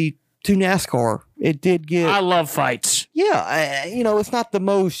publicity to NASCAR. It did get. I love fights. Yeah, it's not the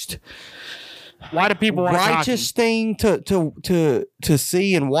most. Why do people want righteous thing to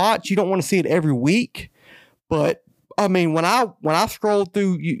see and watch? You don't want to see it every week, but. I mean, when I scrolled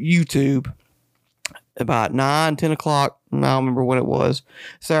through YouTube about 9, 10 o'clock, I don't remember when it was,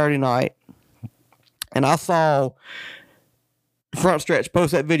 Saturday night, and I saw Front Stretch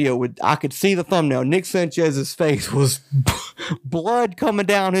post that video. I could see the thumbnail. Nick Sanchez's face was blood coming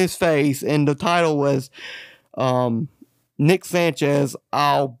down his face, and the title was Nick Sanchez,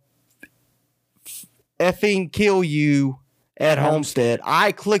 I'll effing kill you at Homestead.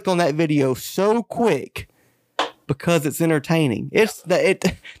 I clicked on that video so quick because it's entertaining.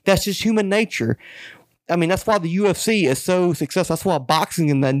 That's just human nature. I mean, that's why the UFC is so successful. That's why boxing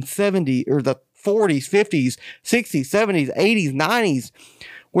in the 70s or the 40s, 50s, 60s, 70s, 80s, 90s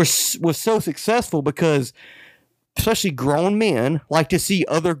was so successful because especially grown men like to see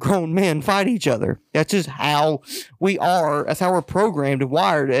other grown men fight each other. That's just how we are. That's how we're programmed and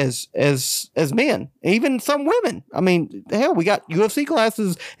wired as men. Even some women. I mean, hell, we got UFC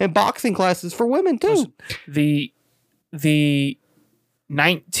classes and boxing classes for women too. The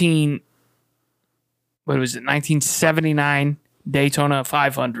 1979 Daytona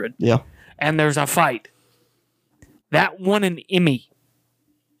 500. Yeah. And there's a fight. That won an Emmy.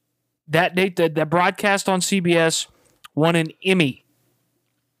 That broadcast on CBS won an Emmy.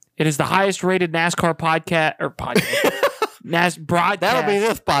 It is the highest rated NASCAR broadcast. That'll be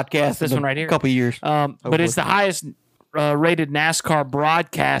this podcast. This one right here. A couple years. But it's the highest rated NASCAR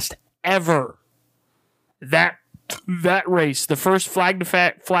broadcast ever. That race, the first flag to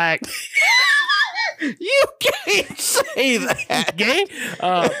flag. You can't say that. Gay?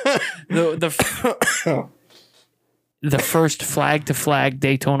 The first flag-to-flag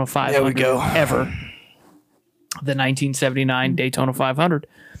Daytona 500 ever. The 1979 Daytona 500.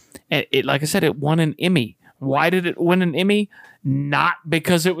 And like I said, it won an Emmy. Why did it win an Emmy? Not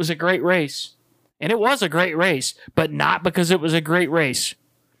because it was a great race. And it was a great race, but not because it was a great race.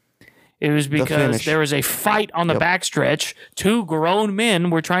 It was because there was a fight on the backstretch. Two grown men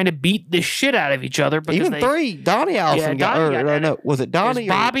were trying to beat the shit out of each other. Because even three. Donnie Allison was it Donnie?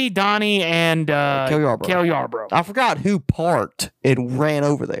 Bobby, Donnie, and Cale Yarborough. I forgot who parked and ran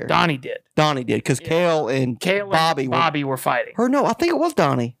over there. Donnie did. Because Cale and Bobby were fighting. Or no, I think it was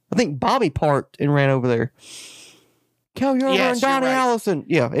Donnie. I think Bobby parked and ran over there. Cale Yarborough and Donnie Allison.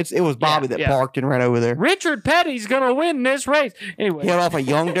 Yeah, it was Bobby that parked and ran over there. Richard Petty's going to win this race. Anyway. He hit off a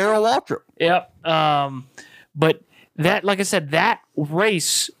young Darrell Waltrip. Yep. But that, like I said, that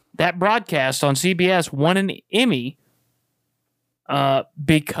race, that broadcast on CBS won an Emmy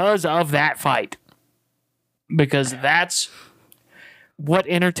because of that fight. Because that's what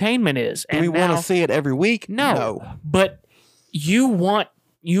entertainment is. Do we want to see it every week? No. But you want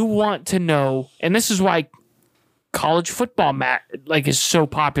to know, and this is why college football is so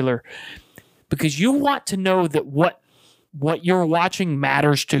popular, because you want to know that what you're watching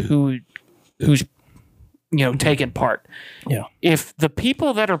matters to who's taking part. Yeah. If the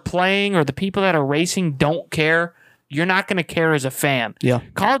people that are playing or the people that are racing don't care, you're not going to care as a fan. Yeah.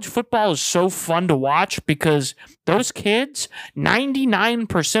 College football is so fun to watch because those kids,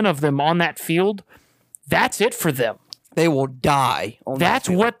 99% of them on that field, that's it for them. They will die. That's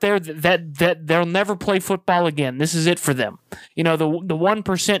what they'll never play football again. This is it for them. The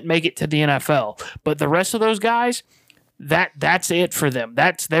 1% make it to the NFL, but the rest of those guys, that's it for them.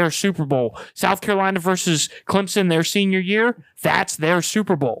 That's their Super Bowl. South Carolina versus Clemson their senior year, that's their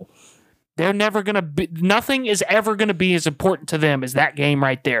Super Bowl. They're never going to be, nothing is ever going to be as important to them as that game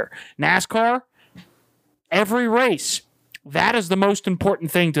right there. NASCAR, every race, that is the most important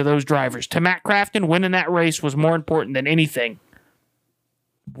thing to those drivers. To Matt Crafton, winning that race was more important than anything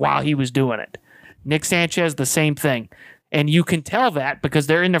while he was doing it. Nick Sanchez, the same thing. And you can tell that because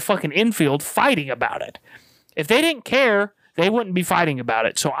they're in their fucking infield fighting about it. If they didn't care, they wouldn't be fighting about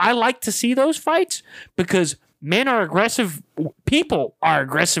it. So I like to see those fights because men are aggressive. People are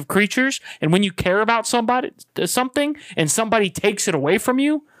aggressive creatures. And when you care about something, and somebody takes it away from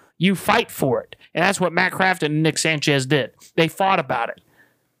you, you fight for it. And that's what Matt Crafton and Nick Sanchez did. They fought about it.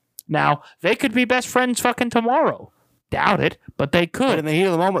 Now, they could be best friends fucking tomorrow. Doubt it, but they could. But in the heat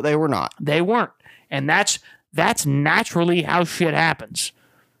of the moment, they were not. They weren't. And that's naturally how shit happens.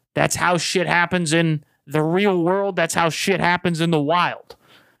 That's how shit happens in the real world. That's how shit happens in the wild.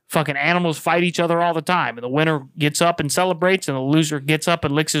 Fucking animals fight each other all the time. And the winner gets up and celebrates, and the loser gets up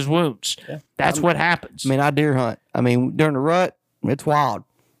and licks his wounds. Yeah. That's what happens. I mean, I deer hunt. I mean, during the rut, it's wild.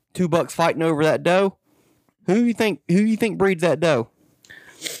 2 bucks fighting over that doe. Who you think breeds that doe?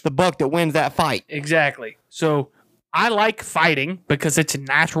 The buck that wins that fight. Exactly. So I like fighting because it's a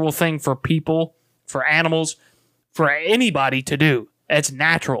natural thing for people, for animals, for anybody to do. It's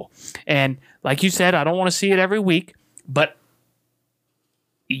natural. And like you said, I don't want to see it every week, but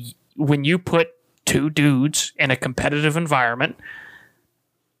when you put 2 dudes in a competitive environment,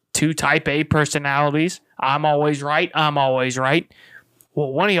 2 type A personalities, I'm always right,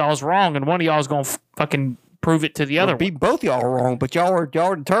 well, one of y'all's wrong, and one of y'all's going to fucking prove it to the other one. Both y'all are wrong, but y'all are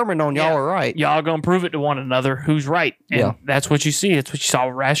determined on y'all are right. Y'all going to prove it to one another who's right. And that's what you see. It's what you saw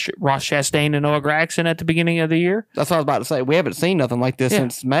with Ross Chastain and Noah Gragson at the beginning of the year. That's what I was about to say. We haven't seen nothing like this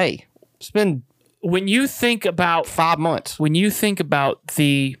since May. It's been when you think about 5 months. When you think about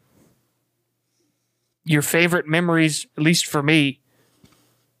your favorite memories, at least for me,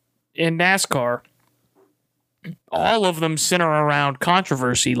 in NASCAR, all of them center around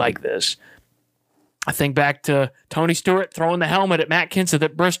controversy like this. I think back to Tony Stewart throwing the helmet at Matt Kenseth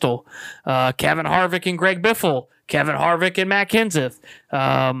at Bristol, Kevin Harvick and Greg Biffle, Kevin Harvick and Matt Kenseth,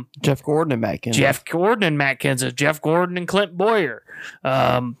 Jeff Gordon and Matt Kenseth, Jeff Gordon and Clint Boyer,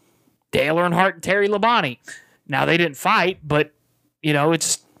 Dale Earnhardt and Terry Labonte. Now they didn't fight, but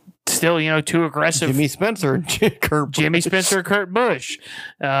it's still too aggressive. Jimmy Spencer and Kurt Busch.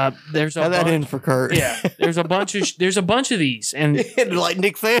 There's a that in for Kurt. Yeah, there's a bunch of these, and like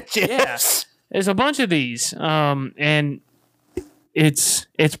Nick Sanchez. Yeah, there's a bunch of these, and it's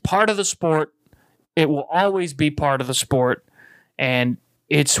part of the sport. It will always be part of the sport, and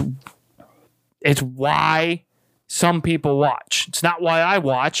it's why some people watch. It's not why I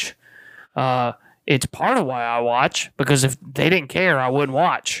watch. It's part of why I watch, because if they didn't care, I wouldn't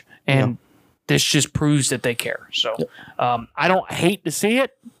watch. And this just proves that they care. So I don't hate to see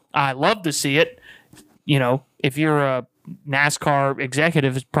it. I love to see it. If you're a NASCAR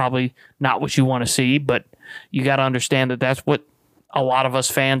executive, it's probably not what you want to see, but you got to understand that that's what a lot of us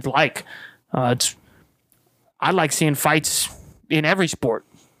fans like. I like seeing fights in every sport.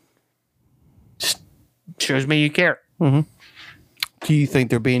 Just shows me you care. Mm-hmm. Do you think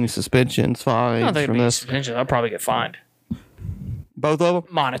there'll be any suspensions, fines? I don't think there'll be any suspensions. I'll probably get fined. Both of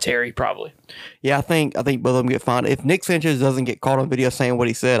them? Monetary, probably. Yeah, I think both of them get fined. If Nick Sanchez doesn't get caught on video saying what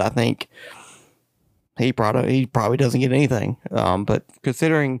he said, I think he probably doesn't get anything. But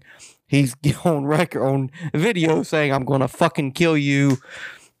considering he's on record, on video saying, "I'm going to fucking kill you,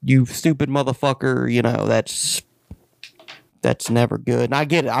 you stupid motherfucker," that's never good. And I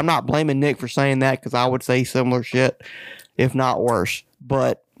get it. I'm not blaming Nick for saying that, because I would say similar shit, if not worse.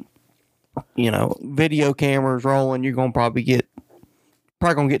 But video cameras rolling, you're gonna probably get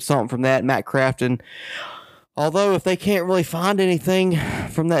something from that. Matt Crafton, although if they can't really find anything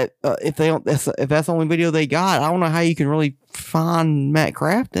from that, if that's the only video they got, I don't know how you can really find Matt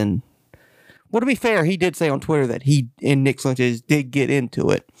Crafton. Well, to be fair, he did say on Twitter that he and Nick Sanchez did get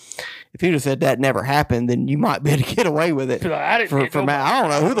into it. If he'd have said that never happened, then you might be able to get away with it. For Matt, I don't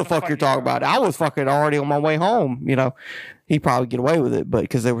know who the fuck you're talking about. I was fucking already on my way home. He'd probably get away with it, but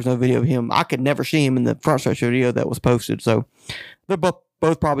because there was no video of him, I could never see him in the front stretch video that was posted. So they're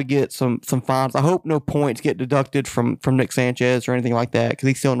both probably get some fines. I hope no points get deducted from Nick Sanchez or anything like that, because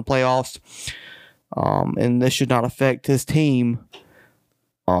he's still in the playoffs. And this should not affect his team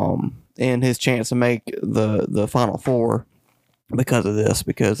and his chance to make the Final Four because of this.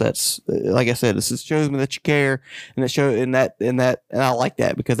 Because that's, like I said, this shows me that you care, and I like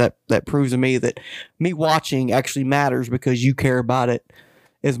that, because that proves to me that me watching actually matters, because you care about it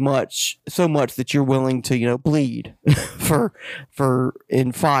so much that you're willing to bleed for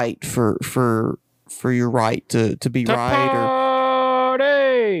your right to be right.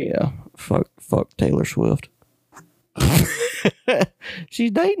 Party! Yeah, fuck Taylor Swift.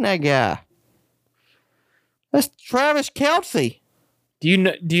 She's dating that guy. That's Travis Kelce. Do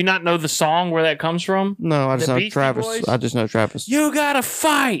you not know the song where that comes from? No, I just know Travis. Boys? I just know Travis. You gotta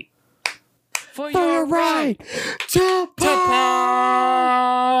fight for your right to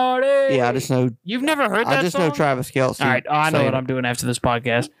party. Yeah, I just know. You've never heard that song? I just know Travis Kelce. All right, I know what I'm doing after this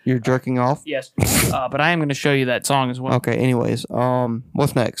podcast. You're jerking off? Yes. But I am going to show you that song as well. Okay, anyways.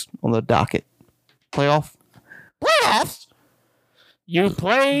 What's next on the docket? Playoffs? You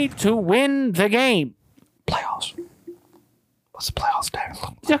play to win the game. Playoffs. What's the playoffs status?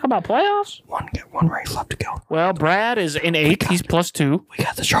 You talk about playoffs? One race left to go. Well, Brad is in 8th. He's +2. We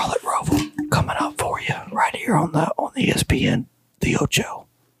got the Charlotte Roval coming up for you right here on the ESPN, the Ocho.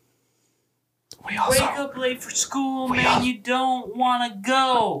 Wake up late for school, man. You don't want to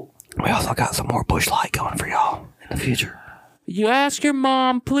go. We also got some more Busch Light coming for y'all in the future. You ask your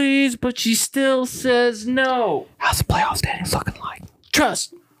mom, please, but she still says no. How's the playoff standings looking like?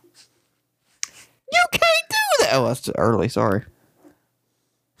 Trust. You can't do that. Oh, that's early. Sorry.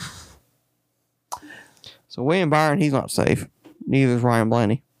 So William Byron, he's not safe. Neither is Ryan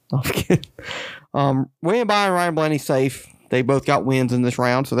Blaney. I'm kidding. William Byron, Ryan Blaney safe. They both got wins in this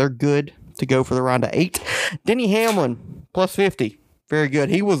round, so they're good to go for the round of 8. Denny Hamlin, +50. Very good.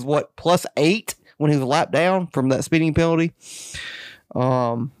 He was, +8 when he was a lap down from that speeding penalty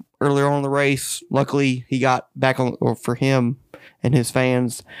earlier on in the race. Luckily, he got back on, or for him and his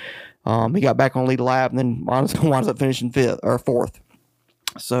fans, He got back on lead lap and then winds up finishing fourth.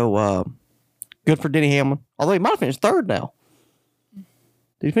 So good for Denny Hamlin. Although he might have finished third now.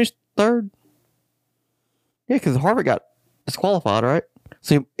 Did he finish third? Yeah, because Harvick got disqualified, right?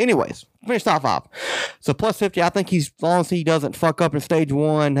 So, anyways, finished top 5. So, plus 50, I think as long as he doesn't fuck up in stage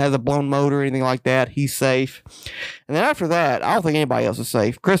 1, has a blown motor or anything like that, he's safe. And then after that, I don't think anybody else is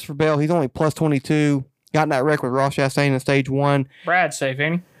safe. Christopher Bell, he's only plus 22. Got in that wreck with Ross Chastain in stage 1. Brad's safe,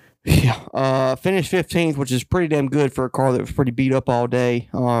 ain't he? Yeah. Finished 15th, which is pretty damn good for a car that was pretty beat up all day.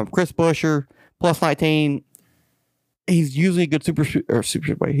 Chris Buescher, plus 19. He's usually a good super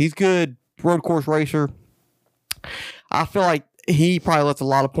speedway. He's good road course racer. I feel like he probably left a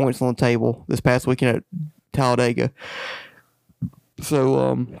lot of points on the table this past weekend at Talladega.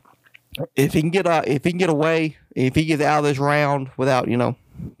 So if he can get away, if he gets out of this round without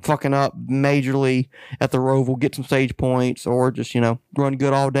fucking up majorly at the Roval, get some stage points, or just run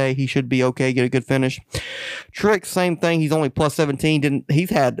good all day, he should be okay. Get a good finish. Trick, same thing. He's only plus 17. He's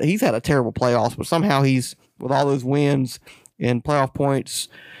had a terrible playoffs, but somehow he's with all those wins and playoff points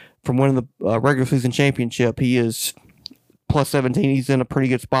from winning the regular season championship. He is plus 17. He's in a pretty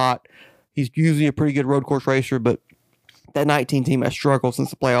good spot. He's usually a pretty good road course racer, but that 19 team has struggled since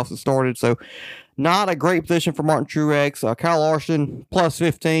the playoffs have started. So not a great position for Martin Truex. Kyle Larson, plus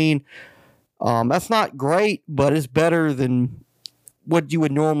 15. That's not great, but it's better than what you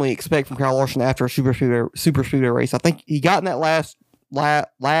would normally expect from Kyle Larson after a super speedway race. I think he got in that last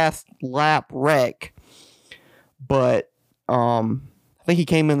lap wreck, but I think he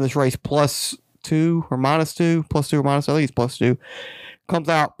came in this race plus 2 or minus 2, plus 2 or minus 2. I think he's plus 2. Comes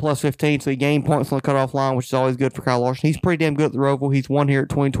out plus 15, so he gained points on the cutoff line, which is always good for Kyle Larson. He's pretty damn good at the Roval. He's won here at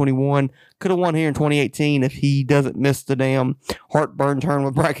 2021. Could have won here in 2018 if he doesn't miss the damn heartburn turn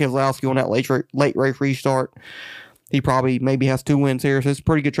with Brad Keselowski on that late race restart. He probably maybe has 2 wins here, so it's a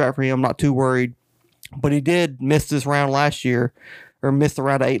pretty good track for him. I'm not too worried. But he did miss this round last year, or missed the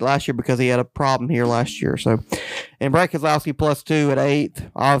round of 8 last year because he had a problem here last year. So, and Brad Keselowski plus 2 at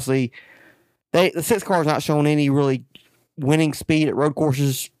 8th. Obviously, the 6 car's not showing any really winning speed at road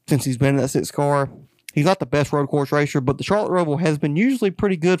courses since he's been in that 6 car. He's not the best road course racer, but the Charlotte Roval has been usually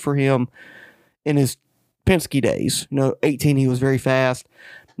pretty good for him in his Penske days. 18 he was very fast.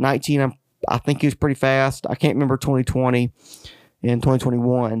 19 I think he was pretty fast. I can't remember 2020 and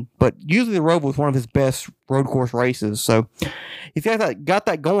 2021, but usually the Roval was one of his best road course races. So he's got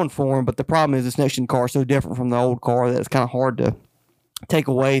that going for him, but the problem is this next gen car is so different from the old car that it's kind of hard to take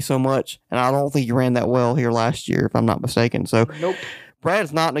away so much, and I don't think he ran that well here last year, if I'm not mistaken. So, nope.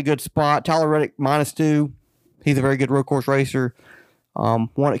 Brad's not in a good spot. Tyler Reddick, minus 2. He's a very good road course racer. Won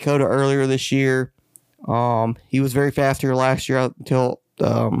at COTA earlier this year. He was very fast here last year until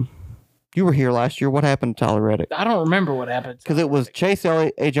you were here last year. What happened to Tyler Reddick? I don't remember what happened. Because it was Chase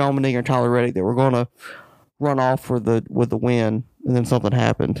Elliott, AJ Allmendinger, and Tyler Reddick that were going to run off with the win, and then something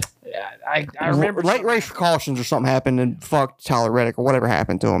happened. Yeah, I remember. Late race precautions or something happened and fucked Tyler Reddick or whatever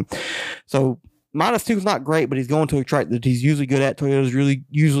happened to him. So minus 2 is not great, but he's going to a track that he's usually good at. Toyota's really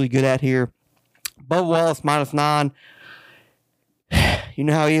usually good at here. Bubba Wallace, minus 9. You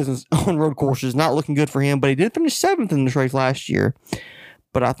know how he is on road courses. Not looking good for him, but he did finish 7th in this race last year.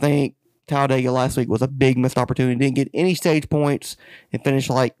 But I think Talladega last week was a big missed opportunity. Didn't get any stage points and finished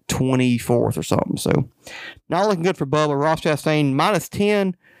like 24th or something. So not looking good for Bubba. Ross Chastain, minus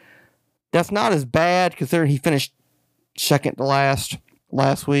 10. That's not as bad considering he finished second to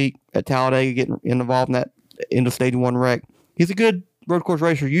last week at Talladega, getting involved in that end of stage 1 wreck. He's a good road course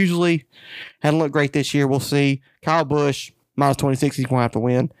racer usually. Hadn't looked great this year. We'll see. Kyle Busch, minus 26. He's going to have to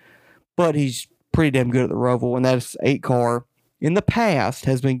win. But he's pretty damn good at the Roval, and that 8 car in the past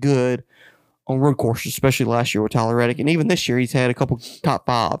has been good on road courses, especially last year with Tyler Reddick. And even this year, he's had a couple top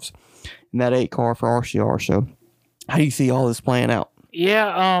 5s in that 8 car for RCR. So how do you see all this playing out?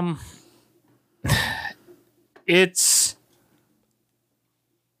 Yeah, it's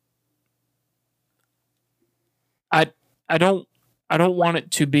I don't want it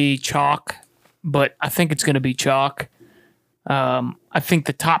to be chalk, but I think it's going to be chalk. I think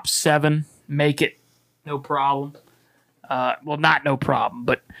the top 7 make it no problem. Well, not no problem,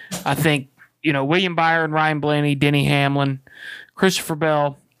 but I think William Byron, Ryan Blaney, Denny Hamlin, Christopher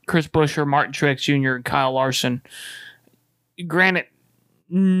Bell, Chris Buescher, Martin Truex Jr., and Kyle Larson. Granted,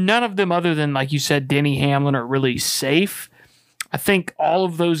 none of them other than, like you said, Denny Hamlin are really safe. I think all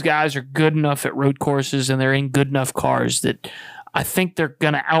of those guys are good enough at road courses and they're in good enough cars that I think they're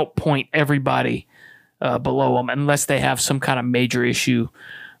going to outpoint everybody below them unless they have some kind of major issue.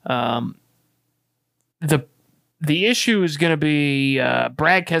 The issue is going to be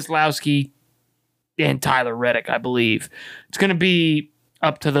Brad Keselowski and Tyler Reddick, I believe. It's going to be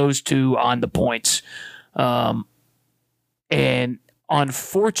up to those two on the points. And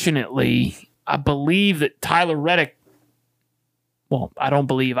unfortunately, I believe that Tyler Reddick, well, I don't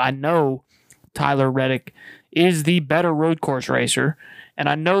believe, I know Tyler Reddick is the better road course racer, and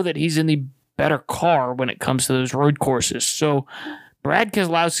I know that he's in the better car when it comes to those road courses. So Brad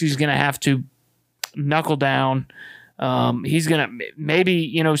Keselowski is going to have to knuckle down. He's going to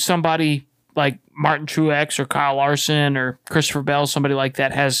maybe, somebody like Martin Truex or Kyle Larson or Christopher Bell, somebody like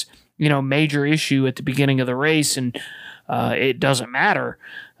that has, major issue at the beginning of the race, and it doesn't matter.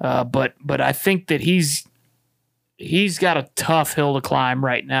 But I think that he's got a tough hill to climb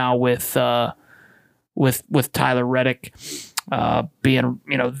right now with Tyler Reddick being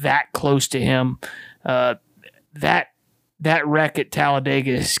that close to him. That wreck at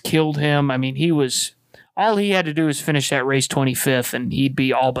Talladega has killed him. I mean, all he had to do is finish that race 25th, and he'd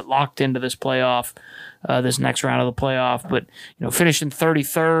be all but locked into this playoff, this next round of the playoff. But finishing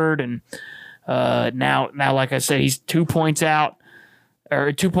 33rd, and now, like I said, he's 2 points out,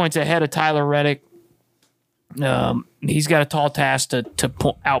 or 2 points ahead of Tyler Reddick. He's got a tall task to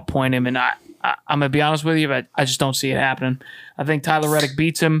outpoint him, and I'm gonna be honest with you, but I just don't see it happening. I think Tyler Reddick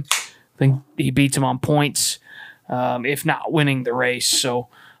beats him. I think he beats him on points, if not winning the race. So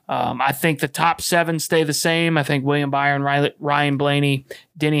I think the top 7 stay the same. I think William Byron, Ryan Blaney,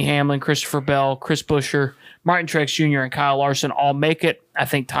 Denny Hamlin, Christopher Bell, Chris Buescher, Martin Truex Jr., and Kyle Larson all make it. I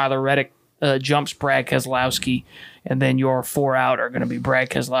think Tyler Reddick jumps Brad Keselowski, and then your 4 out are going to be Brad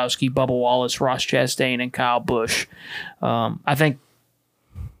Keselowski, Bubba Wallace, Ross Chastain, and Kyle Busch. I think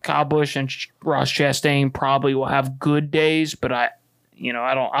Kyle Busch and Ross Chastain probably will have good days, but I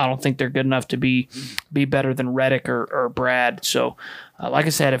don't think they're good enough to be better than Reddick or Brad. So, like I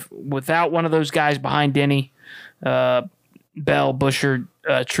said, if without one of those guys behind Denny, Bell, Buescher,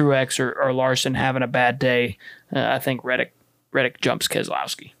 Truex, or Larson having a bad day, I think Reddick jumps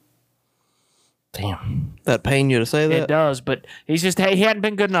Keselowski. Damn, that pain you to say that? It does, but he hadn't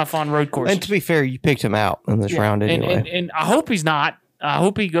been good enough on road courses. And to be fair, you picked him out in this round anyway. And I hope he's not. I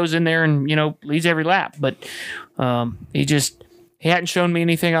hope he goes in there and leads every lap. But he hadn't shown me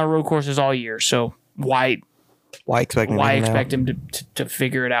anything on road courses all year. So why expect him to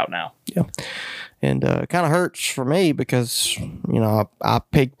figure it out now? Yeah. And it kind of hurts for me because, I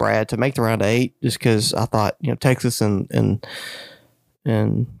picked Brad to make the round of 8 just because I thought, Texas and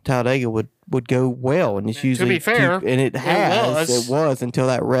Talladega would go well. And it's usually, to be fair, and it was until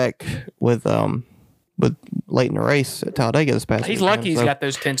that wreck with late in the race at Talladega this past weekend. He's lucky he's got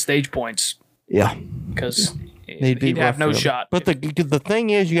those 10 stage points. Yeah. Because he'd have no shot. But the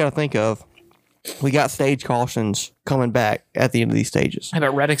thing is, you got to think of, we got stage cautions coming back at the end of these stages. I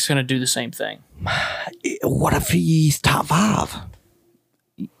bet Reddick's going to do the same thing. What if he's top 5?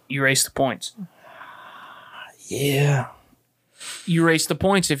 You race the points. Yeah. You race the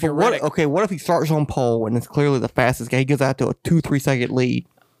points if you're Reddick. Okay, what if he starts on pole and it's clearly the fastest guy? He goes out to a 2-3 second lead.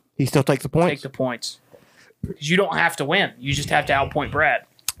 He still takes the points? Take the points. Because you don't have to win. You just have to outpoint Brad.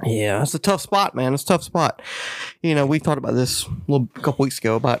 Yeah, that's a tough spot, man. It's a tough spot. We talked about this a couple weeks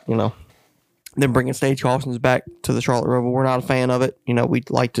ago about, them bringing stage cautions back to the Charlotte Roval. We're not a fan of it. We'd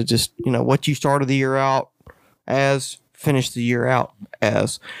like to just, what you started the year out as, finish the year out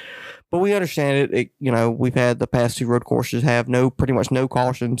as. But we understand it. We've had the past 2 road courses have pretty much no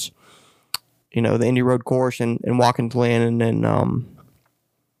cautions. The Indy Road Course and Watkins Glen, and then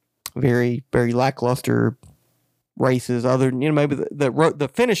very, very lackluster races. Other than, maybe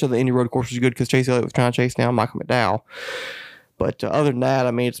the finish of the Indy Road Course was good because Chase Elliott was trying to chase down Michael McDowell. But other than that,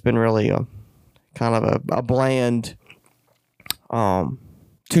 I mean, it's been really a kind of a bland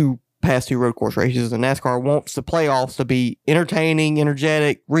past 2 road course races, and NASCAR wants the playoffs to be entertaining,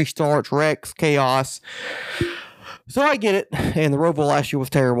 energetic, restarts, wrecks, chaos. So I get it. And the Roval last year was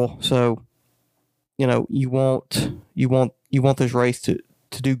terrible. So, you want this race to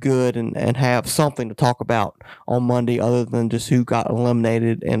do good and have something to talk about on Monday other than just who got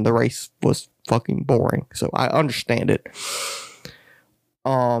eliminated and the race was fucking boring. So I understand it.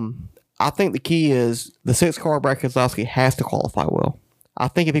 I think the key is the 6th car, Brad Keselowski, has to qualify well. I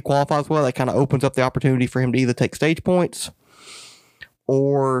think if he qualifies well, that kind of opens up the opportunity for him to either take stage points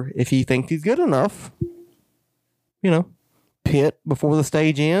or if he thinks he's good enough, pit before the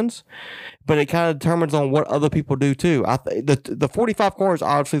stage ends. But it kind of determines on what other people do too. The 45 car is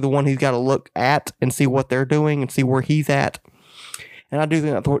obviously the one he's got to look at and see what they're doing and see where he's at. And I do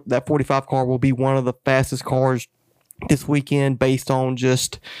think that 45 car will be one of the fastest cars this weekend based on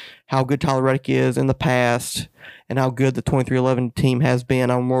just how good Tyler Reddick is in the past and how good the 2311 team has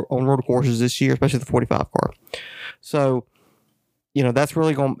been on road courses this year, especially the 45 car. So, that's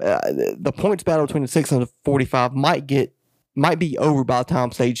really going the points battle between the 6 and the 45 might get might be over by the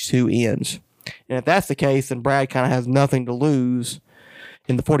time stage 2 ends. And if that's the case, then Brad kind of has nothing to lose,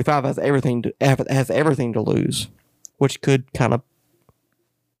 and the 45 has everything to lose, which could kind of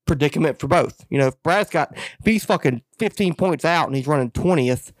predicament for both. If he's fucking 15 points out and he's running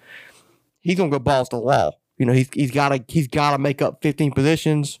 20th, he's gonna go balls to the wall. He's gotta make up 15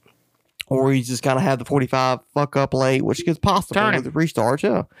 positions, or he's just gotta have the 45 fuck up late, which is possible with the restarts.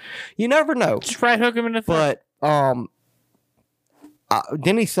 Yeah, you never know. Just right hook him in the thing. But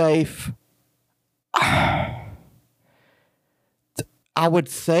Denny's safe. I would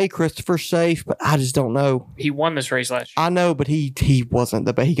say Christopher's safe, but I just don't know. He won this race last year. I know, but he wasn't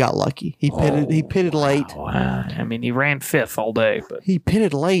the best. He got lucky. He pitted late. Wow. I mean, he ran 5th all day, but he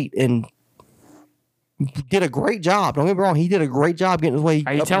pitted late and did a great job. Don't get me wrong. He did a great job getting his way.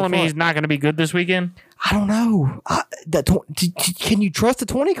 Are you telling me he's not going to be good this weekend? I don't know. Can you trust the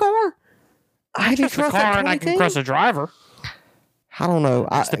 20 car? I trust the car, and I can trust the driver. I don't know.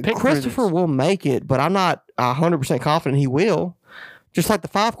 Christopher will make it, but I'm not 100% confident he will. Just like the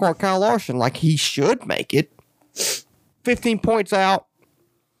 5 car, Kyle Larson, like he should make it. 15 points out.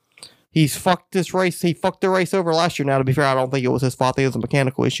 He's fucked this race. He fucked the race over last year. Now, to be fair, I don't think it was his fault. It was a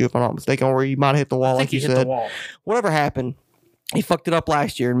mechanical issue, if I'm not mistaken, or he might have hit the wall, like you said. Whatever happened, he fucked it up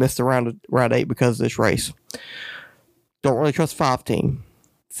last year and missed the round 8 because of this race. Don't really trust 5 team.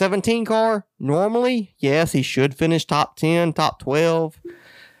 17 car, normally, yes, he should finish top 10, top 12.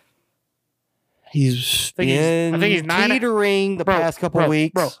 He's been teetering the past couple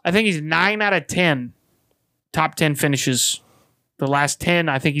weeks. Bro, I think he's 9 out of 10 top 10 finishes. The last 10,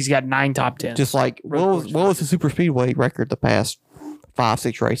 I think he's got 9 top 10. Just like, what was the super speedway record the past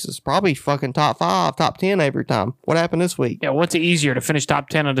 5-6 races? Probably fucking top 5, top 10 every time. What happened this week? Yeah, what's easier, to finish top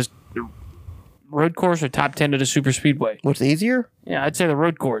 10 on this road course or top 10 to the super speedway? What's easier? Yeah, I'd say the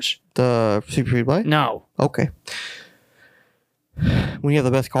road course. The super speedway? No. Okay. When you have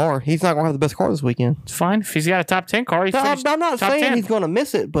the best car, he's not going to have the best car this weekend. It's fine. If he's got a top 10 car, he's I'm not saying 10. He's going to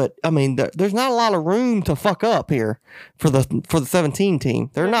miss it, but I mean, there's not a lot of room to fuck up here for the 17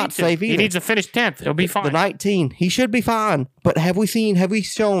 team. They're not safe either. He needs to finish 10th. He'll be fine. The 19, he should be fine. But have we seen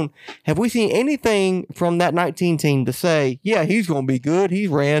anything from that 19 team to say, yeah, he's going to be good? He's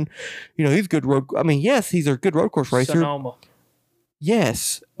ran, he's good road. I mean, yes, he's a good road course racer. Sonoma.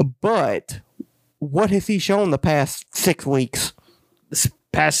 Yes, but what has he shown the past 6 weeks?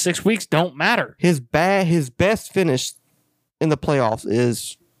 Past 6 weeks don't matter. His best finish in the playoffs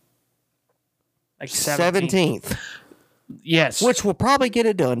is like 17th. Yes. Which will probably get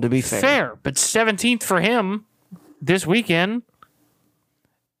it done, to be fair. But 17th for him this weekend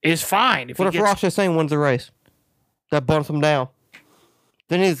is fine. What if Ross Chastain wins the race? That bumps him down.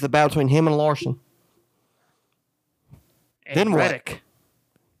 Then it's the battle between him and Larson. And then Reddick.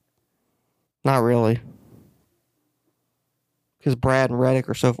 What? Not really. Because Brad and Reddick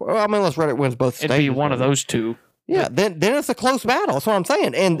are so far. Well, I mean, unless Reddick wins both stages. It'd be one of those two. Yeah, then it's a close battle. That's what I'm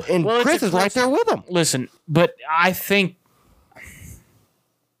saying. And Chris is right there with him. Listen, but I think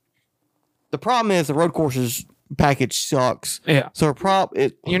the problem is the road courses package sucks. Yeah. So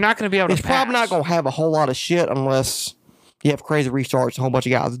you're not going to be able to It's probably not going to have a whole lot of shit unless you have crazy restarts, a whole bunch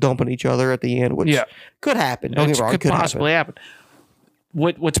of guys dumping each other at the end, which could happen. Don't get me wrong. Could possibly happen.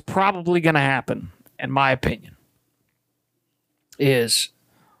 What's probably going to happen, in my opinion, is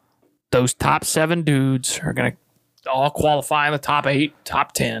those top 7 dudes are going to all qualify in the top 8,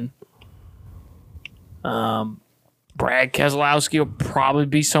 top 10. Brad Keselowski will probably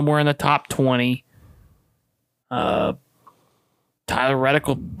be somewhere in the top 20. Tyler Reddick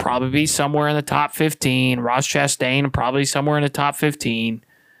will probably be somewhere in the top 15. Ross Chastain will probably be somewhere in the top 15.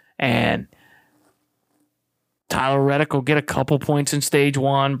 And Tyler Reddick will get a couple points in stage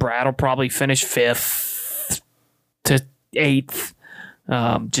 1. Brad will probably finish 5th to 8th,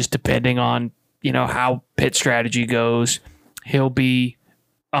 just depending on, how pit strategy goes. He'll be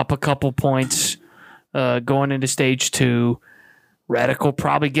up a couple points going into stage 2. Reddick will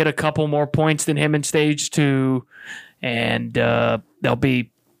probably get a couple more points than him in stage 2, and they'll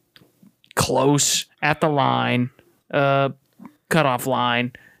be close at the line, cutoff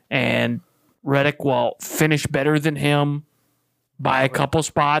line, and Reddick will finish better than him by a couple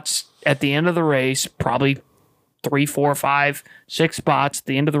spots at the end of the race, probably 3, 4, 5, 6 spots at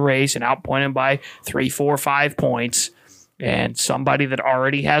the end of the race, and outpoint him by 3, 4, 5 points. And somebody that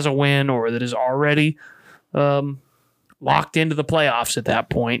already has a win or that is already locked into the playoffs at that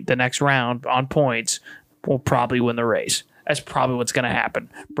point, the next round on points, will probably win the race. That's probably what's going to happen.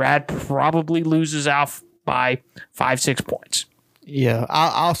 Brad probably loses out by 5, 6 points. Yeah,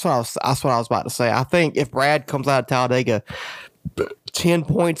 that's what I was about to say. I think if Brad comes out of Talladega 10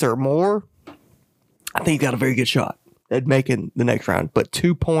 points or more, I think he's got a very good shot. at making the next round. But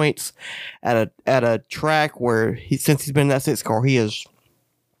 2 points at a track where since he's been in that 6 car, he has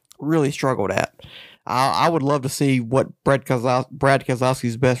really struggled at. I would love to see what Brad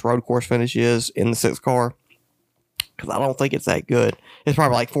Keselowski's best road course finish is in the 6 car, because I don't think it's that good. It's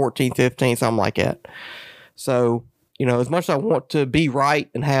probably like 14, 15, something like that. So, as much as I want to be right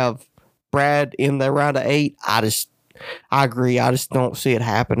and have Brad in the round of 8, I agree. I just don't see it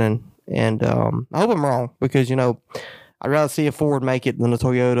happening. And I hope I'm wrong, because, I'd rather see a Ford make it than a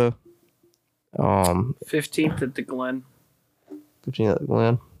Toyota. 15th at the Glen. 15th at the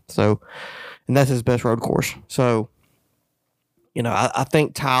Glen. So, and that's his best road course. So, I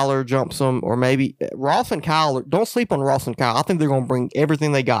think Tyler jumps him, or maybe Ross and Kyle. Don't sleep on Ross and Kyle. I think they're going to bring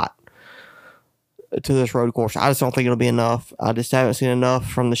everything they got to this road course. I just don't think it'll be enough. I just haven't seen enough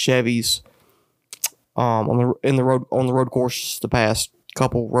from the Chevys on the road courses, the past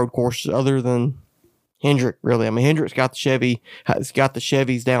couple road courses, other than Hendrick. Really, I mean, Hendrick's got the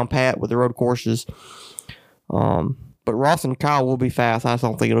Chevys down pat with the road courses. But Ross and Kyle will be fast. I just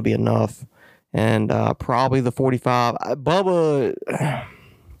don't think it'll be enough. And probably the 45. Bubba,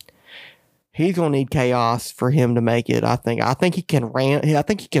 he's gonna need chaos for him to make it. I think he can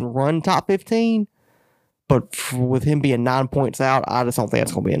run top 15. But with him being 9 points out, I just don't think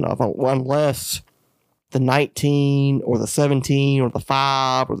that's gonna be enough. Unless the 19 or the 17 or the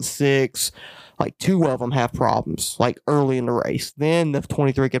 5 or the 6, like 2 of them have problems, like early in the race. Then the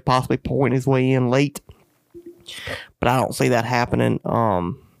 23 could possibly point his way in late. But I don't see that happening.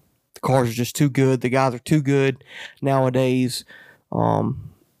 The cars are just too good. The guys are too good nowadays. And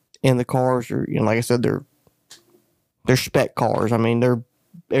the cars are, like I said, they're spec cars. I mean, they're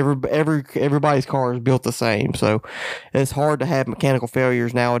everybody's car is built the same. So it's hard to have mechanical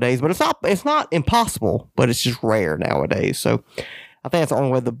failures nowadays. But it's not impossible, but it's just rare nowadays. So I think that's the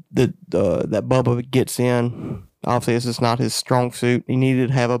only way that Bubba gets in. Obviously, this is not his strong suit. He needed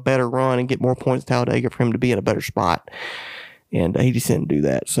to have a better run and get more points at Talladega for him to be in a better spot. And he just didn't do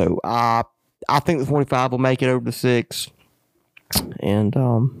that. So I think the 45 will make it over the 6. And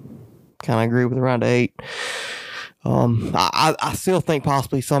kind of agree with around 8. I still think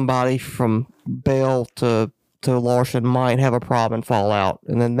possibly somebody from Bell to Larson might have a problem and fall out.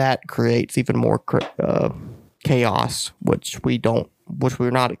 And then that creates even more chaos, which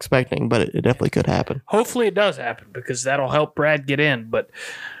we're not expecting, but it definitely could happen. Hopefully it does happen, because that'll help Brad get in. But,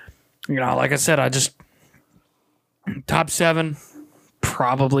 like I said, top 7,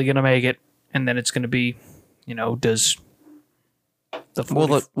 probably going to make it. And then it's going to be, does the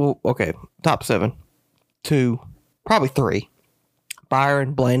 40... okay, top 7. 2, probably 3.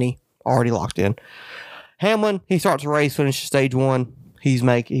 Byron, Blaney, already locked in. Hamlin, he starts a race, finishes stage 1. He's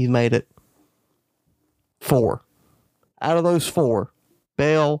made it. 4. Out of those 4,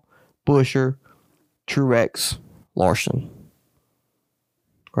 Bell, Buescher, Truex, Larson.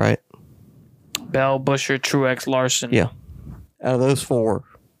 Right? Bell, Buescher, Truex, Larson. Yeah. Out of those 4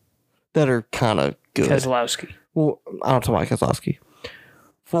 that are kind of good. Keselowski. Well, I don't talk about Keselowski.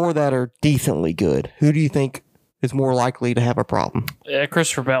 4 that are decently good. Who do you think is more likely to have a problem?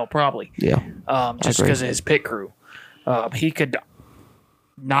 Christopher Bell, probably. Yeah. Just because of his pit crew. He could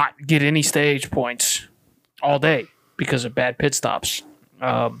not get any stage points all day because of bad pit stops.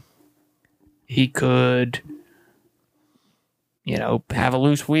 He could, have a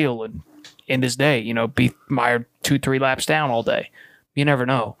loose wheel and end his day, be mired 2-3 laps down all day. You never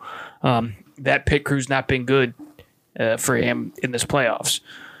know. That pit crew's not been good for him in this playoffs.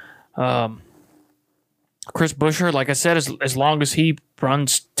 Chris Buescher, like I said, as long as he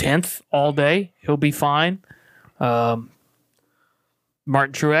runs 10th all day, he'll be fine.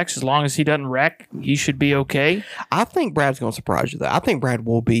 Martin Truex, as long as he doesn't wreck, he should be okay. I think Brad's going to surprise you, though. I think Brad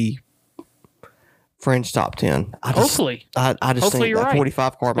will be fringe top 10. Hopefully. I just Hopefully think that right.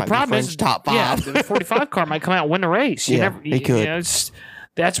 45 car might be fringe top 5. Yeah, the 45 car might come out and win the race. He could.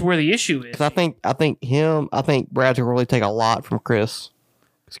 That's where the issue is. I think Brad's going to really take a lot from Chris.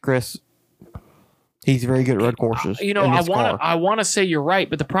 Because Chris, he's very good at road courses. I want to say you're right,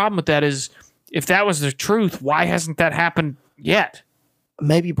 but the problem with that is, if that was the truth, why hasn't that happened yet?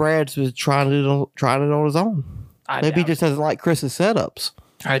 Maybe Brad's was trying it on his own. Maybe he just doesn't like Chris's setups.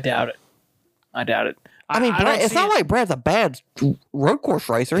 I doubt it. I mean, it's not like Brad's a bad road course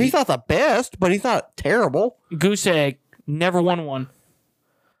racer. He's not the best, but he's not terrible. Goose egg, never won one.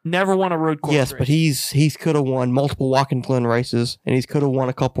 Never won a road course Yes, race. but he's could have won multiple Watkins Glen races, and he's could have won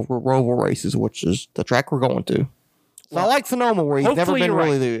a couple of Roval races, which is the track we're going to. It's not like Sonoma, where he's never been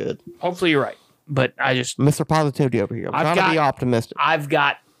really good. Hopefully you're right, but I just Mr. Positivity over here. I'm trying to be optimistic. I've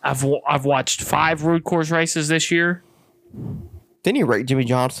watched 5 road course races this year. Didn't you rate Jimmy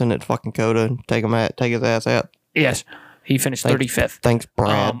Johnson at fucking Coda and take his ass out? Yes. He finished 35th. Thanks,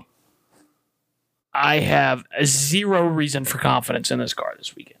 Brad. I have zero reason for confidence in this car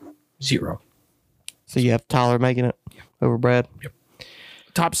this weekend. Zero. So you have Tyler making it over Brad? Yep.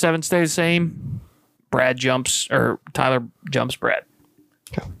 Top 7 stay the same. Tyler jumps Brad.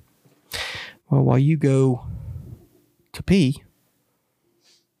 Okay. Well, while you go to pee,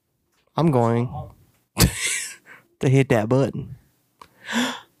 I'm going to hit that button.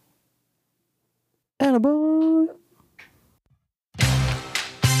 Attaboy.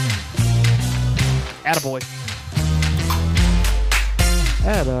 Attaboy.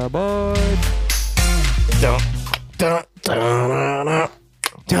 Attaboy. Dun, dun, dun,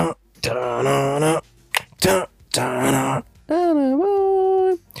 dun, dun, dun, dun, dun,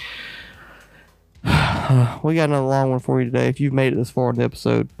 dun. We got another long one for you today. If you've made it this far in the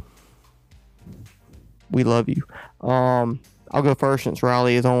episode, we love you. I'll go first since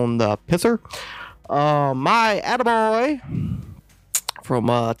Riley is on the pisser. My attaboy from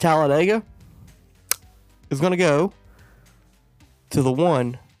Talladega is going to go to the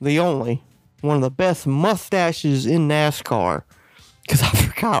one, the only, one of the best mustaches in NASCAR. Because I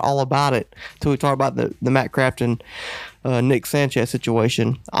forgot all about it until we talked about the Matt Crafton, Nick Sanchez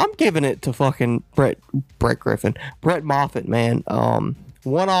situation. I'm giving it to fucking Brett Moffitt, man.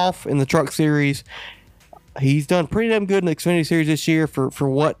 One off in the Truck Series. He's done pretty damn good in the Xfinity Series this year for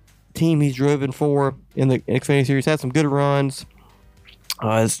what team he's driven for in the Xfinity Series. Had some good runs.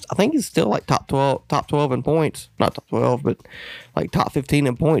 I think he's still like top 12 in points. Not top 12, but like top 15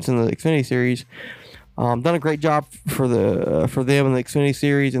 in points in the Xfinity Series. Done a great job for them in the Xfinity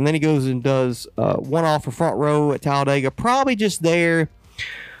Series, and then he goes and does one off for front row at Talladega, probably just there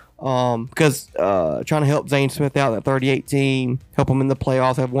because trying to help Zane Smith out in that 38 team, help him in the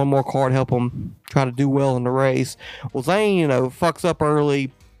playoffs, have one more car to help him try to do well in the race. Well, Zane, fucks up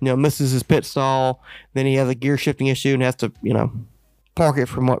early, misses his pit stall, then he has a gear shifting issue and has to, park it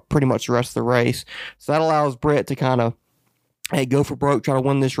for pretty much the rest of the race. So that allows Brett to kind of go for broke, try to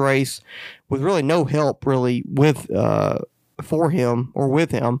win this race with really no help really with for him or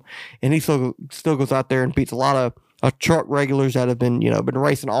with him, and he still goes out there and beats a lot of truck regulars that have been been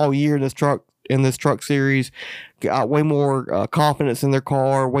racing all year in this truck series. Got way more confidence in their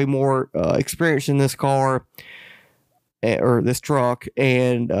car, way more experience in this car or this truck,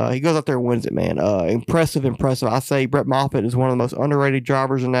 and he goes out there and wins it, man. Impressive. I say Brett Moffitt is one of the most underrated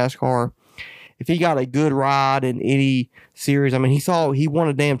drivers in NASCAR. If he got a good ride in any series, I mean, he won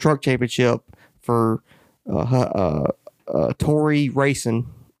a damn truck championship for Tory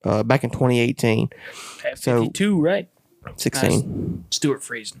Racing back in 2018. At 52, right? 16. Stuart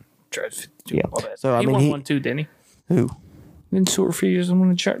Friesen. Yeah. So he won one too, didn't he? Who? Didn't Stuart Friesen win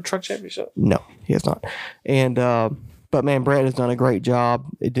a truck championship? No, he has not. And but man, Brett has done a great job.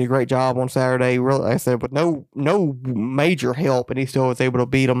 He did a great job on Saturday. Really, like I said, with no major help, and he still was able to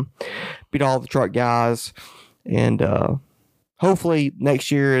beat all the truck guys. And hopefully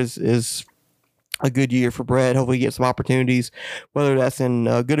next year is a good year for Brett. Hopefully he gets some opportunities, whether that's in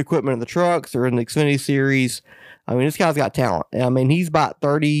good equipment in the trucks or in the Xfinity Series. I mean, this guy's got talent. I mean, he's about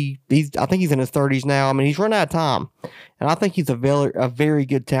 30. I think he's in his 30s now. I mean, he's run out of time. And I think he's a very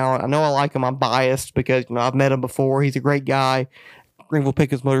good talent. I know I like him. I'm biased because, I've met him before. He's a great guy. Greenville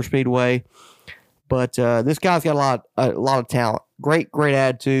Pickens Motor Speedway. But this guy's got a lot of talent. Great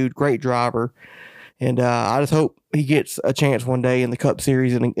attitude. Great driver. And I just hope he gets a chance one day in the Cup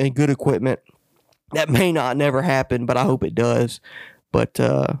Series and good equipment. That may not never happen, but I hope it does. But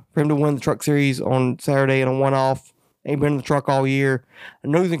for him to win the Truck Series on Saturday in a one-off, ain't been in the truck all year. I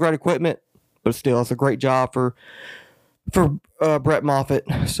know he's in great equipment, but still, it's a great job for Brett Moffitt.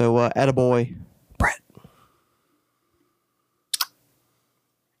 So, attaboy, Brett.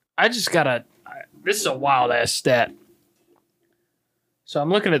 This is a wild-ass stat. So I'm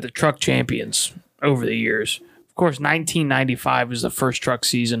looking at the truck champions over the years. Of course, 1995 was the first truck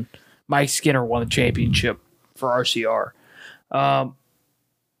season. Mike Skinner won the championship for RCR.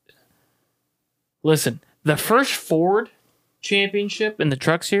 Listen, the first Ford championship in the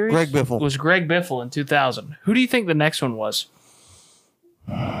truck series was Greg Biffle in 2000. Who do you think the next one was?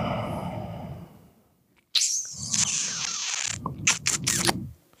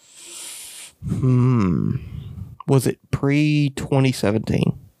 Was it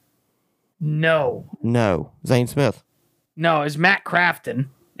pre-2017? No. Zane Smith. No, it was Matt Crafton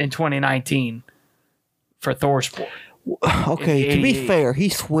in 2019 for ThorSport. Okay, to be fair, they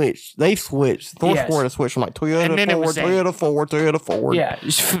switched. ThorSport has switched from like Toyota Ford. Yeah,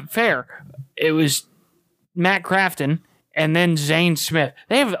 it's fair. It was Matt Crafton and then Zane Smith.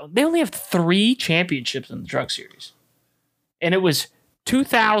 They only have 3 championships in the truck series. And it was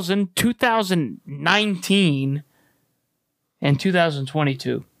 2000, 2019, in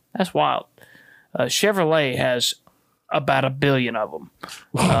 2022. That's wild. Chevrolet has about 1 billion of them.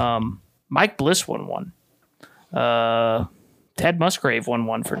 Mike Bliss won one. Ted Musgrave won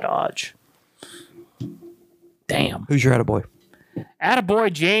one for Dodge. Damn. Who's your attaboy?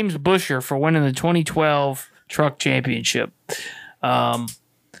 Attaboy James Busher for winning the 2012 Truck Championship. You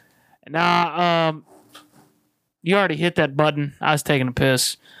already hit that button. I was taking a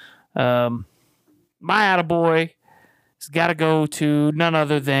piss. My attaboy has got to go to none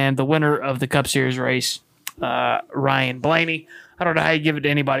other than the winner of the Cup Series race, Ryan Blaney. I don't know how you give it to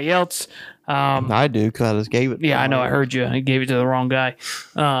anybody else. I do, because I just gave it. Yeah, I know. I heard you. I gave it to the wrong guy.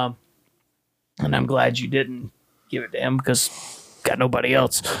 And I'm glad you didn't give it to him because got nobody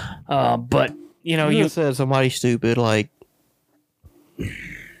else. But, you said somebody stupid like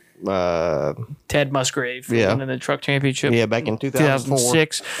Ted Musgrave winning the Truck Championship. Yeah, back in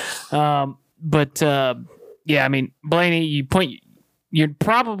 2006. Yeah, I mean, Blaney, you're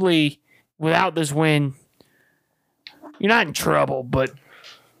probably, without this win, you're not in trouble, but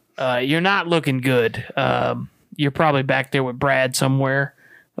you're not looking good. You're probably back there with Brad somewhere.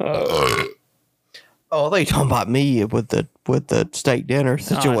 Oh, they talking about me with the steak dinner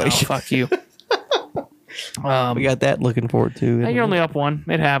situation. Oh, no, fuck you. We got that looking forward to. You're only up one.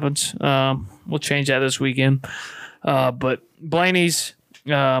 It happens. We'll change that this weekend. But Blaney's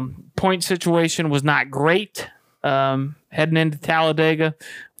point situation was not great heading into Talladega.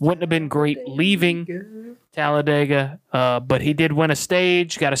 Wouldn't have been great leaving Talladega, but he did win a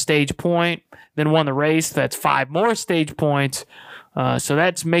stage, got a stage point, then won the race. That's 5 more stage points. So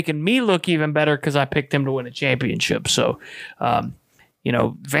that's making me look even better because I picked him to win a championship. So,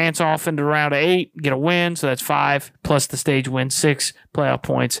 advance off into round of 8, get a win. So that's 5 plus the stage win, 6 playoff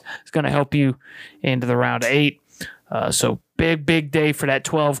points. It's going to help you into the round of 8. So big day for that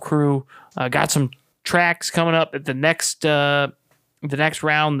 12 crew. Got some tracks coming up at the next round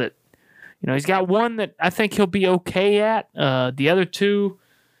that, he's got one that I think he'll be okay at. The other 2,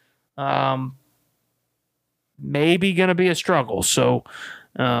 maybe going to be a struggle. So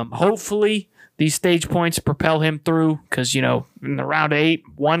hopefully these stage points propel him through because, in the round of 8,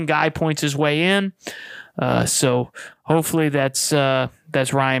 one guy points his way in. So hopefully that's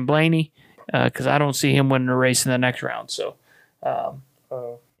Ryan Blaney because I don't see him winning a race in the next round. So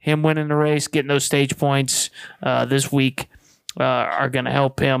him winning the race, getting those stage points this week are going to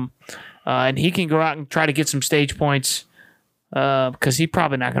help him. And he can go out and try to get some stage points because he's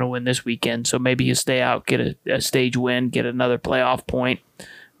probably not going to win this weekend. So maybe he'll stay out, get a stage win, get another playoff point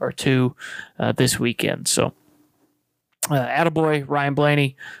or 2 this weekend. So attaboy, Ryan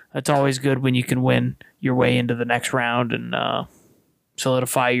Blaney. That's always good when you can win your way into the next round and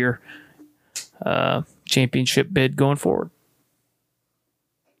solidify your championship bid going forward.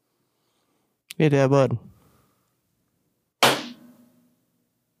 Hit that button.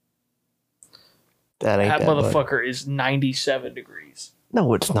 That motherfucker is 97 degrees.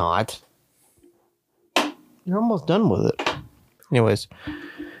 No, it's not. You're almost done with it. Anyways.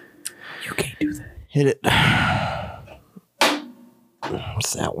 You can't do that. Hit it.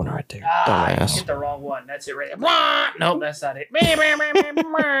 It's that one right there. Dumbass. You hit the wrong one. That's it right there. Nope, that's not it.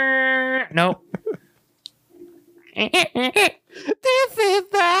 Nope. This is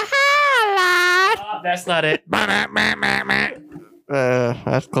the highlight. Oh, that's not it.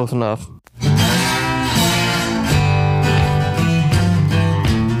 That's close enough.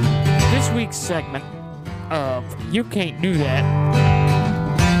 This week's segment of You Can't Do That.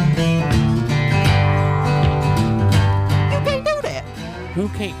 You can't do that. Who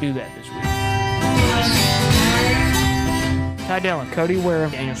can't do that this week? Ty Dillon, Cody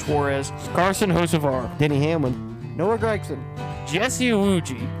Wareham, Daniel Suarez, Carson Hocevar, Denny Hamlin, Noah Gregson, Jesse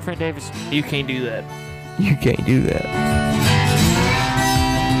Iwuji, Trent Davis. You can't do that. You can't do that.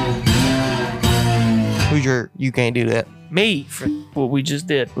 Who's your you can't do that? Me for what we just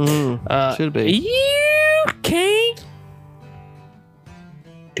did. Should be. You can't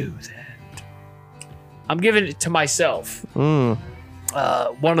do that. I'm giving it to myself. One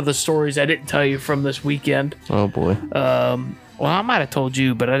of the stories I didn't tell you from this weekend. Oh boy. Well, I might have told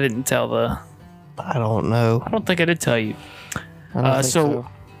you, but I didn't tell the. I don't know. I don't think I did tell you. I don't think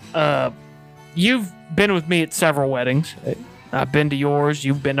so. You've been with me at several weddings. I've been to yours.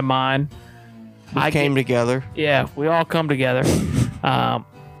 You've been to mine. We came together. Yeah, we all come together.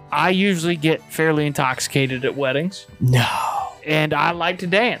 I usually get fairly intoxicated at weddings. No. And I like to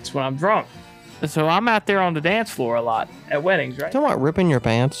dance when I'm drunk. So I'm out there on the dance floor a lot at weddings, right? Talking about ripping your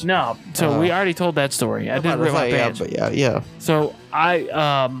pants? No. So we already told that story. I didn't rip my pants. Yeah. So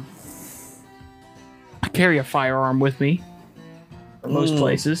I carry a firearm with me for most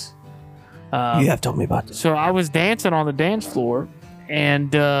places. You have told me about this. So I was dancing on the dance floor,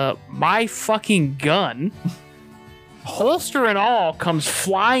 and my fucking gun, holster and all, comes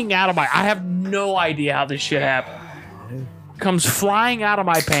flying out of my... I have no idea how this shit happened. Comes flying out of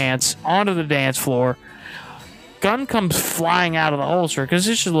my pants onto the dance floor. Gun comes flying out of the holster, because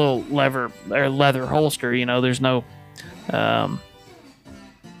it's just a little leather holster, you know, there's no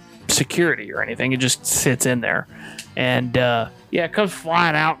security or anything. It just sits in there. And it comes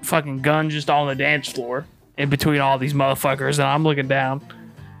flying out, fucking gun just on the dance floor in between all these motherfuckers, and I'm looking down.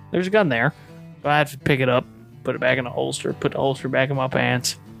 There's a gun there. But I have to pick it up, put it back in the holster, put the holster back in my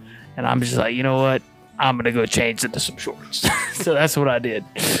pants, and I'm just like, you know what? I'm gonna go change into some shorts. So that's what I did.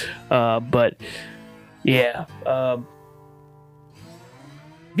 But yeah,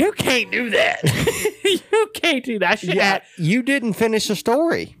 you can't do that. You can't do that shit. Yeah, you didn't finish the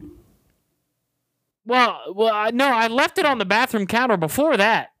story. Well, no, I left it on the bathroom counter before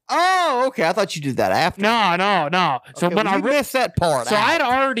that. Oh, okay. I thought you did that after. No. So, Okay, but well, I you missed that part. So I had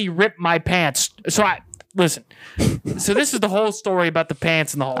already ripped my pants. So listen. So this is the whole story about the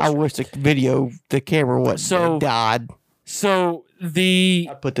pants and the holster. I wish the camera wasn't died. So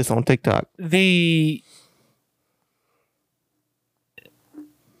I put this on TikTok.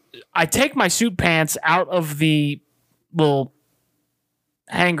 I take my suit pants out of the little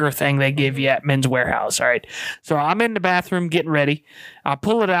hanger thing they give you at Men's Warehouse. All right. So I'm in the bathroom getting ready. I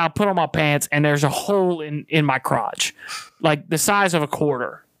pull it out, put on my pants, and there's a hole in my crotch, like the size of a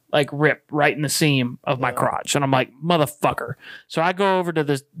quarter, like ripped right in the seam of my crotch. And I'm like, motherfucker. So I go over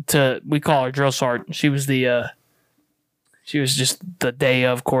to we call her drill sergeant. She was just the day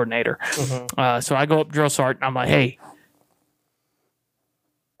of coordinator. So I go up to drill sergeant. I'm like, hey,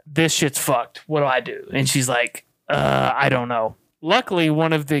 this shit's fucked. What do I do? And she's like, I don't know. Luckily,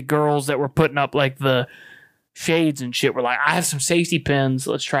 one of the girls that were putting up like the shades and shit were like, I have some safety pins.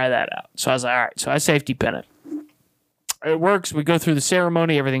 Let's try that out. So I was like, all right. So I safety pin it. It works. We go through the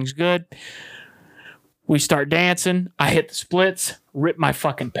ceremony. Everything's good. We start dancing. I hit the splits, rip my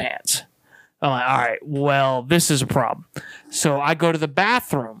fucking pants. I'm like, all right, well, this is a problem. So I go to the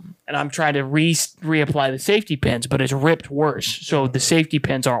bathroom and I'm trying to reapply the safety pins, but it's ripped worse. So the safety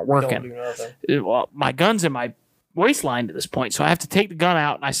pins aren't working. Don't do nothing. Well, my gun's in my waistline to this point, so I have to take the gun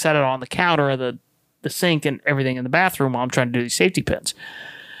out and I set it on the counter of the sink and everything in the bathroom while I'm trying to do these safety pins.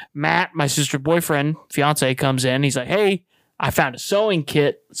 Matt, my sister's boyfriend, fiance, comes in. He's like, hey, I found a sewing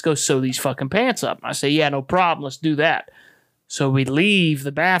kit. Let's go sew these fucking pants up. And I say, yeah, no problem. Let's do that. So we leave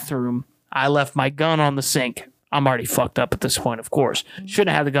the bathroom. I left my gun on the sink. I'm already fucked up at this point, of course. Shouldn't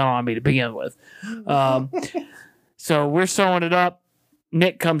have had the gun on me to begin with. So we're sewing it up.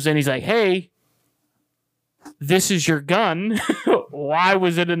 Nick comes in. He's like, hey, this is your gun. Why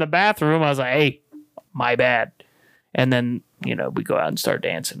was it in the bathroom? I was like, hey, my bad. And then, we go out and start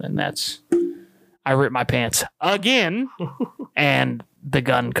dancing. And I rip my pants again. And the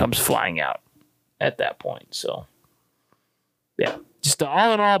gun comes flying out at that point. So, yeah. Just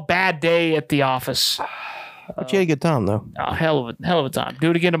all in all, bad day at the office. But you had a good time, though. A hell of a time. Do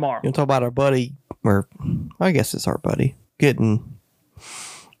it again tomorrow. You want to talk about our buddy, or I guess it's our buddy, taking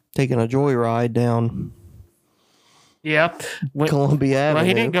a joyride down Yeah. Columbia Avenue.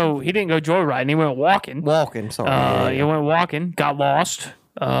 Well, he didn't go joyriding. He went walking. Sorry. He went walking, got lost.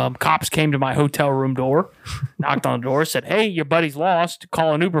 Cops came to my hotel room door, knocked on the door, said, hey, your buddy's lost.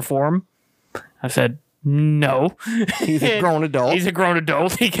 Call an Uber for him. I said, no. He's a grown adult. He's a grown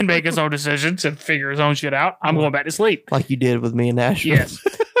adult. He can make his own decisions and figure his own shit out. I'm going back to sleep. Like you did with me in Nashville. Yes.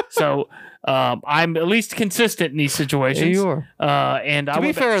 So I'm at least consistent in these situations. Yeah, you are. And to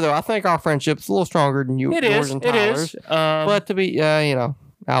be fair, though, I think our friendship's a little stronger than yours and Tyler's. It is. But to be,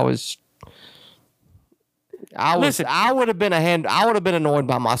 Listen, I would have been annoyed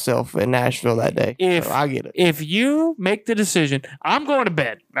by myself in Nashville that day. So I get it. If you make the decision, I'm going to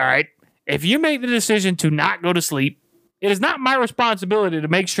bed. All right. If you make the decision to not go to sleep, it is not my responsibility to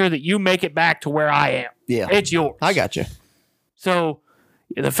make sure that you make it back to where I am. Yeah. It's yours. I got you. So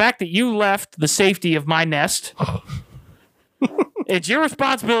the fact that you left the safety of my nest, it's your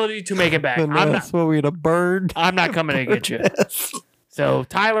responsibility to make it back. That's where we had a bird. I'm not coming to get you. So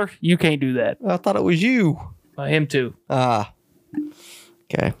Tyler, you can't do that. I thought it was you. Him too.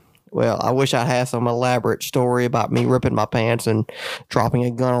 Okay. Well, I wish I had some elaborate story about me ripping my pants and dropping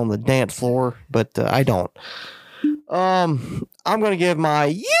a gun on the dance floor, but I don't. I'm going to give my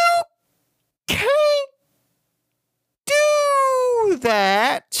you can't do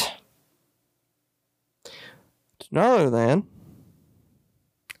that. It's none other than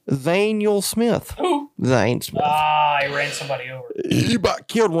Zaniel Smith. Who? Zane Smith. He ran somebody over. He about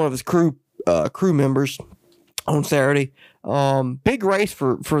killed one of his crew members. on Saturday. Big race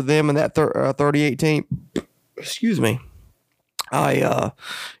for them in that 38 team. Excuse me. That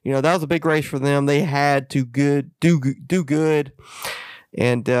was a big race for them. They had to do good.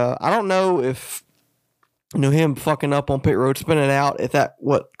 And I don't know if him fucking up on pit road, spinning out, if that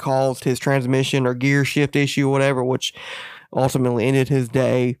what caused his transmission or gear shift issue or whatever, which ultimately ended his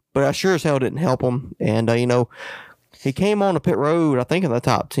day. But I sure as hell didn't help him. And he came on the pit road, I think in the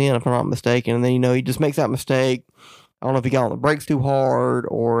top 10, if I'm not mistaken. And then he just makes that mistake. I don't know if he got on the brakes too hard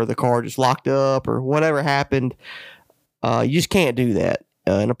or the car just locked up or whatever happened. You just can't do that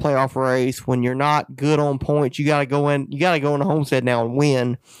in a playoff race when you're not good on points. You got to go in. You got to go into Homestead now and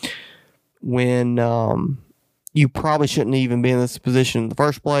win. When you probably shouldn't even be in this position in the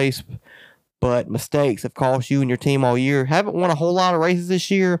first place. But mistakes have cost you and your team all year. Haven't won a whole lot of races this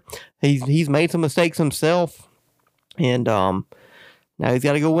year. He's made some mistakes himself, and now he's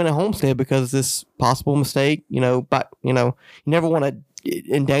got to go win at Homestead because of this possible mistake. But you never want to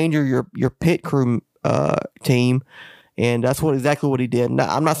endanger your pit crew team. And that's exactly what he did.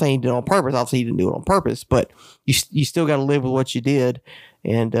 Now, I'm not saying he did it on purpose. Obviously, he didn't do it on purpose. But you still got to live with what you did.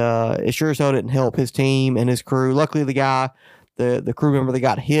 And it sure as hell didn't help his team and his crew. Luckily, the guy, the crew member that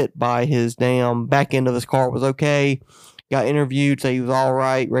got hit by his damn back end of his car was okay. Got interviewed, said he was all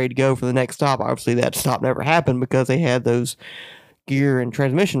right, ready to go for the next stop. Obviously, that stop never happened because they had those gear and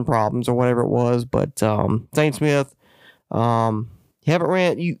transmission problems or whatever it was. But Zane Smith, you haven't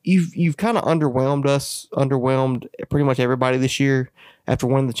ran. You've kind of underwhelmed pretty much everybody this year. After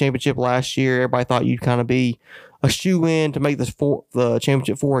winning the championship last year, everybody thought you'd kind of be a shoe-in to make the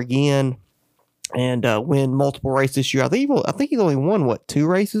championship 4 again and win multiple races this year. I think he's only won 2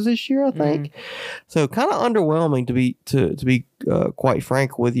 races this year. I think so. Kind of underwhelming to be quite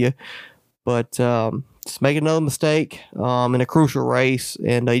frank with you, but just make another mistake in a crucial race,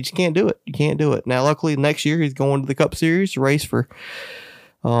 and you just can't do it. You can't do it. Now, luckily, next year he's going to the Cup Series to race for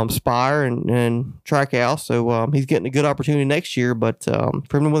Spire and Trackhouse, so he's getting a good opportunity next year. But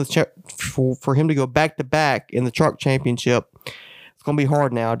for him to go back to back in the truck championship, it's going to be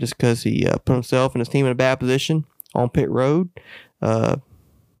hard now, just because he put himself and his team in a bad position on pit road.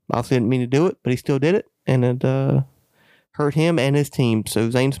 Obviously didn't mean to do it, but he still did it, and it hurt him and his team.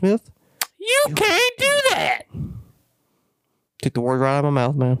 So Zane Smith, you can't do that. Took the words right out of my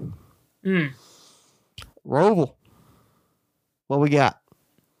mouth, man. Roval, what we got?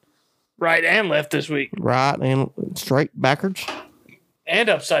 Right and left this week. Right and straight backwards. And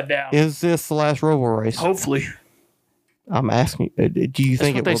upside down. Is this the last Roval race? Hopefully. I'm asking you, do you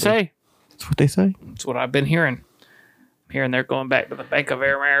think it will be? That's what they say. That's what they say? That's what I've been hearing. I'm hearing they're going back to the Bank of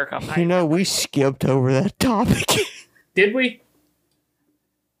America. We skipped over that topic. Did we?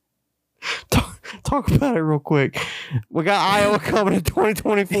 Talk about it real quick. We got Iowa coming in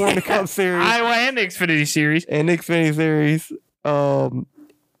 2024 in the Cup Series. Iowa and the Xfinity Series.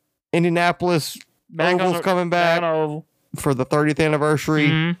 Indianapolis Oval's coming back for the 30th anniversary.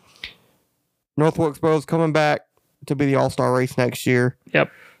 Mm-hmm. North Wilkesboro's coming back to be the All-Star race next year.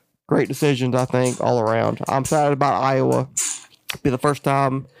 Yep. Great decisions, I think, all around. I'm excited about Iowa. It'll be the first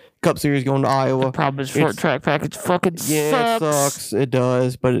time Cup Series going to Iowa. The problem is short track package fucking sucks. Yeah, it sucks. It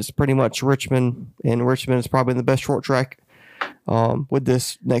does, but it's pretty much Richmond, and Richmond is probably the best short track with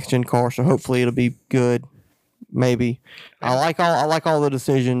this next gen car. So hopefully it'll be good. Maybe. I like all the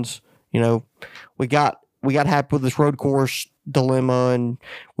decisions. We got happy with this road course dilemma, and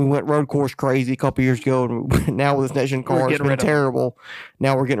we went road course crazy a couple years ago, and now with this next gen car, it's been terrible.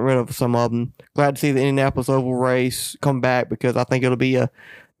 Now we're getting rid of some of them. Glad to see the Indianapolis Oval race come back, because I think it'll be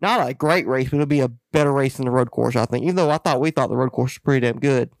not a great race, but it'll be a better race than the road course, I think. Even though we thought the road course was pretty damn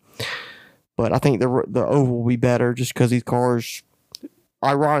good. But I think the Oval will be better, just because these cars,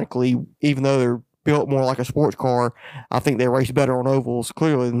 ironically, even though they're built more like a sports car, I think they race better on ovals,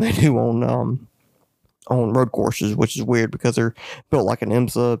 clearly, than they do on road courses, which is weird because they're built like an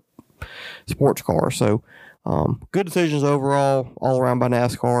IMSA sports car. So good decisions overall, all around by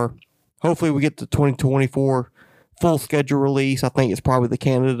NASCAR. Hopefully we get the 2024 full schedule release. I think it's probably the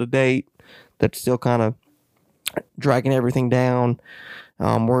Canada date that's still kind of dragging everything down.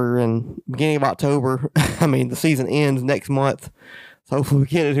 We're in beginning of October. I mean, the season ends next month, so hopefully we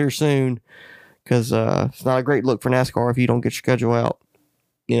get it here soon, because it's not a great look for NASCAR if you don't get your schedule out,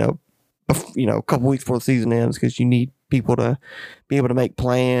 a couple weeks before the season ends, because you need people to be able to make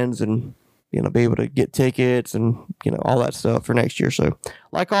plans and, be able to get tickets and, all that stuff for next year. So,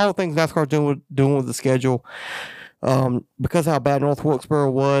 like all the things NASCAR's doing with the schedule, because how bad North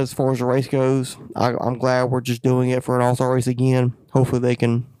Wilkesboro was as far as the race goes, I'm glad we're just doing it for an all-star race again. Hopefully they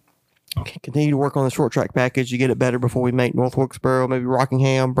can continue to work on the short track package to get it better before we make North Wilkesboro, maybe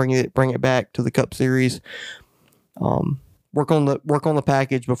Rockingham, bring it back to the Cup Series. Work on the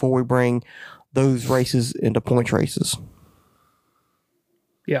package before we bring those races into points races.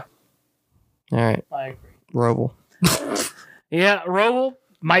 Yeah. All right. I agree. Roval. Yeah, Roval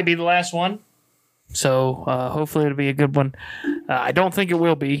might be the last one. So hopefully it'll be a good one. I don't think it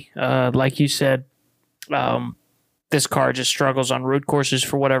will be. Like you said, this car just struggles on road courses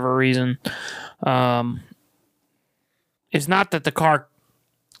for whatever reason. It's not that the car...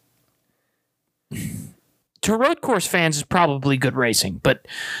 To road course fans, is probably good racing, but...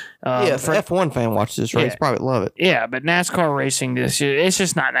 if an F1 fan watches this race, probably love it. Yeah, but NASCAR racing, it's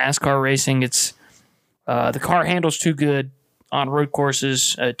just not NASCAR racing. It's the car handles too good on road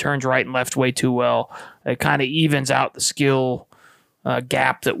courses. It turns right and left way too well. It kind of evens out the skill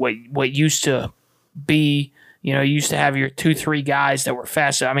gap that what used to be. You know, you used to have your 2-3 guys that were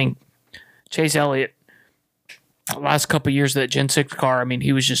fast. I mean, Chase Elliott, the last couple of years of that Gen 6 car, I mean,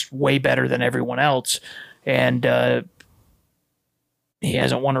 he was just way better than everyone else. And he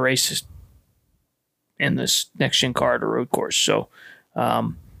hasn't won a race in this next-gen car at a road course. So,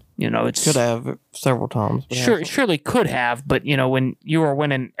 it's... Could have several times. Surely could have, but, when you were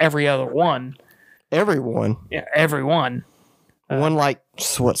winning every other one... Everyone. Yeah, everyone. Won,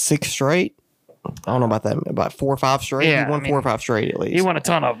 6 straight? I don't know about that. About 4 or 5 straight? Yeah, he won 4 or 5 straight, at least. He won a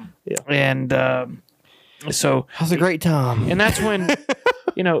ton of them. Yeah. And so... That was a great time. And that's when,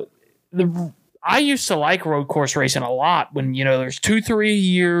 I used to like road course racing a lot when, there's 2-3 a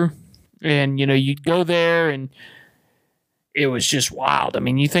year and, you'd go there and it was just wild. I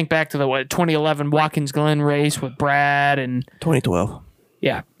mean, you think back to the 2011 Watkins Glen race with Brad and 2012.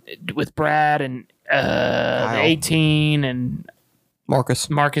 Yeah. With Brad and the 18 and Marcus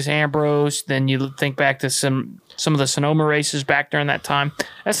Ambrose. Then you think back to some of the Sonoma races back during that time.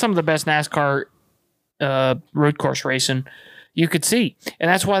 That's some of the best NASCAR road course racing you could see. And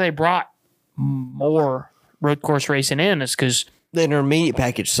that's why they brought more road course racing in, is because the intermediate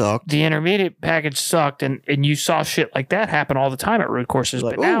package sucked. And you saw shit like that happen all the time at road courses.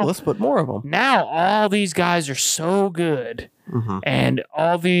 Like, but now, let's put more of them. Now all these guys are so good, and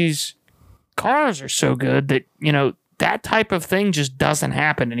all these cars are so good that that type of thing just doesn't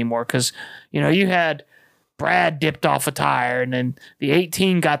happen anymore. Because you had Brad dipped off a tire, and then the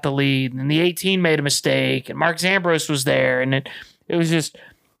 18 got the lead, and then the 18 made a mistake, and Marcus Ambrose was there, and it was just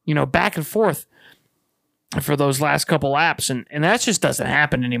back and forth for those last couple laps, and that just doesn't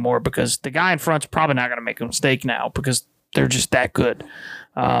happen anymore because the guy in front's probably not going to make a mistake now because they're just that good.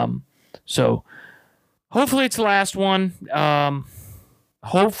 So hopefully it's the last one.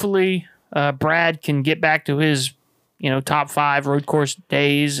 Hopefully Brad can get back to his top 5 road course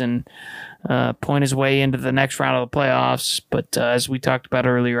days and point his way into the next round of the playoffs. But as we talked about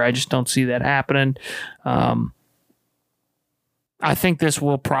earlier, I just don't see that happening. I think this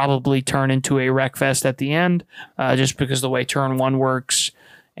will probably turn into a wreck fest at the end, just because of the way turn 1 works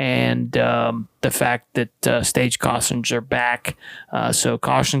and the fact that stage cautions are back. So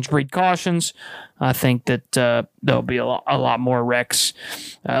cautions breed cautions. I think that there'll be a lot more wrecks,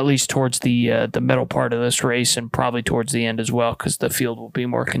 at least towards the middle part of this race and probably towards the end as well, because the field will be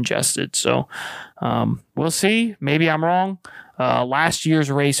more congested. So we'll see. Maybe I'm wrong. Last year's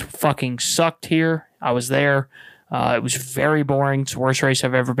race fucking sucked here. I was there. It was very boring. It's the worst race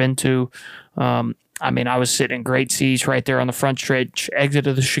I've ever been to. I was sitting in great seats right there on the front stretch exit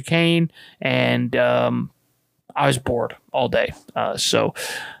of the chicane, and I was bored all day. So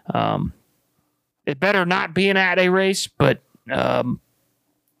it better not be an at-a race, but when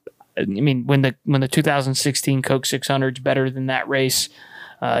the 2016 Coke 600's better than that race,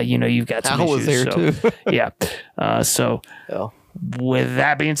 you've got some issues. I was there too. Yeah. So with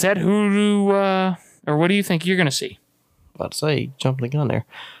that being said, what do you think you're going to see? About to say, jumping the gun there.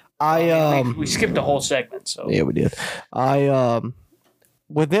 We skipped a whole segment. So yeah, we did.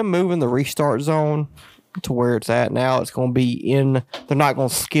 With them moving the restart zone to where it's at now, it's going to be in. They're not going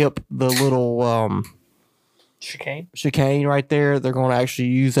to skip the little chicane right there. They're going to actually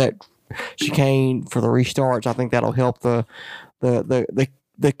use that chicane for the restarts. I think that'll help the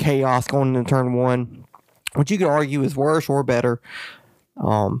chaos going into turn 1, which you could argue is worse or better.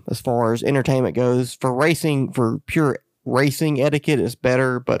 As far as entertainment goes, for racing, for pure racing etiquette, it's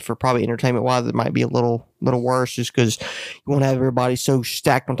better, but for probably entertainment wise, it might be a little worse, just because you won't have everybody so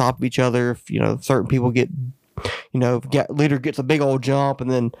stacked on top of each other. If certain people get, leader gets a big old jump,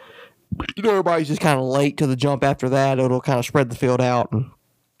 and then everybody's just kind of late to the jump after that, it'll kind of spread the field out and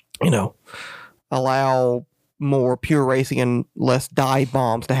allow more pure racing and less dive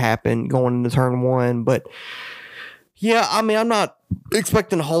bombs to happen going into turn 1. But Yeah, I mean, I'm not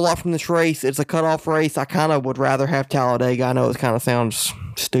expecting a whole lot from this race. It's a cutoff race. I kind of would rather have Talladega. I know it kind of sounds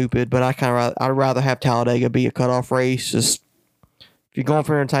stupid, but I'd rather have Talladega be a cutoff race. Just if you're going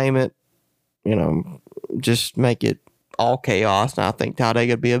for entertainment, just make it all chaos. And I think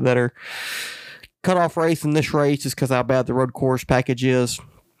Talladega would be a better cutoff race in this race, just because how bad the road course package is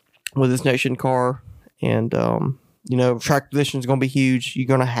with this nation car. And track position is going to be huge. You're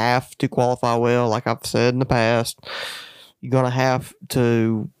going to have to qualify well, like I've said in the past. You're going to have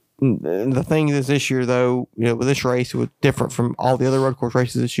to. The thing is this year, though, with this race, it was different from all the other road course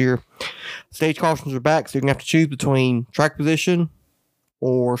races this year. Stage cautions are back, so you're going to have to choose between track position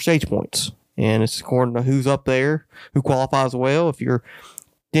or stage points. And it's according to who's up there, who qualifies well. If you're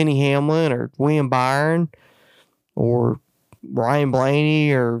Denny Hamlin or William Byron or Ryan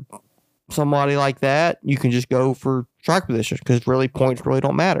Blaney or somebody like that, you can just go for track position because really points really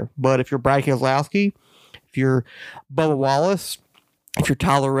don't matter. But if you're Brad Keselowski, if you're Bubba Wallace, if you're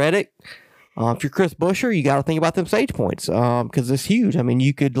Tyler Reddick, if you're Chris Buescher, you got to think about them stage points because it's huge. I mean,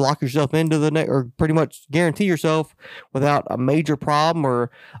 you could lock yourself into the next, or pretty much guarantee yourself without a major problem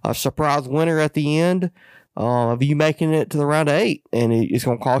or a surprise winner at the end of you making it to the round of 8. And it's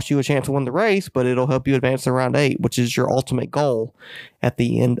going to cost you a chance to win the race, but it'll help you advance to round 8, which is your ultimate goal at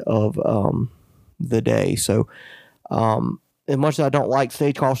the end of the day. So as much as I don't like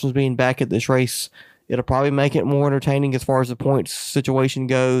stage cautions being back at this race, it'll probably make it more entertaining as far as the points situation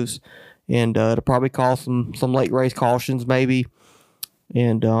goes. And it'll probably cause some late race cautions maybe.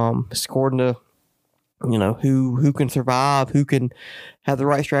 And it's according to, who can survive, who can have the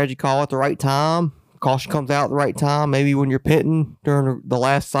right strategy call at the right time. Caution comes out at the right time. Maybe when you're pitting during the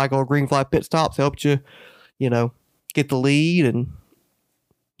last cycle of green flag pit stops, helped you, get the lead. And,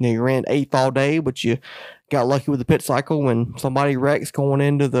 you ran 8th all day, but you got lucky with the pit cycle when somebody wrecks going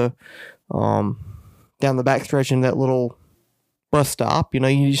into the, down the backstretch in that little bus stop.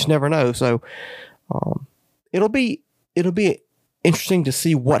 You just never know. So it'll be interesting to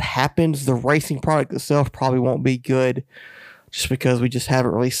see what happens. The racing product itself probably won't be good just because we just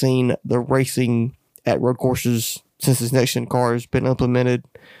haven't really seen the racing at road courses since this next gen car has been implemented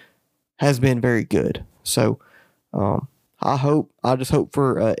has been very good. So I just hope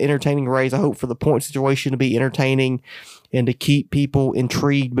for an entertaining race. I hope for the point situation to be entertaining and to keep people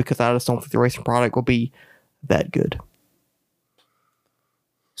intrigued, because I just don't think the racing product will be that good.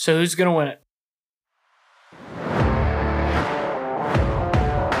 So who's going to win it?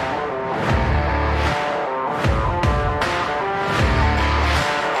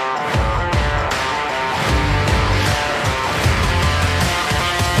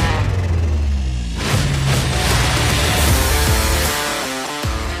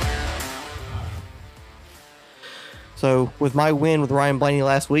 So with my win with Ryan Blaney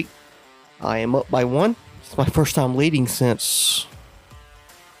last week, I am up by 1. It's my first time leading since...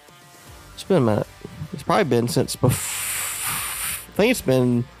 It's been a minute. It's probably been since I think it's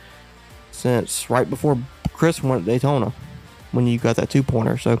been since right before Chris went at Daytona when you got that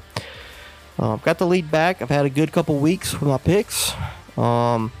 2-pointer. So got the lead back. I've had a good couple weeks with my picks.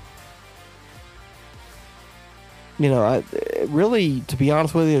 Really, to be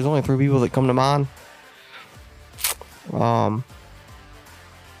honest with you, there's only 3 people that come to mind.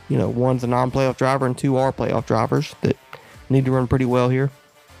 One's a non-playoff driver and 2 are playoff drivers that need to run pretty well here.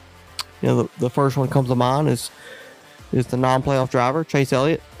 The first one comes to mind is the non-playoff driver, Chase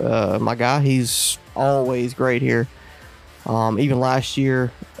Elliott. My guy, he's always great here. Even last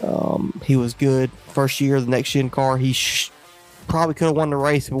year, he was good. First year of the next gen car, he probably could have won the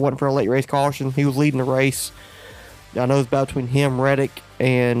race if it wasn't for a late race caution. He was leading the race. I know it's about between him, Reddick,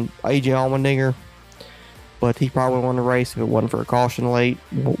 and AJ Allmendinger, but he probably won the race if it wasn't for a caution late.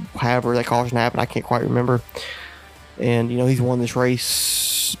 However that caution happened, I can't quite remember. And, he's won this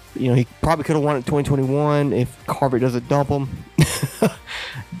race. He probably could have won it in 2021 if Harvick doesn't dump him.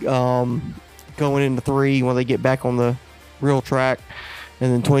 Going into 3 when they get back on the real track.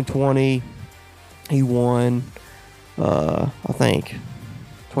 And then 2020, he won, I think.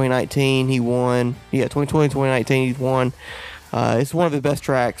 2019, he won. Yeah, 2020, 2019, he's won. It's one of his best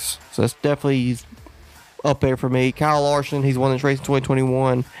tracks. So it's definitely up there for me. Kyle Larson, he's won this race in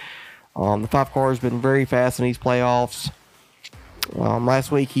 2021. The 5 car has been very fast in these playoffs.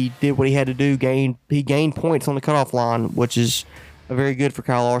 Last week he did what he had to do. He gained points on the cutoff line, which is very good for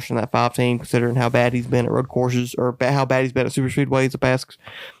Kyle Larson, that 5 team, considering how bad he's been at road courses, or how bad he's been at super speedways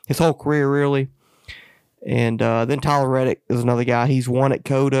his whole career, really. And then Tyler Reddick is another guy. He's won at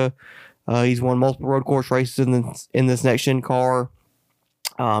COTA. He's won multiple road course races in this next gen car.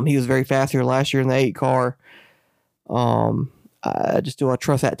 He was very fast here last year in the 8 car. Do I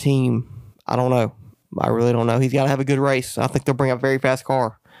trust that team? I don't know. I really don't know. He's got to have a good race. I think they'll bring a very fast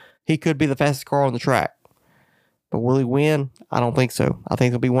car. He could be the fastest car on the track. But will he win? I don't think so. I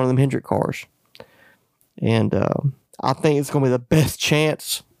think it'll be one of them Hendrick cars. And I think it's going to be the best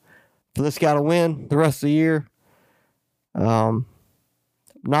chance for this guy to win the rest of the year.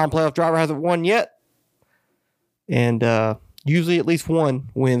 Non-playoff driver hasn't won yet. And usually at least one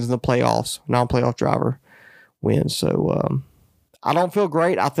wins in the playoffs. Non-playoff driver wins. So I don't feel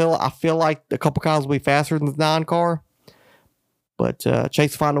great. I feel like a couple cars will be faster than the 9 car. But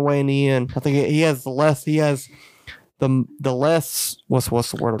Chase will find a way in the end. I think he has the less. He has the less. What's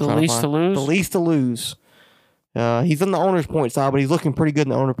the word? The least to lose. The least to lose. He's in the owner's point side, but he's looking pretty good in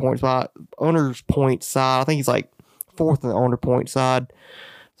the owner's point side. I think he's like 4th in the owner point side.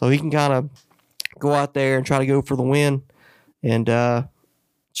 So he can kind of go out there and try to go for the win. And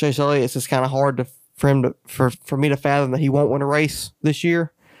Chase Elliott, it's just kind of hard for me to fathom that he won't win a race this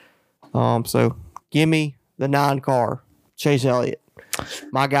year. So give me the 9 car, Chase Elliott,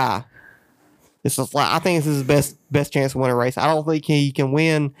 my guy. I think this is his best chance to win a race. I don't think he can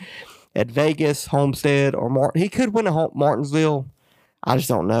win at Vegas, Homestead, or Martin. He could win at Martinsville. I just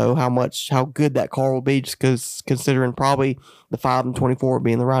don't know how good that car will be, just because considering probably the 5 and 24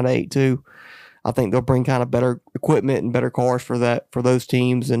 being the round 8 too. I think they'll bring kind of better equipment and better cars for those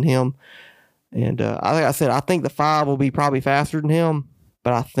teams than him. And like I said, I think the 5 will be probably faster than him,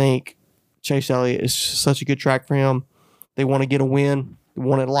 but I think Chase Elliott is such a good track for him. They want to get a win. They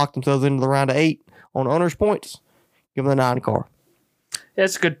want to lock themselves into the round of 8 on owner's points. Give them the 9 car.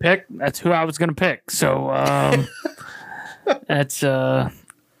 That's a good pick. That's who I was going to pick. So that's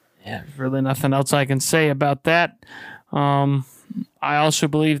really nothing else I can say about that. I also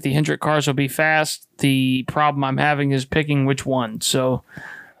believe the Hendrick cars will be fast. The problem I'm having is picking which one. So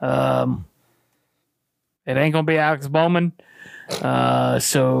it ain't going to be Alex Bowman.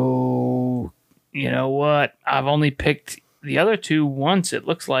 So you know what? I've only picked the other 2 once, it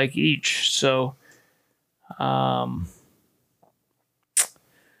looks like, each. So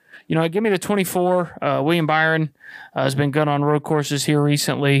give me the 24. William Byron has been good on road courses here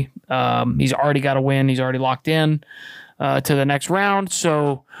recently. He's already got a win. He's already locked in to the next round.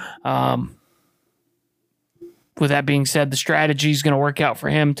 So with that being said, the strategy is going to work out for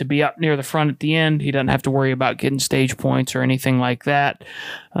him to be up near the front at the end. He doesn't have to worry about getting stage points or anything like that.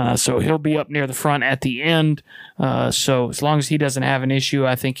 So he'll be up near the front at the end. So as long as he doesn't have an issue,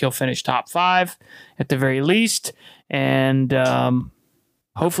 I think he'll finish top 5 at the very least. And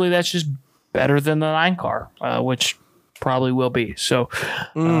hopefully that's just better than the 9 car, which probably will be. So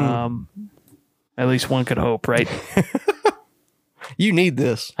at least one could hope, right? You need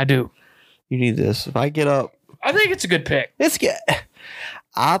this. I do. You need this. If I get up, I think it's a good pick. It's good.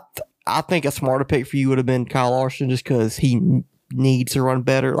 I think a smarter pick for you would have been Kyle Larson, just because he needs to run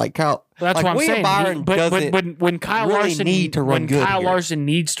better. Like Kyle, that's what I'm William saying. Byron But when Kyle really Larson need to run good, Kyle Larson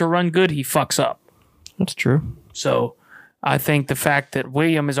needs to run good, he fucks up. That's true. So I think the fact that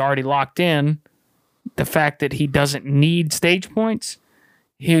William is already locked in, the fact that he doesn't need stage points,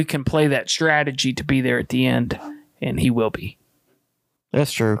 he can play that strategy to be there at the end, and he will be.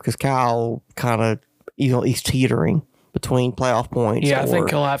 That's true, because Kyle kind of, he's teetering between playoff points. Yeah, I think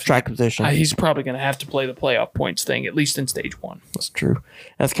he'll have track position. He's probably going to have to play the playoff points thing, at least in stage 1. That's true.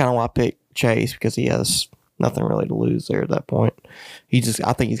 That's kind of why I picked Chase, because he has nothing really to lose there at that point.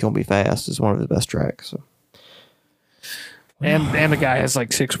 I think he's going to be fast. It's one of his best tracks. So. And the guy has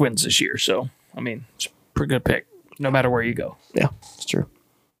like 6 wins this year, so I mean, it's a pretty good pick, no matter where you go. Yeah, it's true.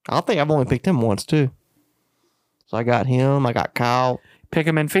 I think I've only picked him once too. So I got him. I got Kyle. Pick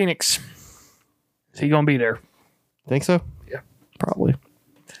him in Phoenix. Is he gonna be there? Think so? Yeah, probably.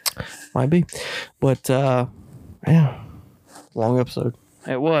 Might be, but yeah, long episode.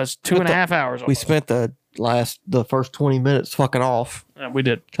 It was 2.5 hours. We spent the first 20 minutes fucking off. We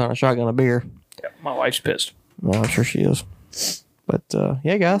did, trying to shotgun a beer. Yeah, my wife's pissed. Well, I'm sure she is. But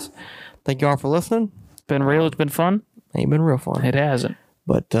yeah, guys, thank you all for listening. It's been real. It's been fun. Ain't been real fun. It hasn't.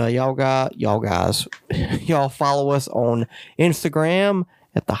 But y'all guys, y'all follow us on Instagram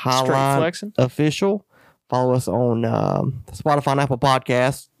at the Highline Official. Follow us on Spotify and Apple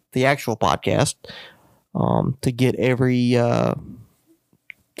Podcasts, the actual podcast, to get a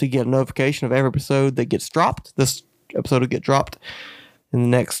notification of every episode that gets dropped. This episode will get dropped in the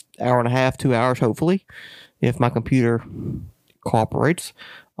next hour and a half, 2 hours, hopefully, if my computer cooperates.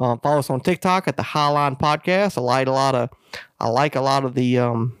 Follow us on TikTok at the Highline Podcast. I like a lot of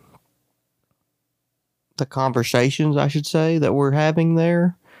the conversations, I should say, that we're having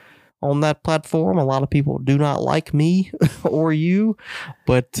there on that platform. A lot of people do not like me or you,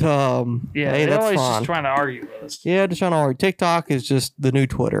 but Yeah, hey, they're that's always fine. just trying to argue with us. Yeah, just trying to argue. TikTok is just the new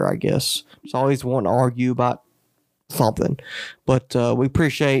Twitter, I guess. It's always wanting to argue about something. But we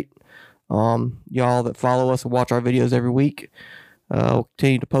appreciate y'all that follow us and watch our videos every week. We'll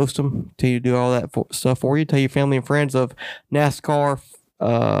continue to post them, continue to do all that stuff for you. Tell your family and friends of NASCAR,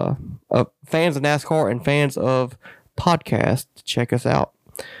 fans of NASCAR and fans of podcasts to check us out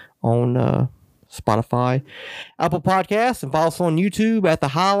on Spotify, Apple Podcasts, and follow us on YouTube at The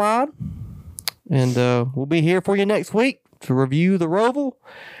Highline. And we'll be here for you next week to review the Roval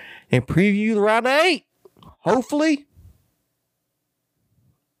and preview the Round 8. Hopefully,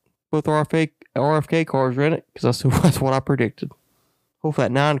 both RFK cars are in it, because that's what I predicted. Hopefully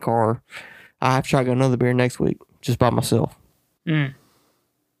that 9 car, I have shotgun another beer next week, just by myself. You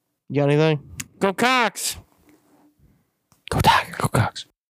got anything? Go Cox! Go Tiger, go Cox.